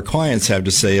 Listen to what our clients have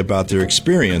to say about their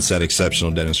experience at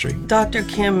Exceptional Dentistry. Dr.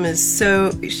 Kim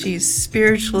she's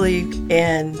spiritually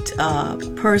and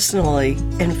personally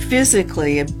and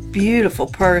physically a beautiful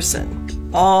person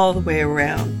all the way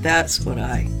around. That's what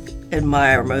I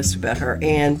admire most about her,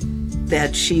 and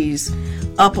that she's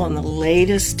up on the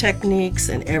latest techniques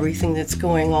and everything that's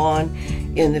going on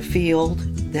in the field,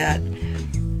 that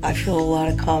I feel a lot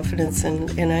of confidence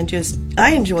in, and I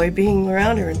enjoy being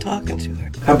around her and talking to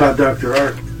her. How about Dr.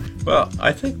 Art? Well,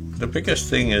 I think the biggest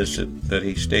thing is that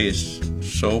he stays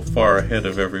so far ahead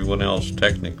of everyone else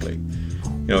technically.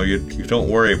 You know, you don't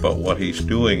worry about what he's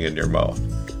doing in your mouth,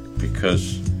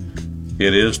 because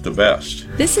it is the best.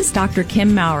 This is Dr.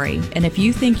 Kim Mowry, and if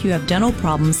you think you have dental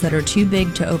problems that are too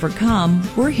big to overcome,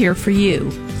 we're here for you.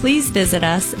 Please visit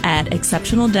us at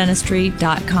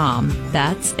exceptionaldentistry.com.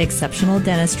 That's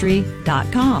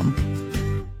exceptionaldentistry.com.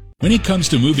 When it comes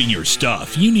to moving your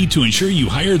stuff, you need to ensure you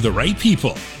hire the right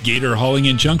people. Gator Hauling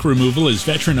and Junk Removal is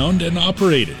veteran-owned and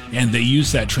operated, and they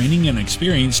use that training and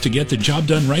experience to get the job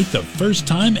done right the first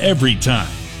time, every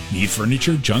time. Need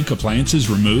furniture, junk, appliances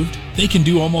removed? They can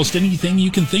do almost anything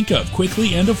you can think of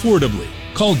quickly and affordably.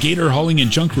 Call Gator Hauling and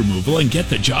Junk Removal and get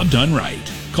the job done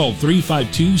right. Call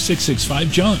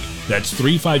 352-665-JUNK. That's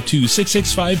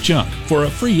 352-665-JUNK for a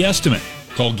free estimate.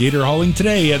 Call Gator Hauling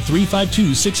today at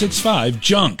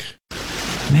 352-665-JUNK.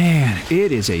 Man,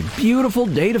 it is a beautiful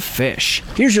day to fish.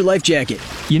 Here's your life jacket.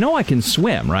 You know I can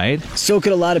swim, right? So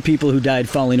could a lot of people who died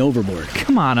falling overboard.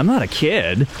 Come on, I'm not a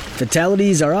kid.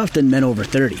 Fatalities are often men over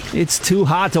 30. It's too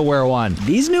hot to wear one.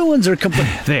 These new ones are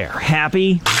There,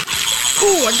 happy?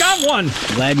 Ooh, I got one!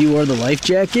 Glad you wore the life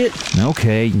jacket?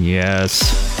 Okay, yes.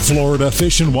 Florida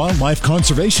Fish and Wildlife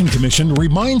Conservation Commission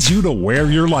reminds you to wear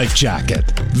your life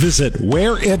jacket. Visit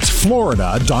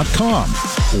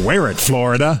wearitflorida.com. Wear it,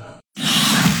 Florida.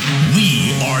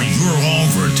 We are your home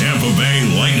for Tampa Bay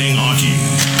Lightning hockey.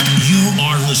 You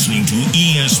are listening to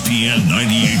ESPN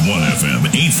 98.1 FM,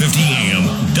 850 AM,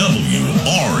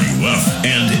 WRUF,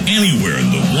 and anywhere in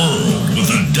the world with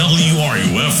the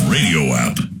WRUF radio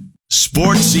app.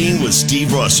 Sports Scene with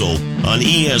Steve Russell on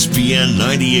ESPN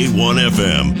 98.1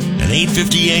 FM and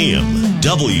 850 AM,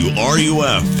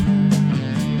 WRUF.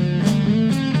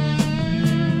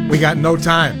 We got no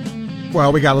time.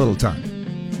 Well, we got a little time.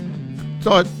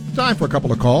 So it's time for a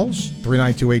couple of calls.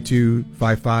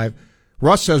 392-8255.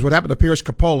 Russ says, what happened to Pierce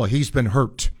Coppola? He's been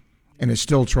hurt and is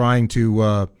still trying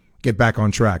to get back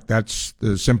on track. That's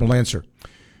the simple answer.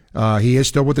 He is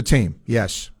still with the team,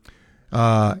 yes.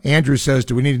 Andrew says,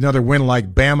 do we need another win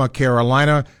like Bama,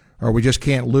 Carolina, or we just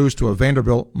can't lose to a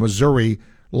Vanderbilt,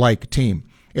 Missouri-like team?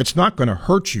 It's not going to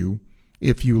hurt you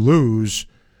if you lose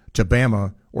to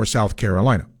Bama or South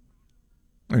Carolina.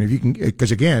 And if you can,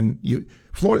 because again,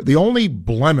 Florida, the only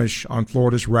blemish on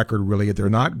Florida's record, really, they're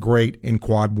not great in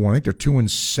quad one. I think they're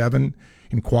 2-7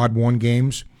 in quad one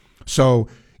games. So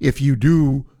if you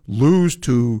do lose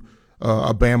to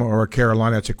a Bama or a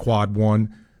Carolina, it's a quad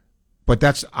one. But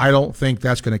I don't think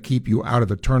that's going to keep you out of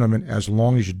the tournament as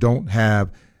long as you don't have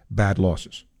bad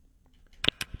losses.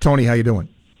 Tony, how you doing?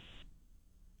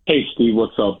 Hey, Steve,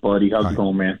 what's up, buddy? How's it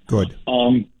going, man? Good.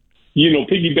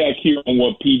 Piggyback here on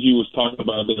what PG was talking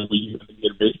about there, where you're going to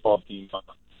get a baseball team.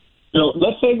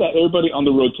 Let's say that everybody on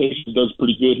the rotation does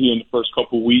pretty good here in the first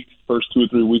couple of weeks, first 2 or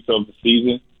 3 weeks of the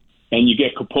season, and you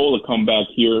get Coppola come back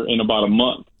here in about a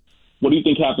month. What do you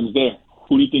think happens there?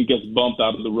 Who do you think gets bumped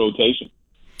out of the rotation?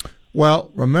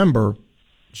 Well, remember,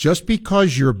 just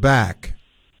because you're back,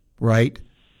 right,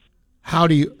 how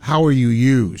are you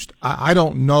used? I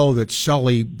don't know that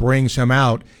Sully brings him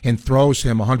out and throws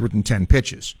him 110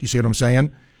 pitches. Do you see what I'm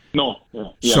saying? No.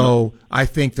 Yeah. So I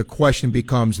think the question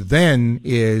becomes then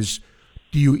is,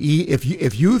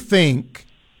 if you think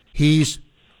he's,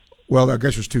 well, I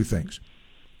guess there's two things.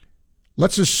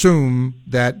 Let's assume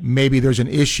that maybe there's an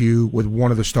issue with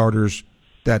one of the starters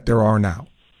that there are now.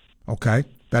 Okay?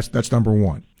 That's number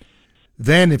one.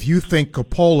 Then if you think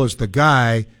Coppola's the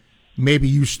guy, maybe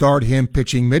you start him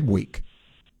pitching midweek,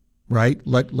 right?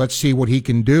 Let's see what he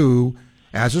can do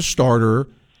as a starter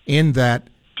in that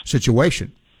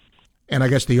situation. And I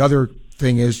guess the other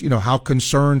thing is, how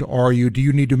concerned are you? Do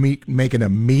you need to make an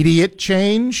immediate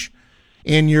change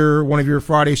in one of your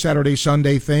Friday, Saturday,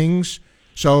 Sunday things?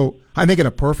 So I think in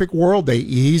a perfect world, they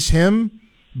ease him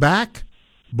back,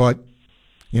 but,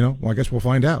 I guess we'll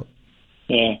find out.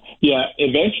 Yeah,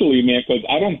 eventually, man, because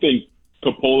I don't think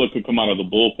Coppola could come out of the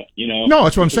bullpen, No,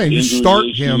 that's what I'm saying. You start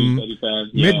him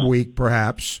midweek,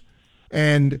 perhaps,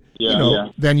 and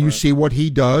then you see what he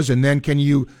does, and then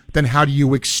how do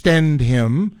you extend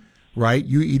him, right?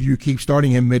 You keep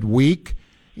starting him midweek.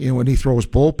 When he throws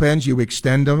bullpens, you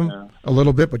extend him a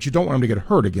little bit, but you don't want him to get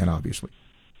hurt again, obviously.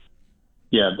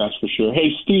 Yeah, that's for sure.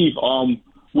 Hey, Steve,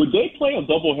 would they play a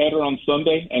doubleheader on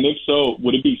Sunday? And if so,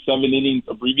 would it be 7 innings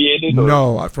abbreviated?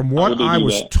 No, from what I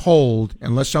was told,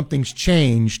 unless something's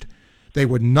changed, they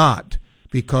would not,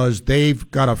 because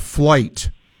they've got a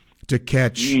flight to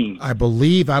catch, I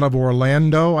believe, out of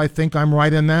Orlando. I think I'm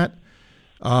right in that.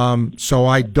 So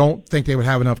I don't think they would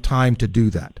have enough time to do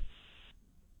that.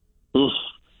 Oof.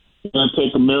 It's going to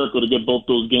take a miracle to get both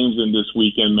those games in this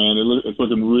weekend, man. It's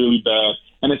looking really bad.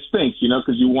 And it stinks,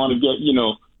 because you want to get,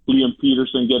 Liam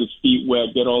Peterson, get his feet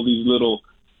wet, get all these little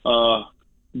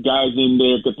guys in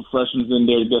there, get the freshmen in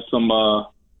there, get some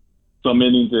some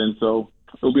innings in. So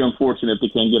it'll be unfortunate if they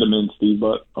can't get him in, Steve.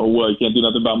 But oh well, you can't do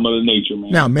nothing about Mother Nature,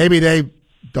 man. Now maybe they've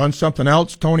done something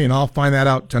else, Tony, and I'll find that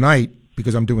out tonight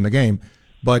because I'm doing the game.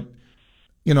 But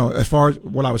as far as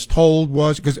what I was told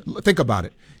was, because think about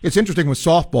it, it's interesting with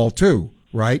softball too,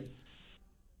 right?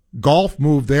 Golf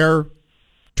moved their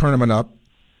tournament up,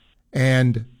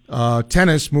 and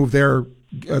tennis moved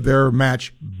their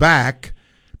match back,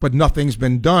 but nothing's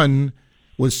been done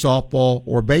with softball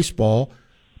or baseball.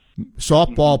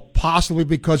 Softball possibly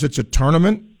because it's a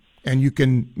tournament, and you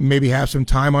can maybe have some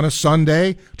time on a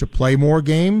Sunday to play more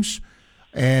games.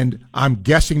 And I'm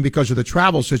guessing because of the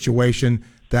travel situation,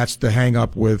 that's the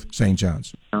hang-up with St.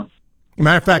 John's. Yeah.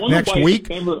 Matter of fact, next week,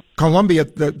 Columbia,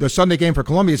 the Sunday game for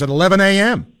Columbia is at 11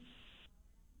 a.m.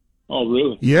 Oh,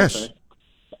 really? Yes. Okay.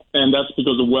 And that's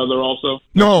because of weather also?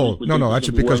 No. That's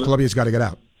because Columbia's got to get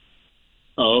out.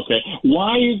 Oh, okay.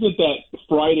 Why is it that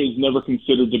Friday is never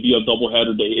considered to be a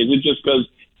doubleheader day? Is it just because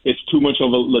it's too much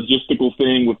of a logistical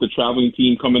thing with the traveling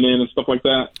team coming in and stuff like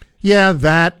that? Yeah,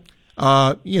 that.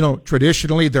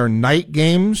 Traditionally they're night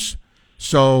games.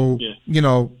 So,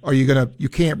 are you you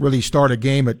can't really start a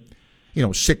game at,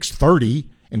 6:30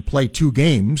 and play two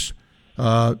games.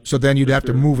 So then you'd have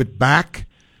to move it back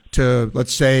to,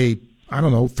 let's say,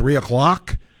 3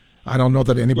 o'clock. I don't know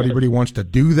that anybody really wants to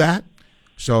do that.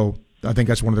 So I think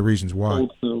that's one of the reasons why.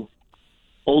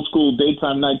 Old school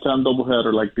daytime, nighttime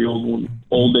doubleheader like the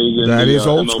old days. That is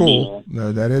old school.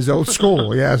 That is old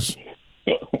school, yes.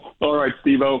 All right,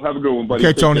 Steve-O. Have a good one, buddy.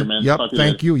 Okay, Take Tony. care, man. Yep,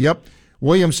 thank you. Yep.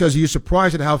 William says, are you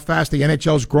surprised at how fast the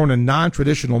NHL's grown in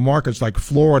non-traditional markets like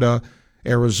Florida,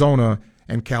 Arizona,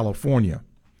 and California?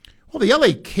 Well, the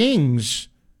LA Kings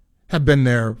have been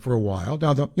there for a while.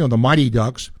 Now, the Mighty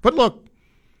Ducks. But look,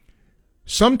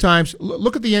 sometimes,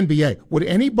 look at the NBA. Would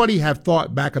anybody have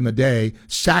thought back in the day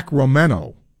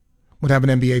Sacramento would have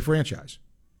an NBA franchise?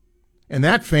 And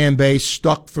that fan base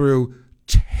stuck through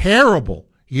terrible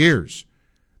years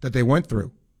that they went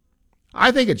through.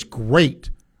 I think it's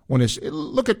great when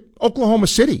look at Oklahoma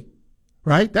City,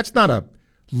 right? That's not a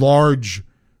large,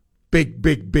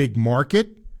 big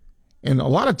market. And a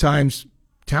lot of times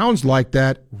towns like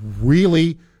that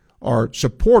really are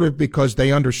supportive because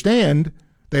they understand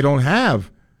they don't have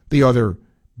the other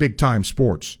big-time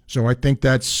sports. So I think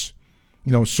that's,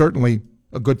 certainly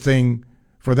a good thing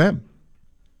for them.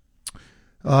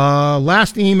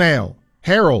 Last email,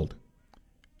 Harold.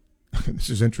 This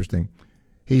is interesting.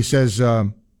 He says,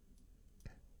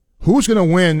 who's going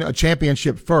to win a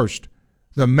championship first,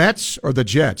 the Mets or the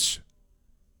Jets?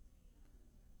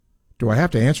 Do I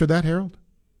have to answer that, Harold?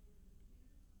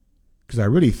 Because I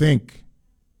really think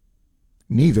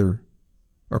neither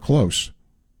are close.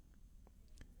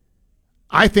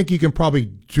 I think you can probably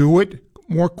do it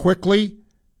more quickly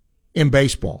in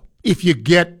baseball. If you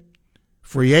get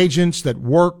free agents that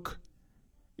work,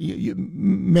 you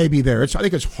maybe there. I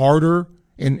think it's harder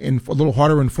in a little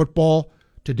harder in football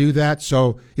to do that.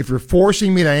 So if you're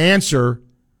forcing me to answer,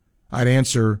 I'd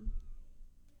answer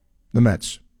the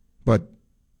Mets. But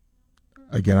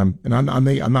again,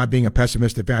 I'm not being a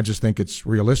pessimistic fan. I just think it's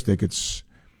realistic.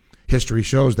 History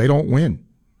shows they don't win.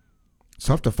 It's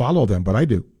tough to follow them, but I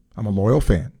do. I'm a loyal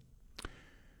fan.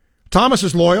 Thomas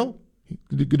is loyal.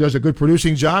 He does a good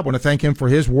producing job. I want to thank him for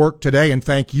his work today and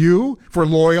thank you for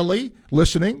loyally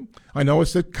listening. I know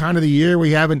it's the kind of the year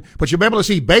we haven't, but you'll be able to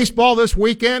see baseball this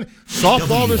weekend,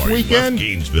 softball this weekend,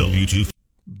 Gainesville, YouTube,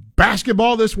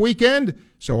 basketball this weekend.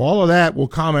 So all of that we'll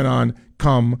comment on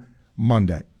come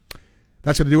Monday.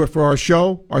 That's going to do it for our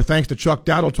show. Our thanks to Chuck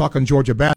Dowdle talking Georgia basketball.